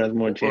 So who has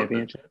more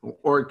championships?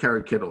 Or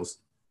Kerry Kittles.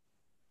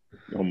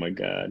 Oh my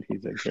God,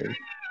 he's a great.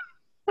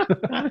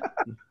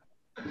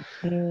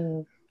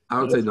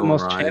 I would say Nolan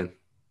Ryan.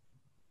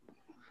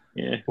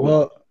 Yeah.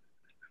 Well,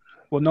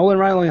 Nolan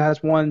Ryan only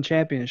has 1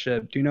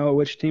 championship. Do you know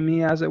which team he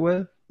has it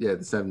with? Yeah,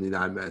 the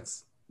 79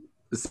 Mets.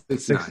 The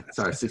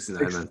 69.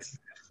 69 Mets.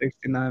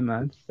 69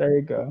 Mets. There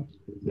you go.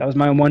 That was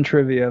my 1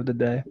 trivia of the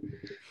day.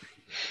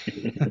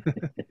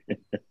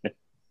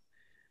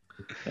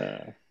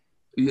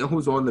 You know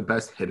who's one of the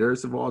best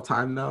hitters of all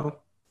time, though?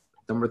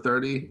 Number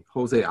 30,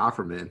 Jose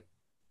Offerman,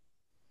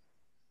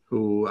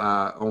 who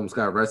almost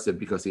got arrested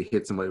because he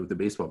hit somebody with a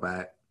baseball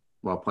bat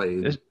while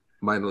playing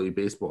minor league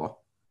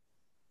baseball.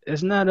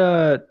 Isn't that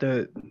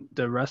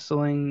the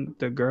wrestling,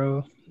 the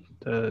girl,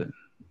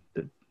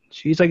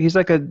 he's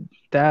like a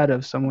dad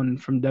of someone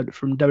from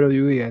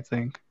WWE, I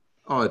think.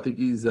 Oh, I think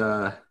he's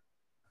the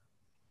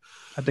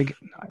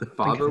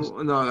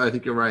father. No, I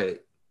think you're right.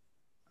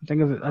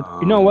 Think of it.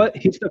 You know what?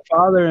 He's the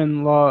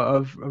father-in-law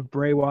of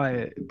Bray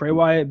Wyatt. Bray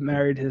Wyatt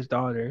married his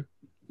daughter.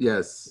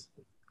 Yes.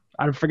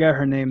 I forget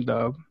her name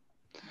though.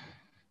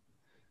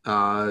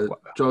 JoJo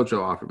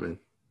Offerman.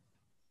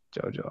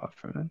 JoJo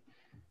Offerman.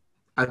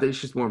 I think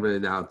she's more of an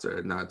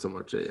announcer, not so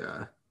much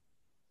a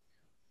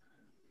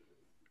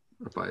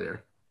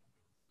fighter.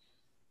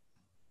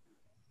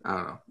 I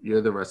don't know.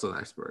 You're the wrestling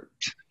expert.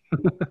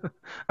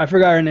 I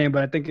forgot her name,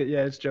 but I think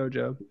it's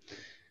JoJo.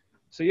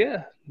 So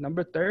yeah,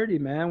 number 30,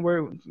 man.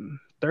 We're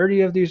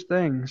 30 of these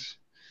things.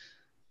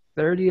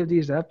 30 of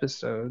these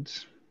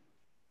episodes.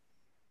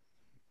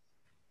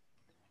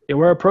 Yeah,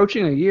 we're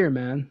approaching a year,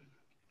 man.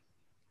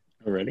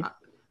 Already?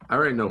 I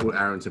already know who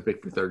Aaron's to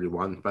pick for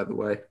 31, by the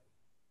way.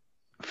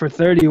 For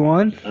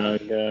 31?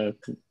 God.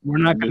 We're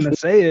not going to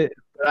say it,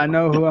 but I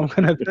know who I'm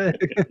going to pick.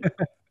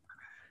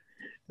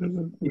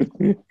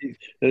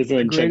 This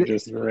one Chuck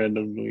just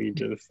randomly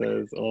just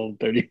says all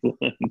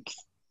 31s.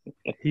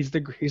 He's the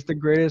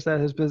greatest at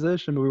his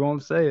position, but we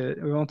won't say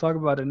it. We won't talk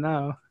about it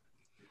now.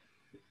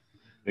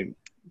 I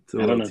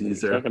don't know what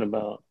he's talking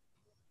about.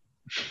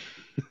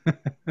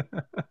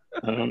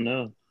 I don't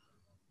know.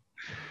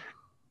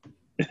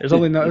 There's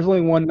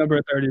only one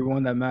number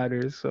 31 that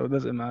matters, so it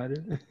doesn't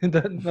matter.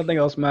 Nothing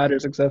else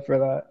matters except for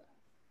that.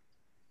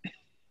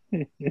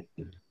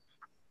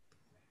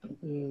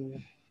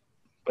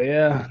 But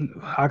yeah,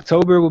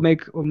 October will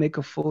make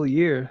a full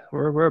year.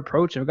 We're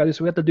approaching.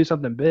 We have to do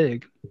something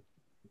big.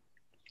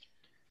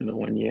 In the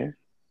 1 year?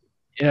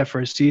 Yeah,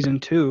 for season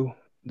 2,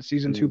 the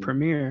season 2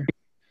 premiere.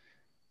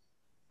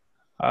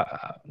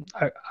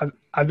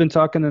 I've been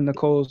talking to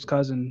Nicole's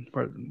cousin.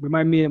 We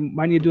might need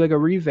to do like a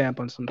revamp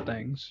on some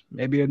things.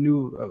 Maybe a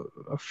new,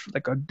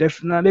 like a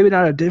different, maybe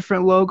not a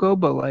different logo,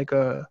 but like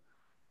a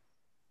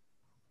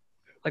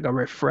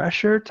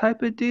refresher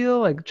type of deal.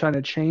 Like trying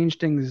to change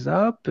things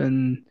up,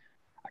 and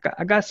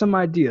I got some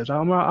ideas.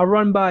 I'll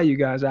run by you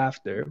guys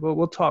after.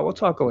 We'll talk. We'll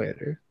talk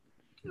later.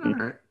 All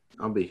right,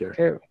 I'll be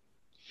here.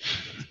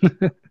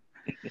 Okay.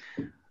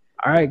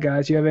 All right,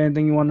 guys. You have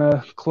anything you want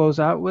to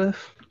close out with?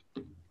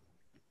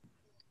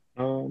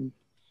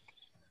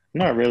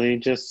 Not really.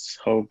 Just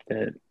hope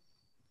that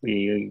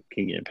we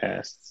can get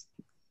past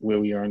where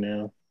we are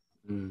now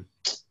and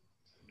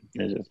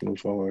just move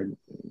forward.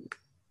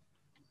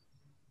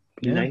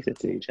 Be nicer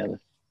to each other.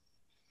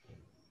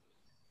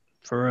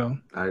 For real.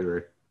 I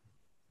agree.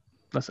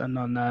 Let's end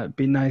on that.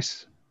 Be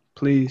nice.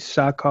 Please,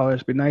 shot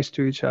callers, be nice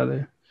to each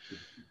other.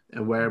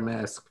 And wear a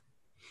mask.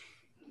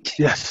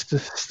 Yes,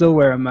 still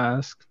wear a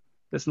mask.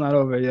 It's not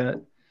over yet.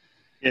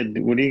 Yeah,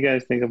 what do you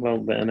guys think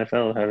about the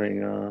NFL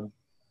having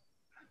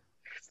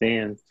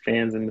fans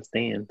in the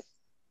stands?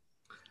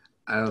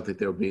 I don't think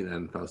there'll be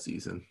an NFL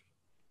season.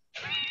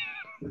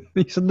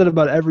 You said that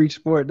about every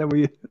sport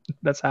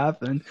that's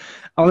happened.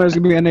 I don't think there's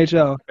gonna be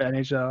NHL. I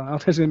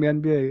don't think there's gonna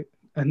be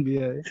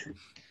NBA.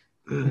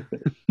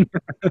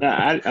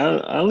 I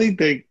only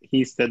think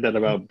he said that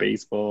about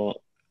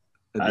baseball.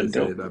 I did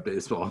say about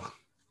baseball.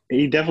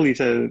 He definitely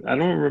said. I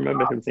don't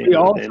remember him saying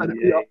about the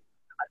NBA. I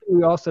think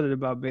we all said it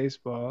about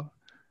baseball.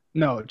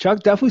 No,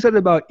 Chuck definitely said it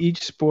about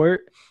each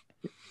sport.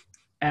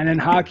 And then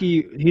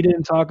hockey, he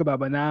didn't talk about,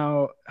 but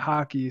now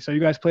hockey. So you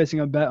guys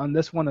placing a bet on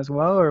this one as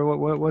well, or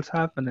what's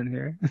happening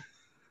here?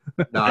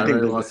 No, I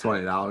already lost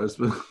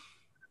 $20.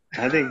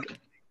 I think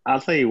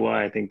I'll tell you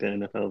why I think the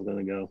NFL is going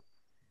to go.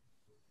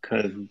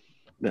 Because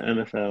the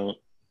NFL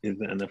is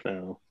the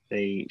NFL.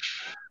 They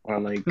are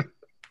like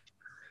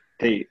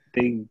they're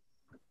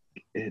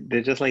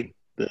just like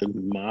the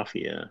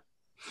mafia,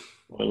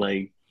 or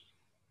like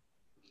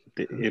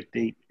if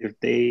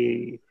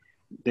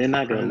they're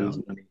not going to lose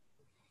money.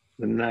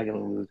 They're not going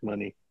to lose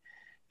money.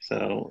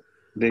 So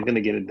they're going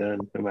to get it done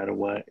no matter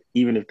what,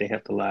 even if they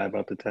have to lie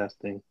about the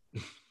testing.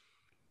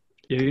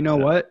 Yeah, you know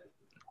what?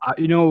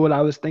 You know what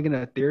I was thinking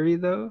of theory,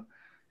 though?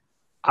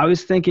 I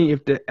was thinking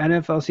if the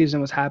NFL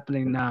season was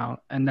happening now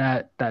and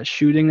that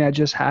shooting that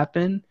just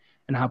happened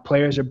and how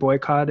players are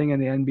boycotting in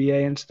the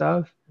NBA and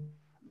stuff,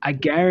 I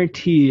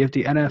guarantee if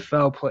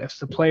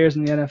the players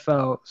in the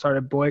NFL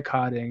started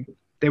boycotting,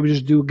 they would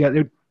just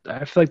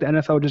I feel like the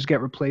NFL would just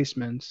get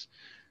replacements.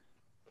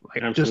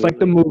 Like just like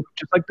the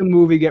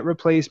movie, get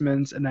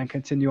replacements and then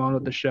continue on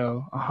with the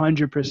show.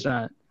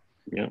 100%.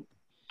 Yeah.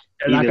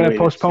 They're not going to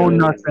postpone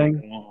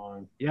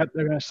nothing. Yep,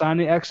 they're going to sign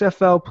the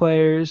XFL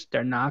players.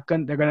 They're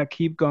going to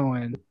keep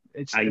going.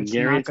 I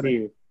guarantee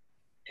you,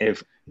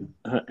 if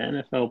an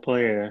NFL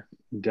player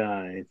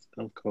dies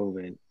of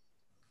COVID,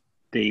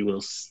 they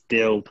will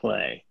still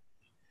play.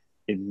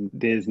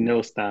 There's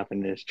no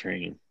stopping this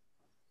train.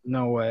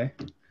 No way.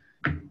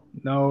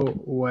 No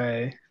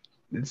way.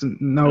 It's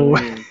no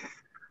way.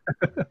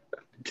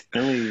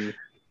 Telling you.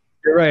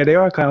 You're right. They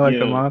are kind of like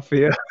the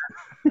mafia.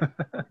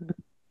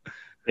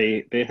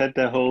 They had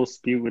that whole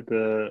spew with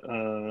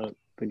the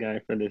guy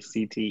for the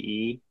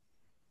CTE.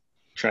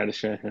 Try to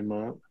shut him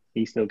up.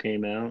 He still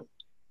came out.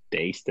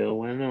 They still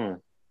went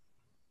on.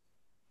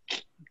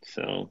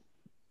 So,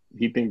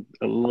 you think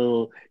a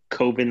little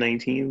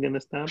COVID-19 is gonna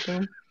stop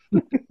them?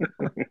 A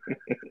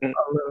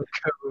little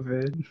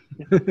COVID.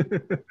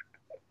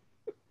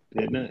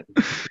 They're not.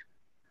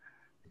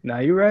 No,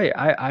 you're right.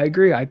 I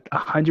agree. I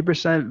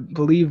 100%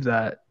 believe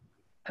that.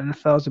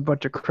 NFL's a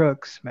bunch of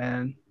crooks,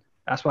 man.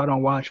 That's why I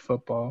don't watch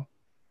football.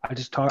 I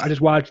just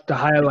watch the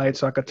highlights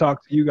so I could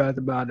talk to you guys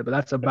about it, but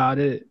that's about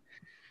it.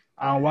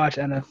 I don't watch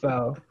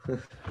NFL.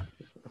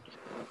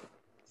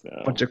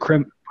 Bunch of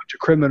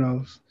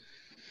criminals.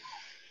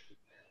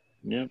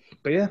 Yep.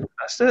 But yeah,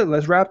 that's it.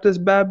 Let's wrap this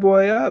bad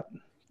boy up.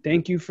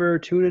 Thank you for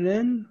tuning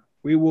in.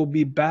 We will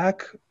be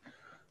back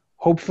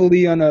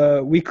hopefully on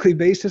a weekly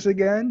basis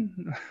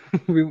again.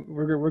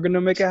 We're going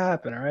to make it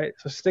happen, all right?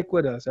 So stick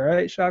with us, all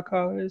right, shot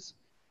callers?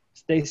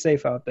 Stay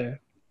safe out there.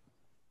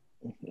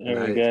 All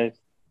right, guys.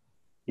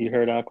 You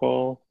heard our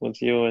call.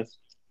 What's yours?